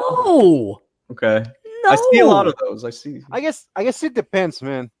 No. Okay. No. I see a lot of those. I guess it depends,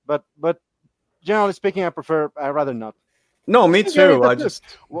 man. But generally speaking, I'd rather not. No, me too.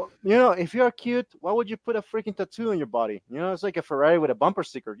 Well, if you're cute, why would you put a freaking tattoo on your body? It's like a Ferrari with a bumper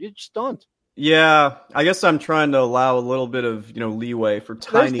sticker. You just don't. Yeah, I guess I'm trying to allow a little bit of leeway for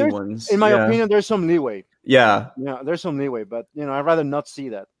tiny ones. In my opinion, there's some leeway. Yeah, there's some leeway, but I'd rather not see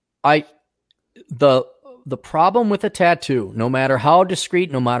that. The problem with a tattoo, no matter how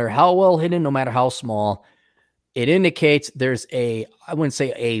discreet, no matter how well hidden, no matter how small, it indicates there's I wouldn't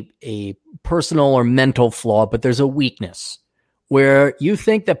say a personal or mental flaw, but there's a weakness where you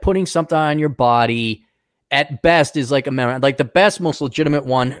think that putting something on your body at best is like a memory. Like the best, most legitimate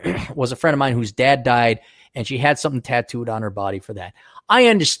one was a friend of mine whose dad died and she had something tattooed on her body for that. I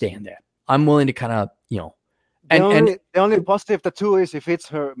understand that. I'm willing to kind of, the only positive tattoo is if it's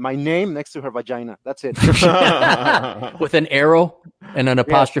my name next to her vagina. That's it. With an arrow and an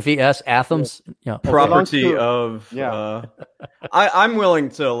apostrophe S, Athams. Yeah. Property of. Yeah. I'm willing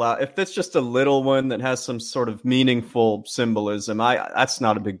to allow if it's just a little one that has some sort of meaningful symbolism. That's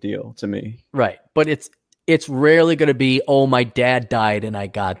not a big deal to me. Right, but it's rarely going to be, oh, my dad died and I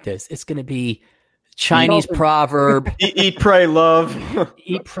got this. It's going to be Chinese proverb. Eat, pray, love.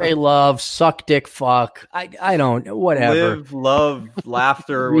 Eat, pray, love. Suck, dick, fuck. I don't know. Whatever. Live, love,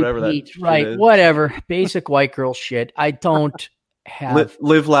 laughter, whatever that right. is. Whatever. Basic white girl shit. I don't have.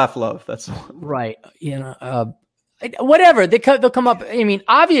 Live, laugh, love. That's right. Whatever. They'll come up. I mean,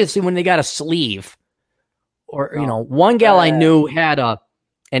 obviously, when they got a sleeve, or one gal I knew had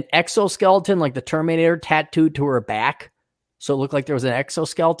an exoskeleton, like the Terminator, tattooed to her back. So it looked like there was an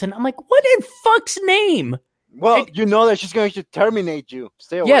exoskeleton. I'm like, what in fuck's name? Well, that she's going to terminate you.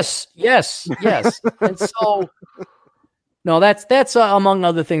 Stay away. Yes. And so, no, that's among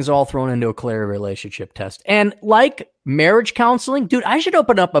other things, all thrown into a Clary relationship test. And like marriage counseling, dude, I should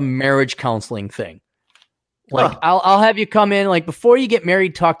open up a marriage counseling thing. Like, I'll have you come in, like, before you get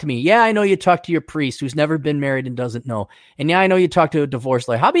married, talk to me. Yeah, I know you talk to your priest who's never been married and doesn't know. And yeah, I know you talk to a divorce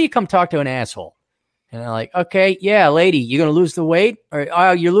lawyer. How about you come talk to an asshole? And I'm like, okay, yeah, lady, you going to lose the weight?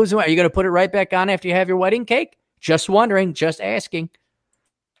 Or you're losing weight. Are you going to put it right back on after you have your wedding cake? Just wondering, just asking.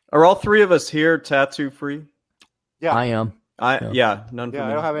 Are all three of us here tattoo free? Yeah. I am. None for me.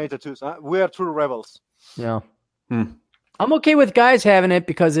 I don't have any tattoos. We are true rebels. Yeah. I'm okay with guys having it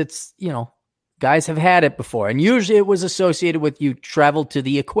because it's, guys have had it before. And usually it was associated with you traveled to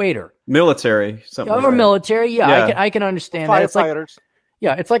the equator. Military, something like that. Military, yeah. I can understand that. It's firefighters.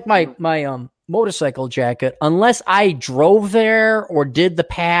 It's like my motorcycle jacket. Unless I drove there or did the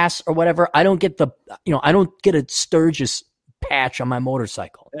pass or whatever, I don't get I don't get a Sturgis patch on my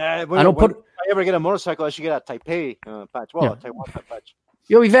motorcycle. I don't put. If I ever get a motorcycle, I should get a Taipei patch. Well, a Taiwan patch.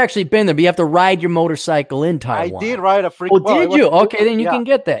 We've actually been there, but you have to ride your motorcycle in Taiwan. I did ride a freaking. Oh, did you? Okay, then you can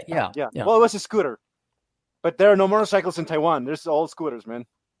get that. Yeah. Well, it was a scooter, but there are no motorcycles in Taiwan. There's all scooters, man.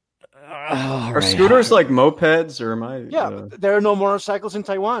 Are scooters like mopeds, or am I? Yeah, there are no motorcycles in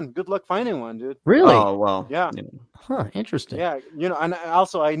Taiwan. Good luck finding one, dude. Really? Oh well. Yeah. Huh. Interesting. Yeah, and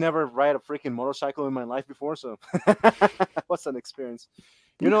also I never ride a freaking motorcycle in my life before, so what's an experience?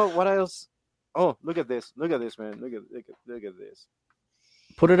 What else? Oh, look at this! Look at this, man! Look at this!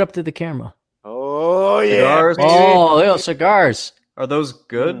 Put it up to the camera. Oh yeah. Cigars? baby. Oh, cigars. Are those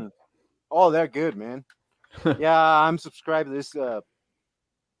good? Mm. Oh, they're good, man. Yeah, I'm subscribed to this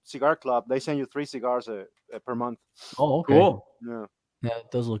cigar club. They send you 3 cigars per month. Oh, okay. Cool. Yeah. Yeah,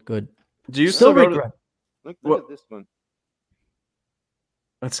 it does look good. Do you Still still go to? regret. Look What- at this one.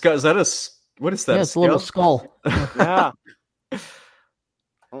 That's got. Is that what is that? Yeah, it's a little scale? skull. Yeah.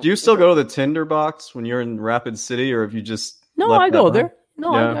 Do you still go to the Tinder box when you're in Rapid City, or have you just? No, left I that go behind? there.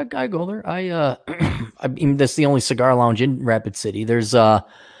 No, Yeah. I go there. I mean, that's the only cigar lounge in Rapid City. There's a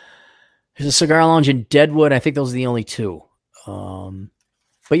cigar lounge in Deadwood. I think those are the only 2.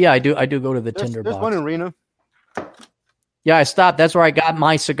 But yeah, I do go to the Tinder There's box. one in Reno. Yeah, I stopped. That's where I got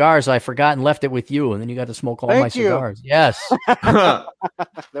my cigars. I forgot and left it with you, and then you got to smoke all my Thank you. cigars. Yes.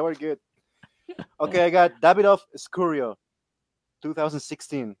 They were good. Okay, I got Davidoff Escurio,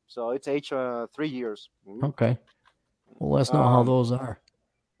 2016. So it's aged 3 years. Ooh. Okay. Well, let us know how those are.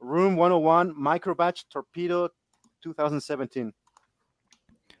 Room 101 Microbatch Torpedo, 2017.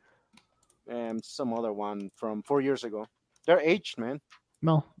 And some other one from 4 years ago. They're aged, man.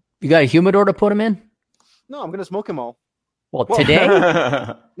 Well, you got a humidor to put them in? No, I'm gonna smoke them all. Well, today?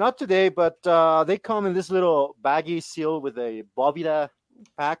 Not today, but they come in this little baggy seal with a Bovida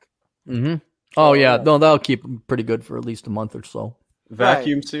pack. Mm-hmm. Oh, yeah. No, that'll keep them pretty good for at least a month or so.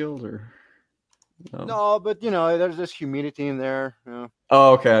 Vacuum sealed or? No, but there's just humidity in there.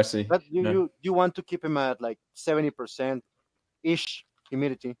 Oh, okay, I see. But Yeah. you want to keep them at like 70% ish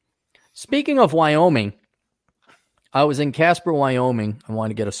humidity. Speaking of Wyoming, I was in Casper, Wyoming. I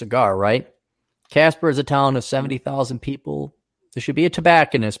wanted to get a cigar, right? Casper is a town of 70,000 people. There should be a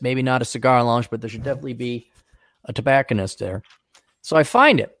tobacconist, maybe not a cigar lounge, but there should definitely be a tobacconist there. So I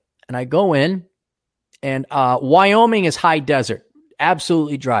find it, and I go in, and Wyoming is high desert,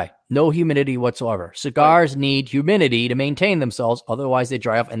 absolutely dry, no humidity whatsoever. Cigars need humidity to maintain themselves, otherwise they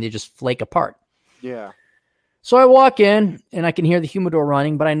dry up and they just flake apart. Yeah. So I walk in, and I can hear the humidor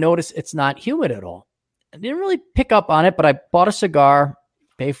running, but I notice it's not humid at all. I didn't really pick up on it, but I bought a cigar,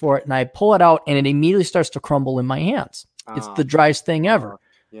 pay for it, and I pull it out, and it immediately starts to crumble in my hands. It's the driest thing ever.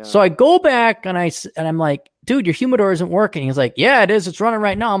 Yeah. So I go back, and I'm like, dude, your humidor isn't working. He's like, yeah, it is. It's running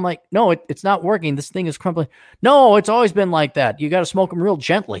right now. I'm like, no, it's not working. This thing is crumbling. No, it's always been like that. You got to smoke them real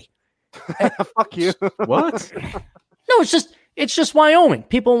gently. Fuck you. What? No, it's just Wyoming.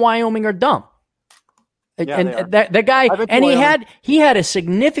 People in Wyoming are dumb. Yeah, and that guy, I've been to and Wyoming. he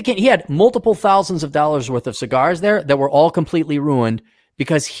had multiple thousands of dollars worth of cigars there that were all completely ruined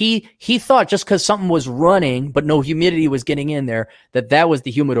because he thought just because something was running but no humidity was getting in there that was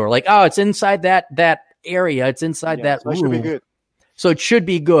the humidor. Like, oh, it's inside that area, it's inside that so room, it should be good. so it should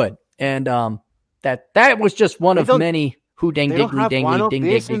be good. And that was just one of many who dang They don't have dingly one of ding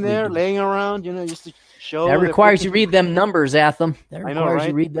these ding in ding there ding. laying around, just to show. That the requires freaking- you read them numbers, Atham. That I know, requires right?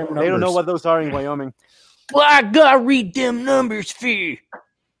 you read them numbers. They don't know what those are in Wyoming. Well, I gotta read them numbers for you.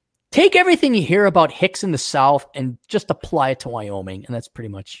 Take everything you hear about Hicks in the South and just apply it to Wyoming, and that's pretty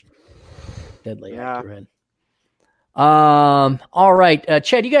much deadly accurate. All right,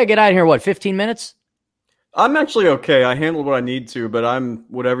 Chad, you gotta get out of here. What, 15 minutes? I'm actually okay. I handled what I need to, but I'm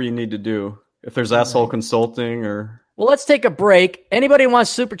whatever you need to do. If there's asshole consulting or Well, let's take a break. Anybody wants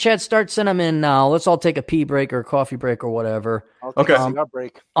super chat? Start sending them in now. Let's all take a pee break or a coffee break or whatever. I'll take Okay. a cigar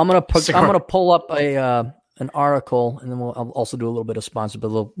break. I'm gonna pull up an article, and then I'll also do a little bit of sponsor, but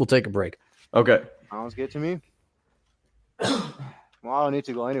we'll take a break. okay. Sounds good to me. Well, I don't need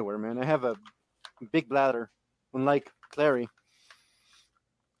to go anywhere, man. I have a big bladder, unlike Clary.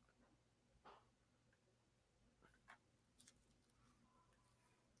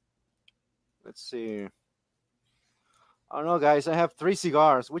 Let's see. I don't know, guys. I have 3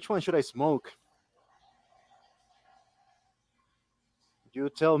 cigars. Which one should I smoke? You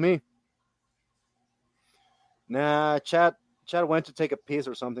tell me. Nah, Chad went to take a piss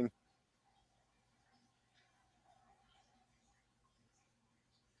or something.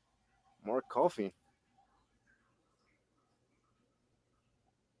 More coffee.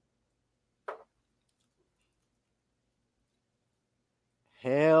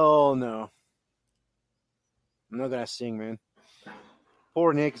 Hell no. I'm not gonna sing, man.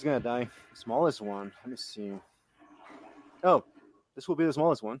 Poor Nick is gonna die. Smallest one. Let me see. Oh, this will be the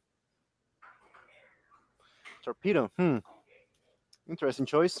smallest one. Torpedo. Interesting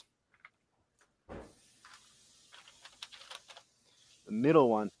choice. The middle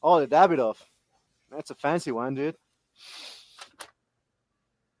one. Oh, the Davidoff. That's a fancy one, dude.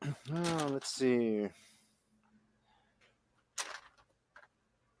 Let's see.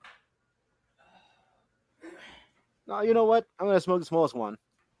 No, you know what? I'm gonna smoke the smallest one.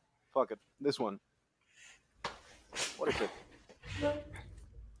 Fuck it. This one. What is it?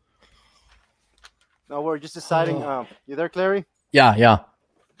 No, we're just deciding. You there, Clary? Yeah.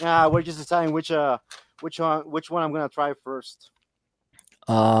 Yeah, we're just deciding which one I'm gonna try first.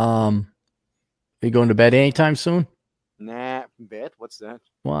 Are you going to bed anytime soon? Nah, bet. What's that?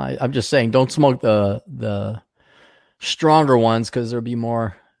 Well, I'm just saying, don't smoke the stronger ones because there'll be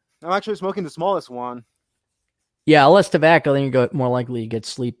more. I'm actually smoking the smallest one. Yeah, less tobacco, then you go more likely to get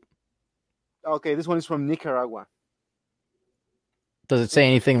sleep. Okay, this one is from Nicaragua. Does it say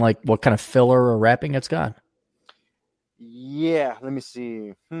anything like what kind of filler or wrapping it's got? Yeah, let me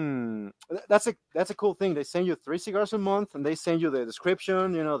see. That's a cool thing. They send you 3 cigars a month, and they send you the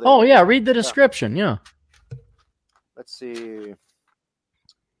description. Oh yeah, read the description. Yeah. Let's see.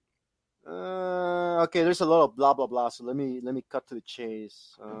 Okay, there's a lot of blah blah blah. So let me cut to the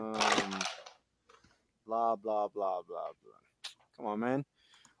chase. Blah blah blah blah blah. Come on, man.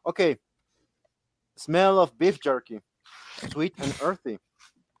 Okay. Smell of beef jerky, sweet and earthy.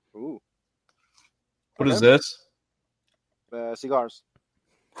 Ooh. What is this? Cigars.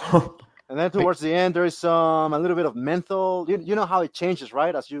 And then towards the end, there is a little bit of menthol. You know how it changes,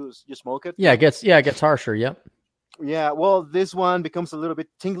 right? As you smoke it. Yeah, it gets harsher. Yep. Yeah. Well, this one becomes a little bit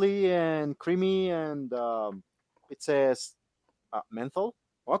tingly and creamy, and it says menthol.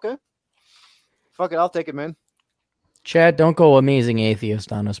 Okay. Fuck it, I'll take it, man. Chad, don't go amazing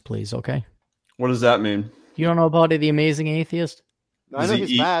atheist on us, please. Okay. What does that mean? You don't know about the amazing atheist? I know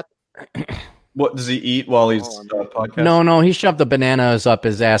he's fat. What does he eat while he's podcasting? No, he shoved the bananas up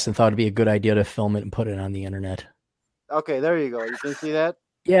his ass and thought it'd be a good idea to film it and put it on the internet. Okay, there you go. You can see that?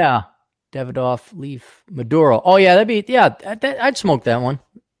 Yeah. Davidoff, Leaf, Maduro. Oh, yeah, I'd smoke that one.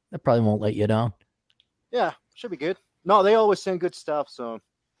 That probably won't let you down. Yeah, should be good. No, they always send good stuff, so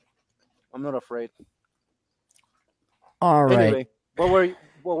I'm not afraid. All right. Anyway,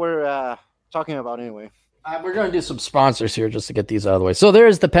 what we're talking about anyway. We're going to do some sponsors here just to get these out of the way. So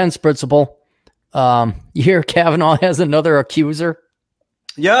there's the Pence principle. You hear Kavanaugh has another accuser.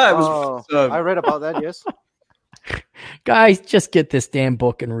 Yeah, it was. I read about that. Yes. Guys, just get this damn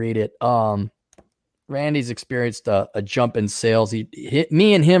book and read it. Randy's experienced a jump in sales.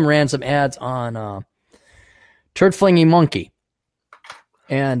 Me and him ran some ads on Turd Flinging Monkey,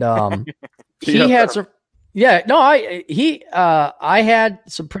 and he had some. Yeah, no, I had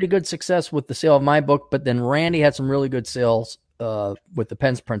some pretty good success with the sale of my book, but then Randy had some really good sales with the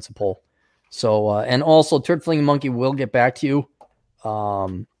Pence principle. So, and also Turd Flinging Monkey will get back to you.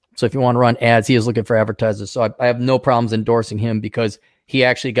 So if you want to run ads, he is looking for advertisers. So I have no problems endorsing him because he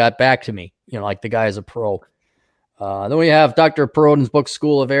actually got back to me. Like the guy is a pro. Then we have Dr. Perodin's book,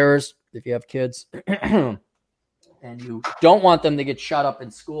 School of Errors. If you have kids and you don't want them to get shot up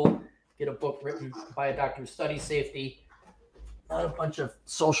in school, get a book written by a doctor who studies safety. Not a bunch of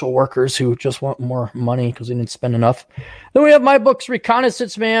social workers who just want more money because they didn't spend enough. Then we have my books,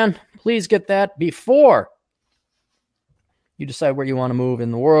 Reconnaissance Man. Please get that before you decide where you want to move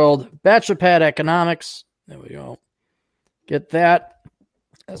in the world. Bachelor Pad Economics. There we go. Get that.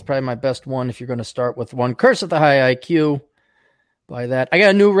 That's probably my best one if you're going to start with one. Curse at the High IQ. Buy that. I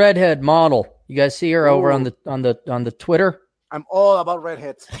got a new redhead model. You guys see her over on the Twitter? I'm all about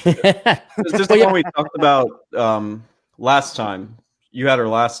redheads. Is this the one we talked about last time? You had her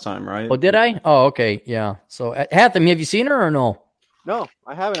last time, right? Oh, did I? Oh, okay. Yeah. So, Atham, have you seen her or no? No,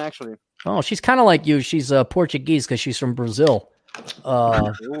 I haven't actually. Oh, she's kind of like you. She's Portuguese because she's from Brazil.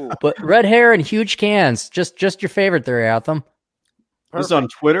 But red hair and huge cans. Just your favorite there, Atham. This is on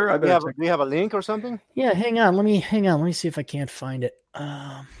Twitter. Do we have a link or something? Yeah, hang on. Let me see if I can't find it.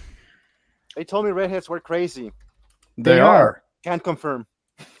 They told me redheads were crazy. They are. Can't confirm.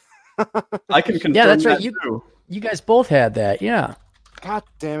 I can confirm. Yeah, that's right. Too. You guys both had that. Yeah. God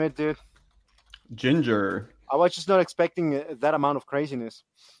damn it, dude. Ginger. I was just not expecting that amount of craziness.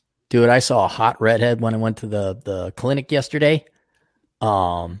 Dude, I saw a hot redhead when I went to the clinic yesterday.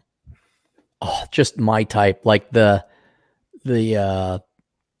 Just my type, like the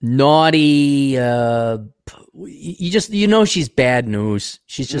naughty. She's bad news.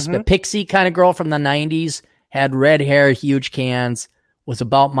 She's just a pixie kind of girl from the 90s. Had red hair, huge cans, was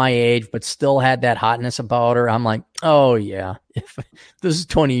about my age, but still had that hotness about her. I'm like, oh yeah, if this is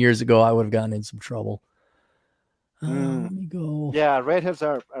 20 years ago, I would have gotten in some trouble. Let me go. Yeah, redheads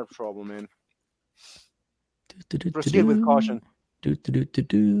are trouble, man. Proceed with caution.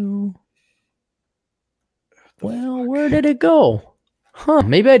 Well, where did it go?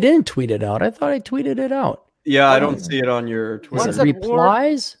 Maybe I didn't tweet it out. I thought I tweeted it out. Yeah, I don't see it on your Twitter. Was it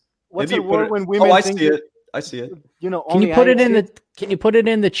replies? What's the word when women I see it. I see it. Can you put it in Can you put it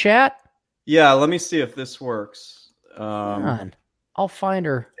in the chat? Yeah, let me see if this works. Hang on. I'll find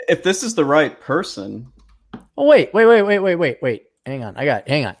her. If this is the right person. Oh wait. Hang on.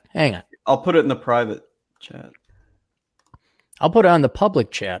 Hang on. I'll put it in the private chat. I'll put it on the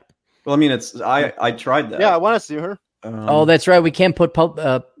public chat. Well, I mean, I tried that. Yeah, I want to see her. Oh, that's right. We can't put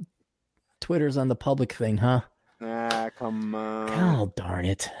Twitter's on the public thing, huh? Nah, come on. Oh, darn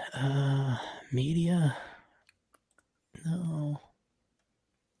it. Media. No.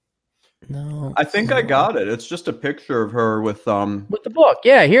 I think I got it. It's just a picture of her with the book.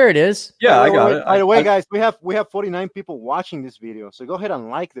 Yeah, here it is. Yeah, I got it. By the way, guys, we have 49 people watching this video, so go ahead and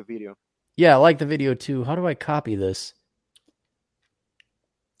like the video. Yeah, I like the video too. How do I copy this?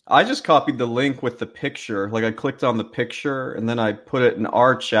 I just copied the link with the picture. Like I clicked on the picture and then I put it in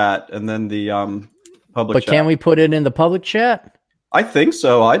our chat and then the public chat. But can we put it in the public chat? I think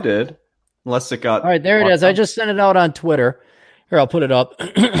so. I did. Unless it got... All right, there it is. I just sent it out on Twitter. Here, I'll put it up.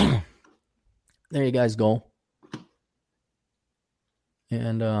 There you guys go.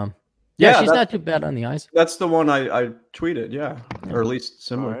 And yeah, she's not too bad on the eyes. That's the one I tweeted, yeah. Or at least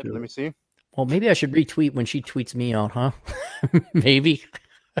similar to it. Let me see. Well, maybe I should retweet when she tweets me out, huh? Maybe.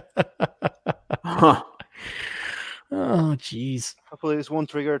 Huh. Oh, jeez. Hopefully this won't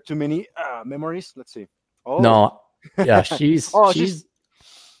trigger too many memories. Let's see. Oh no. Yeah, she's she's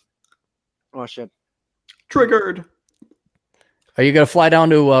oh shit. Triggered. Are you gonna fly down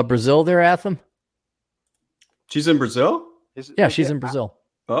to Brazil there, Atham? She's in Brazil? Yeah, she's in Brazil.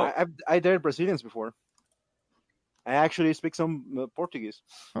 I dated Brazilians before. I actually speak some Portuguese.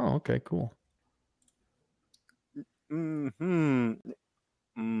 Oh, okay, cool. Mm-hmm.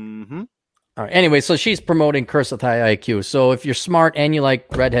 Mm-hmm. All right. Anyway, so she's promoting Curse with High IQ. So if you're smart and you like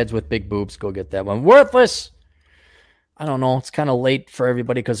redheads with big boobs, go get that one. Worthless. I don't know. It's kind of late for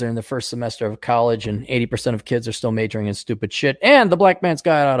everybody because they're in the first semester of college and 80% of kids are still majoring in stupid shit. And the Black Man's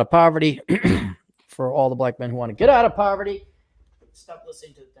Guide Out of Poverty. For all the black men who want to get out of poverty, stop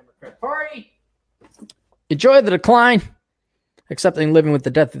listening to the Democrat Party. Enjoy the decline. Accepting living with the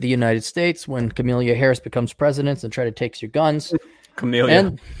death of the United States when Kamala Harris becomes president and try to take your guns. Kamala.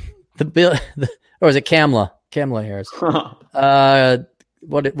 And the bill, or is it Kamala? Kamala Harris.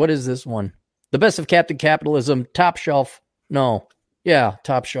 What is this one? The best of Captain Capitalism, Top Shelf. No. Yeah,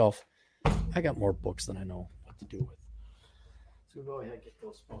 Top Shelf. I got more books than I know what to do with. So go ahead and get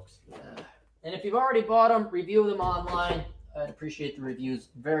those books. And if you've already bought them, review them online. I'd appreciate the reviews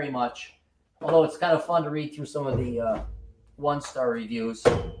very much. Although it's kind of fun to read through some of the one-star reviews.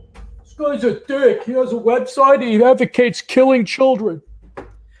 This guy's a dick. He has a website and he advocates killing children.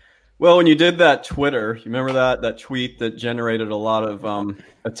 Well, when you did that Twitter, you remember that tweet that generated a lot of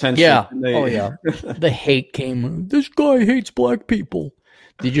attention? Yeah. Oh, yeah. The hate came. This guy hates black people.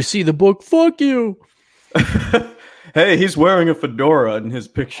 Did you see the book? Fuck you. Hey, he's wearing a fedora in his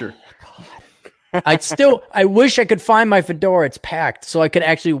picture. I wish I could find my fedora. It's packed, so I could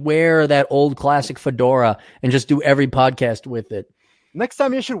actually wear that old classic fedora and just do every podcast with it. Next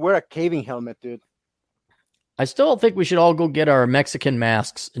time you should wear a caving helmet, dude. I still think we should all go get our Mexican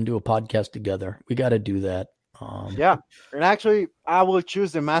masks and do a podcast together. We got to do that. Yeah, and actually, I will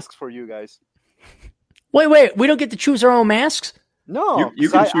choose the masks for you guys. Wait, we don't get to choose our own masks? No, you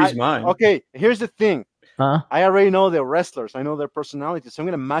can choose mine. Okay, here's the thing. Huh? I already know the wrestlers. I know their personalities. So I'm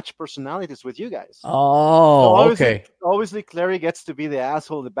going to match personalities with you guys. Oh, so okay. Obviously, Clary gets to be the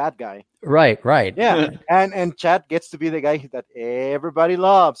asshole, the bad guy. Right. Yeah, and Chad gets to be the guy that everybody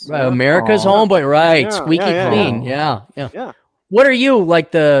loves. Right. America's homeboy, right? Yeah, Squeaky clean. Yeah. What are you,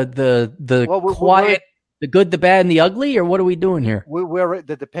 like the quiet, the good, the bad, and the ugly, or what are we doing here? We're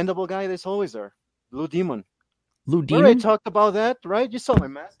the dependable guy that's always there. Blue Demon. Blue We Demon? already talked about that, right? You saw my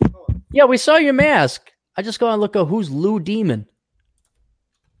mask. Yeah, we saw your mask. I just go and look at who's Lou Demon.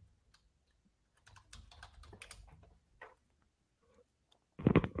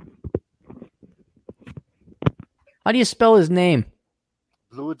 How do you spell his name?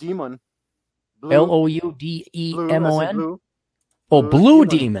 Blue Demon. Loudemon? Oh, Blue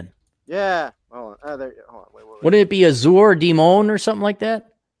Demon. Yeah. Hold on. Hold on. Wait. Wouldn't it be Azure Demon or something like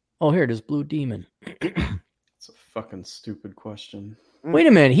that? Oh, here it is, Blue Demon. It's a fucking stupid question. Wait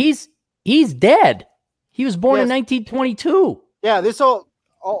a minute. He's dead. He was born in 1922. Yeah, this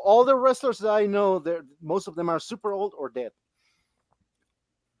all the wrestlers that I know, most of them are super old or dead.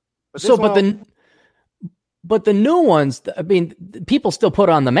 But the new ones, I mean, people still put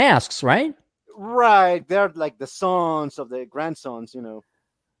on the masks, right? Right, they're like the sons of the grandsons, you know.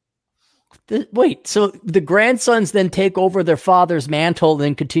 Wait, so the grandsons then take over their father's mantle and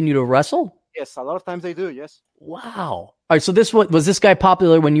then continue to wrestle? Yes, a lot of times they do. Yes. Wow. All right, so was this guy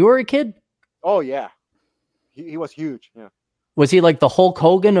popular when you were a kid? Oh yeah. He was huge, yeah. Was he like the Hulk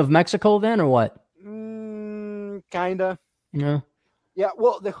Hogan of Mexico then, or what? Kinda. Yeah. Yeah,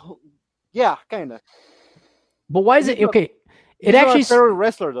 well, kinda. But why is it, okay, It He's not actually my favorite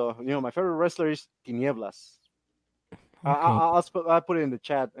wrestler, though. My favorite wrestler is Tinieblas. Okay. I'll put it in the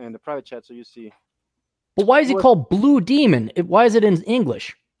chat, in the private chat, so you see. But why is he called Blue Demon? Why is it in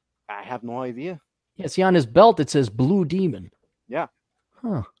English? I have no idea. Yeah, see, on his belt it says Blue Demon. Yeah.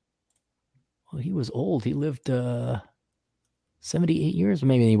 Huh. Well, he was old. He lived 78 years.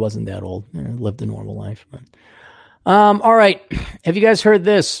 Maybe he wasn't that old. Lived a normal life. But. All right. Have you guys heard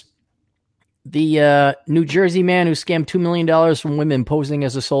this? The New Jersey man who scammed $2 million from women posing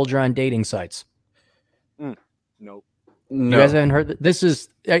as a soldier on dating sites. Nope. You guys haven't heard that? This is,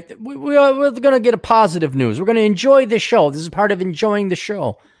 we're going to get a positive news. We're going to enjoy the show. This is part of enjoying the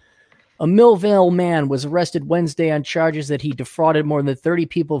show. A Millvale man was arrested Wednesday on charges that he defrauded more than 30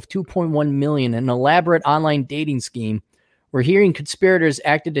 people of $2.1 million in an elaborate online dating scheme where hearing conspirators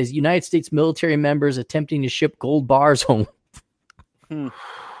acted as United States military members attempting to ship gold bars home.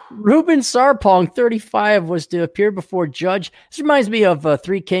 Ruben Sarpong, 35, was to appear before judge. This reminds me of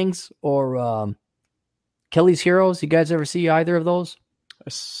Three Kings or Kelly's Heroes. You guys ever see either of those? I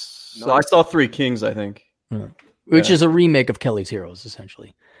saw Three Kings, I think. Which is a remake of Kelly's Heroes,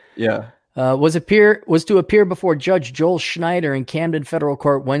 essentially. Yeah. Was to appear before Judge Joel Schneider in Camden Federal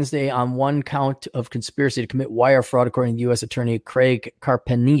Court Wednesday on one count of conspiracy to commit wire fraud, according to U.S. Attorney Craig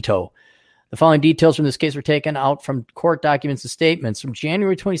Carpenito. The following details from this case were taken out from court documents and statements. From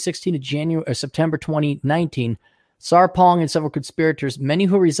January 2016 to September 2019, Sarpong and several conspirators, many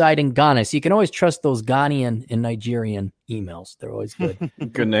who reside in Ghana. So you can always trust those Ghanaian and Nigerian emails. They're always good.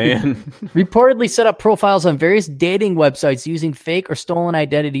 Ghanaian. Reportedly set up profiles on various dating websites using fake or stolen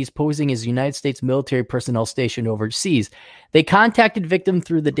identities, posing as United States military personnel stationed overseas. They contacted victims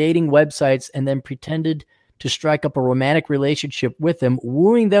through the dating websites and then pretended to strike up a romantic relationship with them,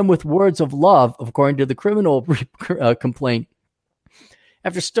 wooing them with words of love, according to the criminal complaint.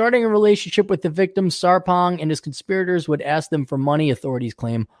 After starting a relationship with the victim, Sarpong and his conspirators would ask them for money, authorities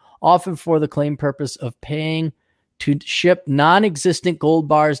claim, often for the claimed purpose of paying to ship non-existent gold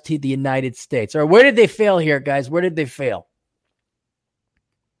bars to the United States. Or where did they fail here, guys? Where did they fail?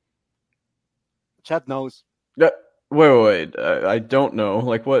 Chat knows. Wait. I don't know.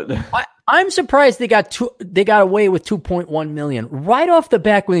 Like what? I'm surprised they got away with 2.1 million right off the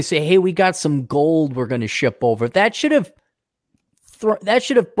back when they say, "Hey, we got some gold we're going to ship over." That should have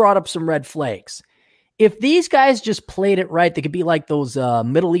brought up some red flags. If these guys just played it right, they could be like those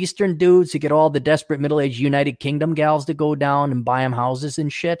Middle Eastern dudes who get all the desperate middle-aged United Kingdom gals to go down and buy them houses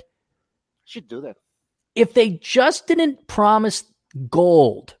and shit. Should do that. If they just didn't promise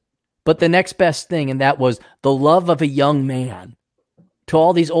gold, but the next best thing, and that was the love of a young man, to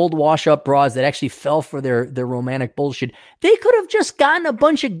all these old wash-up broads that actually fell for their romantic bullshit, they could have just gotten a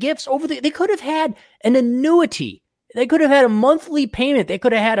bunch of gifts they could have had an annuity. They could have had a monthly payment. They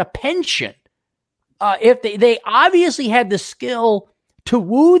could have had a pension. If they obviously had the skill to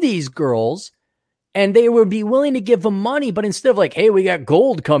woo these girls, and they would be willing to give them money, but instead of like, "Hey, we got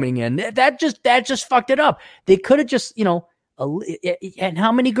gold coming in," that just fucked it up. They could have just, and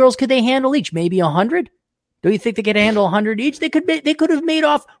how many girls could they handle each? Maybe 100. Do you think they could handle 100 each? They could have made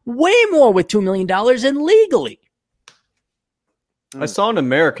off way more with $2 million and legally. I saw an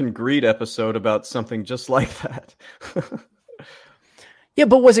American Greed episode about something just like that. Yeah,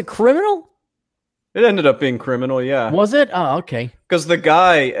 but was it criminal? It ended up being criminal, yeah. Was it? Oh, okay. Because the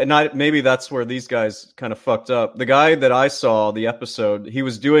guy, maybe that's where these guys kind of fucked up. The guy that I saw, the episode, he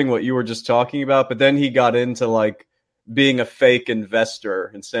was doing what you were just talking about, but then he got into like being a fake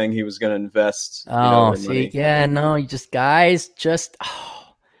investor and saying he was going to invest. See, yeah, no,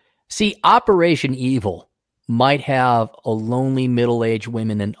 see, Operation Evil might have a lonely middle-aged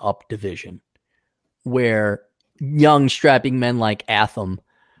women and up division where young strapping men like Atham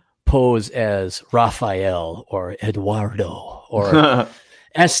pose as Raphael or Eduardo or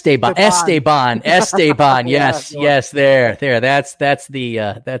Esteban. Yes, there. That's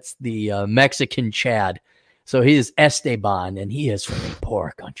the Mexican Chad. So he is Esteban, and he is from a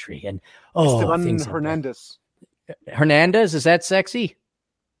poor country. And Esteban Hernandez. Hernandez, is that sexy?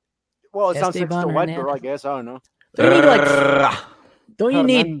 Well, it sounds like a white girl, I guess. I don't know. Don't you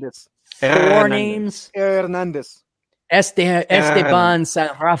need four names? Hernandez. Esteban San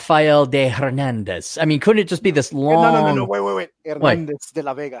Rafael de Hernandez. I mean, couldn't it just be this long? No. Wait. Hernandez de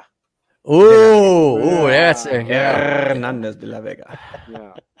la Vega. Oh, that's it. Yeah. Hernandez de la Vega.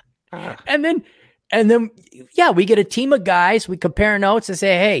 Yeah. And then, we get a team of guys. We compare notes and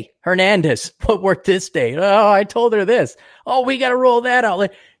say, "Hey, Hernandez, what worked this day? Oh, I told her this. Oh, we got to roll that out."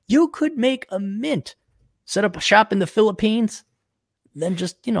 Like, you could make a mint, set up a shop in the Philippines, then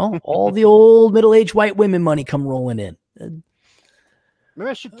just, all the old middle-aged white women money come rolling in. Maybe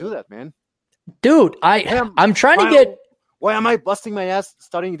I should do that, man. Dude, I'm trying to get Why am I busting my ass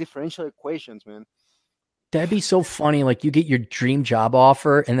studying differential equations, man? That'd be so funny. Like you get your dream job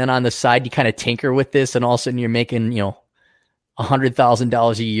offer, and then on the side you kind of tinker with this, and all of a sudden you're making,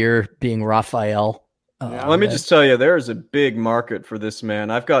 $100,000 a year being Raphael. Let me just tell you, there is a big market for this,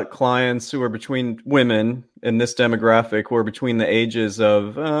 man. I've got clients who are between women in this demographic who are between the ages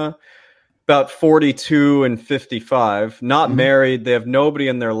of about 42 and 55, not married. They have nobody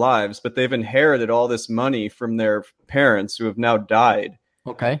in their lives, but they've inherited all this money from their parents who have now died.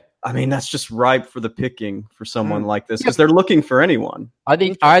 Okay. I mean, that's just ripe for the picking for someone like this because they're looking for anyone.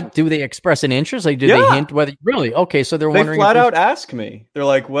 Do they express an interest? Like, do they hint whether really? Okay, so they're wondering. They flat out ask me. They're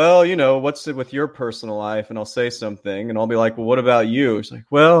like, "Well, what's it with your personal life?" And I'll say something, and I'll be like, "Well, what about you?" It's like,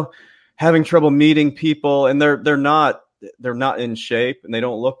 "Well, having trouble meeting people, and they're not in shape, and they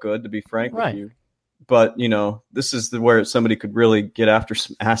don't look good, to be frank with you. But this is where somebody could really get after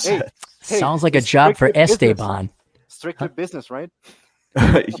some assets." Sounds like a job for Esteban. Strictly business, right?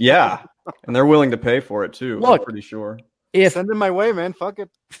 Yeah, and they're willing to pay for it too. Look, I'm pretty sure. If send them my way, man, fuck it.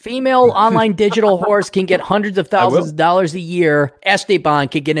 Female online digital whores can get hundreds of thousands of dollars a year, Esteban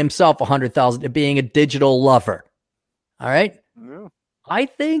could get himself $100,000 to being a digital lover. All right. Yeah. I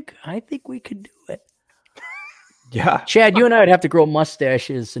think we could do it. Yeah, Chad, you and I would have to grow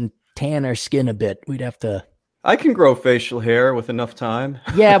mustaches and tan our skin a bit. We'd have to. I can grow facial hair with enough time.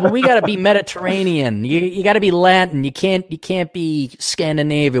 Yeah, but we got to be Mediterranean. You got to be Latin. You can't be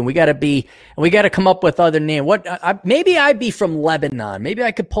Scandinavian. We got to come up with other names. Maybe I'd be from Lebanon. Maybe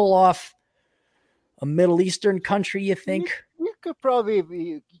I could pull off a Middle Eastern country. You think? You could probably be.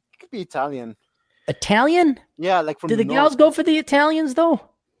 You could be Italian. Italian? Yeah, like from. Do the gals go for the Italians though?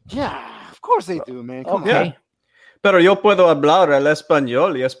 Yeah, of course they do, man. Come on. Yeah. Pero yo puedo hablar el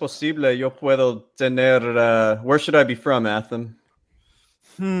español y es posible yo puedo tener... where should I be from, Atham?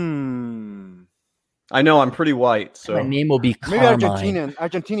 I know I'm pretty white, so... My name will be Maybe Carmine.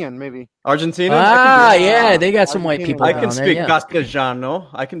 Argentinian, maybe. Argentina? Yeah, they got some white people I can down speak there, Castellano.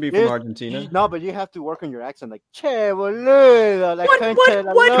 I can be from Argentina. No, but you have to work on your accent, like, che, boludo. Like, wait.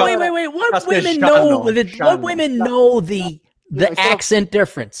 What women know? What women know the accent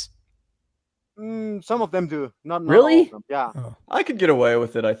difference? Some of them do. Not really? All of them. Yeah. Oh. I could get away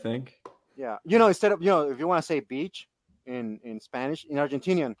with it, I think. Yeah. Instead of, if you want to say beach in Spanish, in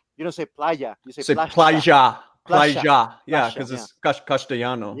Argentinian, you don't say playa. You say playa. Playa. Yeah, because it's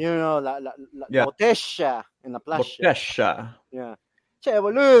Castellano. La botella in la playa. Botella. Yeah. Che,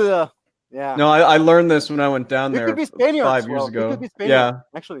 boludo. Yeah. No, I learned this when I went down there could be Spaniards, 5 years ago. Could be Spaniards,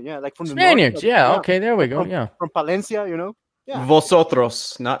 actually, yeah. Like from the Spaniards, north, okay, there we go, From Palencia, Yeah.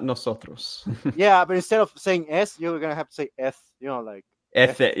 Vosotros, not nosotros. Yeah, but instead of saying S, you're gonna have to say F. Like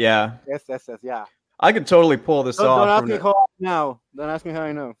F. Yeah. S. Yeah. I could totally pull this off. Don't ask me how now. Don't ask me how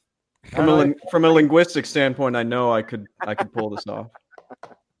I know. From a linguistic standpoint, I know I could pull this off.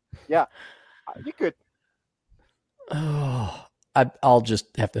 Yeah, you could. Oh, I'll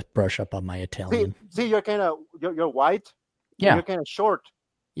just have to brush up on my Italian. See, you're kind of you're white. Yeah. You're kind of short.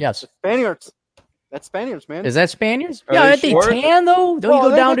 Yes. The Spaniards. That's Spaniards, man. Is that Spaniards? Are they tan though? Don't you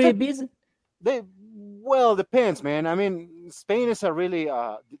go down to Ibiza? Depends, man. I mean, Spain is a really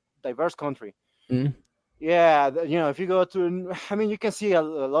diverse country. Mm. Yeah, if you go to, you can see a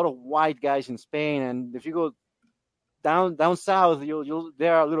lot of white guys in Spain, and if you go down south,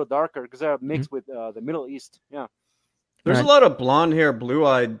 they're a little darker because they're mixed with the Middle East. Yeah. There's a lot of blonde hair,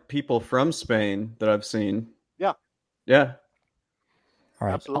 blue-eyed people from Spain that I've seen. Yeah. Yeah. All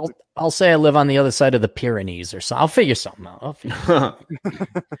right. Absolutely. I'll say I live on the other side of the Pyrenees or something. I'll figure something out.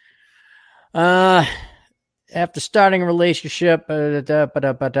 After starting a relationship,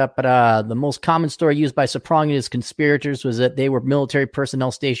 the most common story used by Sopronius conspirators was that they were military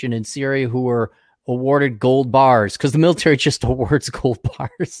personnel stationed in Syria who were awarded gold bars because the military just awards gold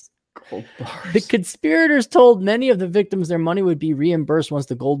bars. The conspirators told many of the victims their money would be reimbursed once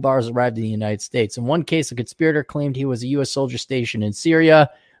the gold bars arrived in the United States. In one case, a conspirator claimed he was a U.S. soldier stationed in Syria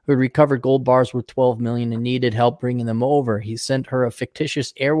who had recovered gold bars worth $12 million and needed help bringing them over. He sent her a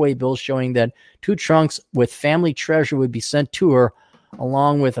fictitious airway bill showing that 2 trunks with family treasure would be sent to her,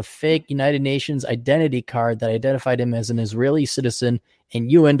 along with a fake United Nations identity card that identified him as an Israeli citizen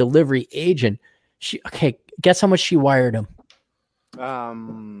and UN delivery agent. Guess how much she wired him? I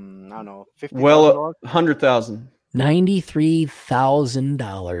don't know, $50,000. Well, $100,000.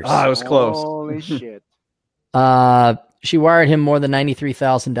 $93,000. Ah, it was close. Holy shit. She wired him more than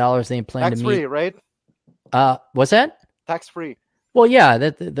 $93,000. They planned to meet. Tax-free, right? What's that? Tax-free. Well, yeah,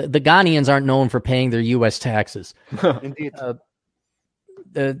 the Ghanaians aren't known for paying their U.S. taxes. Indeed.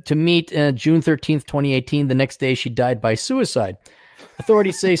 To meet June 13th, 2018. The next day, she died by suicide.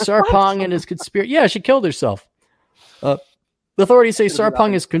 Authorities say Sarpong and his conspiracy. Yeah, she killed herself. The authorities say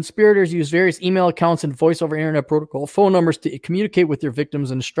Sarpong as conspirators use various email accounts and voice over internet protocol phone numbers to communicate with their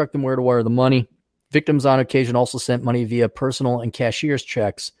victims and instruct them where to wire the money. Victims on occasion also sent money via personal and cashier's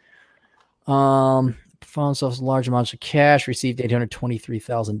checks. Found themselves large amounts of cash, received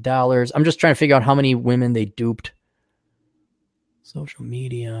 $823,000. I'm just trying to figure out how many women they duped. Social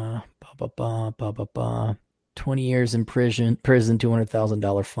media, 20 years in prison,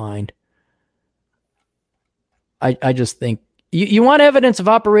 $200,000 fine. I just think you want evidence of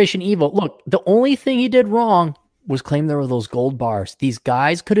Operation Evil. Look, the only thing he did wrong was claim there were those gold bars. These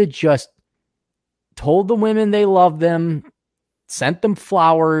guys could have just told the women they loved them, sent them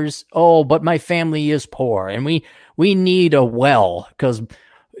flowers. Oh, but my family is poor and we need a well because,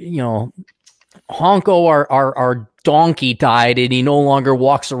 Honko, our donkey died and he no longer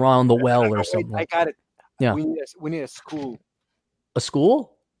walks around the well or something. I got it. Yeah. We need a school. A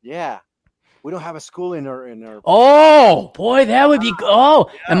school? Yeah. We don't have a school in our. Oh boy, that would be. Oh,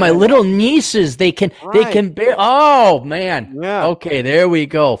 yeah, and my little nieces, they can bear. Oh man. Yeah. Okay, there we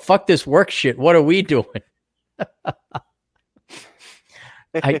go. Fuck this work shit. What are we doing?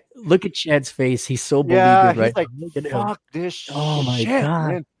 I look at Chad's face. He's so beleaguered, right? He's like, fuck this shit. Oh my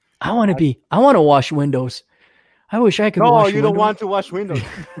god. Man. I want to wash windows. I wish I could wash windows. No, you don't want to wash windows.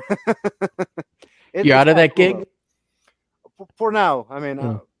 You're out of that gig? For now. I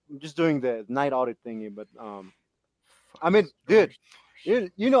mean, I'm just doing the night audit thingy, but I mean, dude,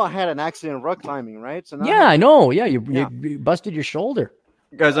 I had an accident rock climbing, right? So now I know. Yeah, you busted your shoulder.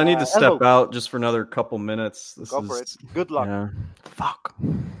 Guys, I need to step out just for another couple minutes. Go for it. Good luck. Yeah. Fuck.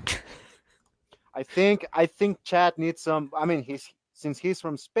 I think Chad needs some. I mean, since he's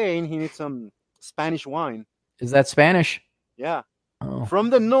from Spain, he needs some Spanish wine. Is that Spanish? Yeah. Oh.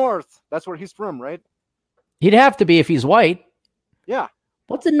 From the north. That's where he's from, right? He'd have to be if he's white. Yeah.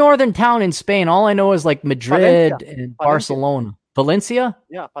 What's a northern town in Spain? All I know is like Madrid and Barcelona. Valencia?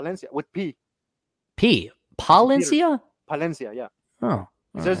 Yeah, Valencia with P. P. Palencia? Palencia, yeah. Oh.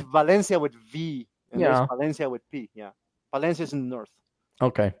 There's right. Valencia with V, and there's Valencia with P. Yeah. Valencia's in the north.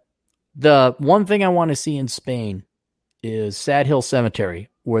 Okay. The one thing I want to see in Spain is Sad Hill Cemetery,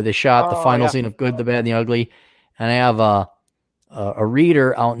 where they shot the final scene of Good, the Bad, and the Ugly. And I have a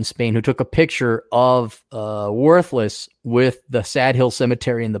reader out in Spain who took a picture of Worthless with the Sad Hill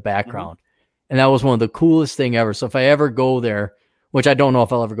Cemetery in the background. Mm-hmm. And that was one of the coolest thing ever. So if I ever go there, which I don't know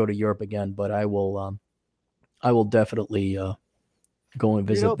if I'll ever go to Europe again, but I will definitely go and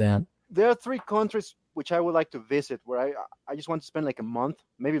visit that. There are 3 countries which I would like to visit where I just want to spend like a month,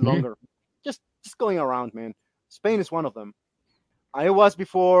 maybe longer, just going around, man. Spain is one of them. I was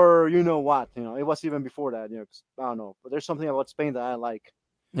before, it was even before that, I don't know, but there's something about Spain that I like.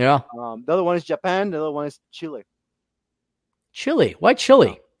 Yeah. The other one is Japan. The other one is Chile. Chile? Why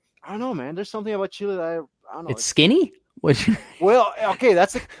Chile? I don't know, man. There's something about Chile that I don't know. It's skinny? Well, okay,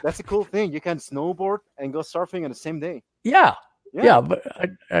 that's a cool thing. You can snowboard and go surfing on the same day. Yeah, but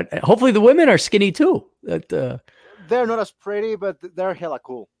hopefully the women are skinny too. They're not as pretty, but they're hella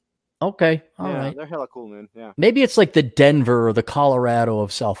cool. Okay, all right. They're hella cool, man. Yeah. Maybe it's like the Denver or the Colorado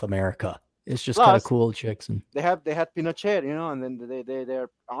of South America. It's just kind of cool chicks, and they had Pinochet, and then they're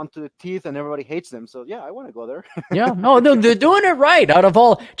onto the teeth, and everybody hates them. So yeah, I want to go there. Yeah, no, they're doing it right. Out of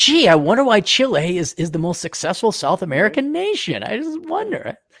all, I wonder why Chile is the most successful South American nation. I just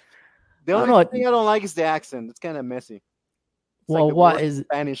wonder. The only thing I don't like is the accent. It's kind of messy. It's what is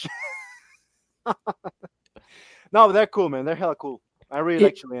Spanish? No, but they're cool, man. They're hella cool. I really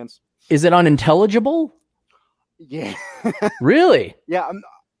like Chileans. Is it unintelligible? Yeah. Really? Yeah.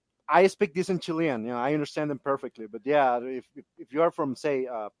 I speak decent Chilean. I understand them perfectly. But yeah, if you are from, say,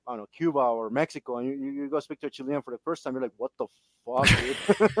 I don't know, Cuba or Mexico, and you go speak to a Chilean for the first time, you're like, what the fuck, dude?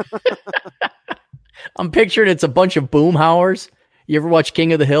 I'm picturing it's a bunch of boomhauers. You ever watch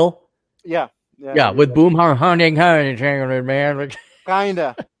King of the Hill? Yeah, with boomhauer hunting, man.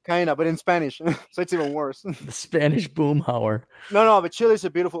 Kinda, but in Spanish, so it's even worse. The Spanish boomhauer. No, but Chile is a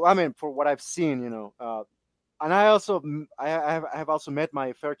beautiful. I mean, for what I've seen, and I have also met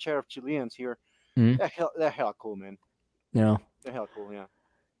my fair share of Chileans here. Mm-hmm. They're hella cool, man. Yeah, they're hella cool. Yeah.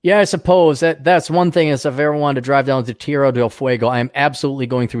 Yeah, I suppose that's one thing. Is if I ever wanted to drive down to Tierra del Fuego, I am absolutely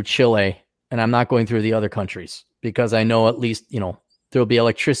going through Chile, and I'm not going through the other countries because I know at least there'll be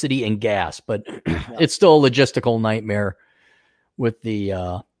electricity and gas, but it's still a logistical nightmare with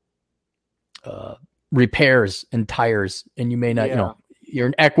the repairs and tires, and you may not, you're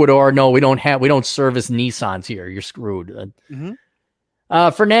in Ecuador. No, we don't service Nissans here. You're screwed.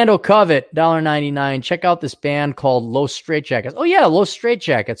 Fernando Covet, $1.99. Check out this band called Los Straitjackets. Oh yeah, Los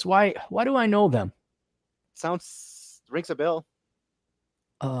Straitjackets. Why do I know them? Rings a bell.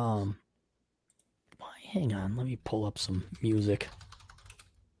 Why? Hang on, let me pull up some music.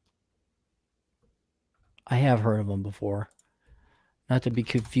 I have heard of them before. Not to be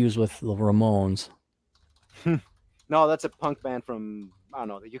confused with the Ramones. No, that's a punk band from, I don't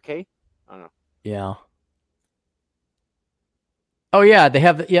know, the UK? I don't know. Yeah. Oh yeah, they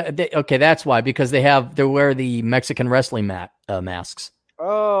have. Yeah, okay, that's why, because they wear the Mexican wrestling masks.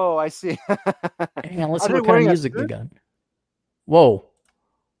 Oh, I see. Hang on, let's see what kind of music they got. Whoa.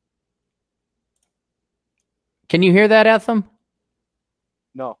 Can you hear that, Atham?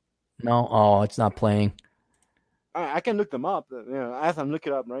 No. No? Oh, it's not playing. I can look them up. Atham, look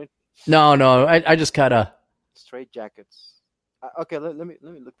it up, right? No. I just gotta. Straight jackets. Okay, let me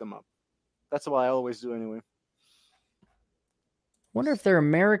look them up. That's what I always do anyway. Wonder if they're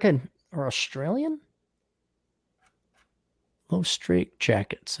American or Australian? Low straight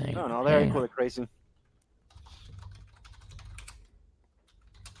jackets. No, they're equally crazy.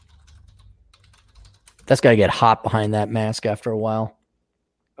 That's got to get hot behind that mask after a while.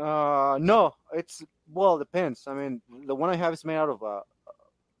 No, it depends. I mean, the one I have is made out of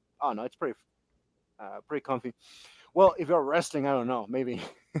oh no, it's pretty comfy. Well, if you're wrestling, I don't know, maybe.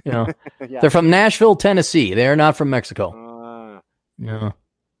 Yeah. They're from Nashville, Tennessee. They're not from Mexico. No.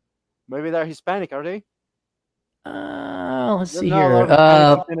 Maybe they're Hispanic, are they? Let's see here.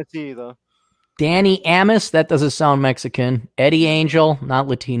 Tennessee, though. Danny Amos, that doesn't sound Mexican. Eddie Angel, not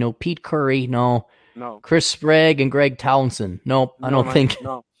Latino. Pete Curry, no. Chris Sprague and Greg Townsend. Nope, I don't think.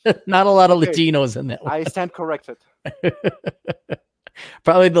 No. Not a lot of Latinos in that one. I stand corrected.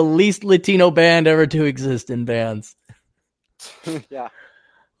 Probably the least Latino band ever to exist in bands. Yeah.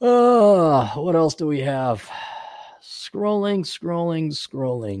 Oh, what else do we have? Scrolling.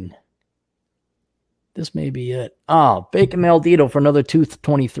 This may be it. Oh, Bacon Maldito for another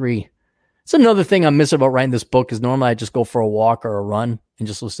 223. It's another thing I'm missing about writing this book, is normally I just go for a walk or a run and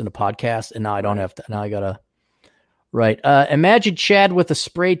just listen to podcasts, and now I don't have to. Now I gotta write. Imagine Chad with a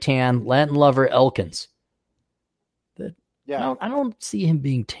spray tan, Latin lover Elkins. Yeah, I don't see him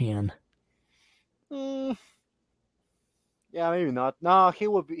being tan. Yeah, maybe not. No, he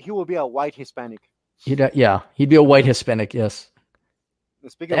will be a white Hispanic. He'd be a white Hispanic. Yes.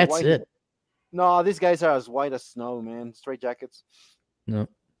 Speaking That's of white, it. No, these guys are as white as snow, man. Straight jackets. No.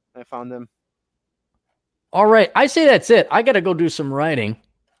 I found them. All right. I say that's it. I got to go do some writing.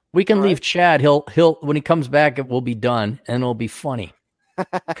 We can leave Chad. He'll when he comes back, it will be done and it'll be funny.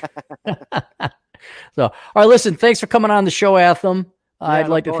 So, all right, listen, thanks for coming on the show, Atham. I'd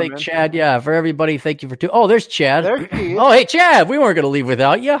like to thank Chad. Yeah, for everybody, thank you for Oh, there's Chad. There he is. Oh, hey, Chad. We weren't going to leave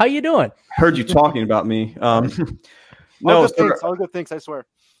without you. How you doing? Heard you talking about me. All good things, I swear.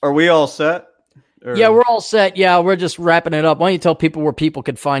 Are we all set? Or... Yeah, we're all set. Yeah, we're just wrapping it up. Why don't you tell people where people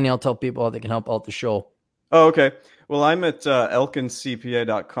could find you? I'll tell people how they can help out the show. Oh, okay. Well, I'm at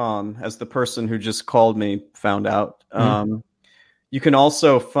elkinscpa.com, as the person who just called me found out. You can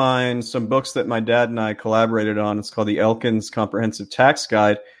also find some books that my dad and I collaborated on. It's called the Elkins Comprehensive Tax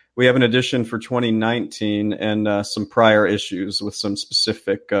Guide. We have an edition for 2019 and some prior issues with some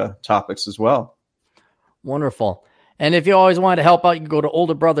specific topics as well. Wonderful. And if you always want to help out, you can go to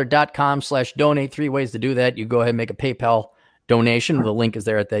olderbrother.com/donate. 3 ways to do that. You go ahead and make a PayPal donation. The link is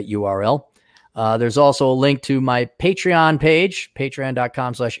there at that URL. There's also a link to my Patreon page,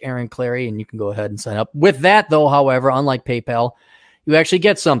 patreon.com/Aaron Clary, and you can go ahead and sign up. With that, though, however, unlike PayPal, you actually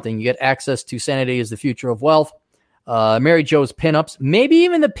get something. You get access to Sanity is the Future of Wealth, Mary Jo's pinups, maybe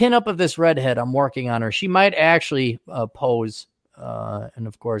even the pinup of this redhead. I'm working on her. She might actually pose and,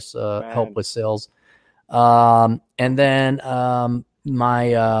 of course, help with sales. And then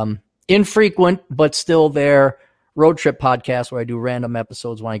my infrequent but still there road trip podcast where I do random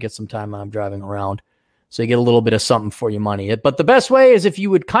episodes when I get some time when I'm driving around. So you get a little bit of something for your money. But the best way is if you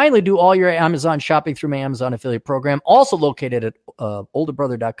would kindly do all your Amazon shopping through my Amazon affiliate program, also located at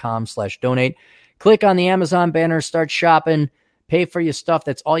olderbrother.com/donate. Click on the Amazon banner, start shopping, pay for your stuff.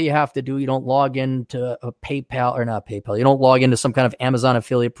 That's all you have to do. You don't log into a PayPal or not PayPal. You don't log into some kind of Amazon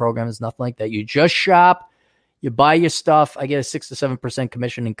affiliate program. It's nothing like that. You just shop, you buy your stuff. I get a 6 to 7%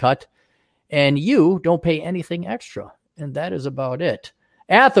 commission and cut, and you don't pay anything extra. And that is about it.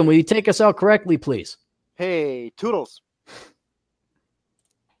 Atham, will you take us out correctly, please? Hey, toodles.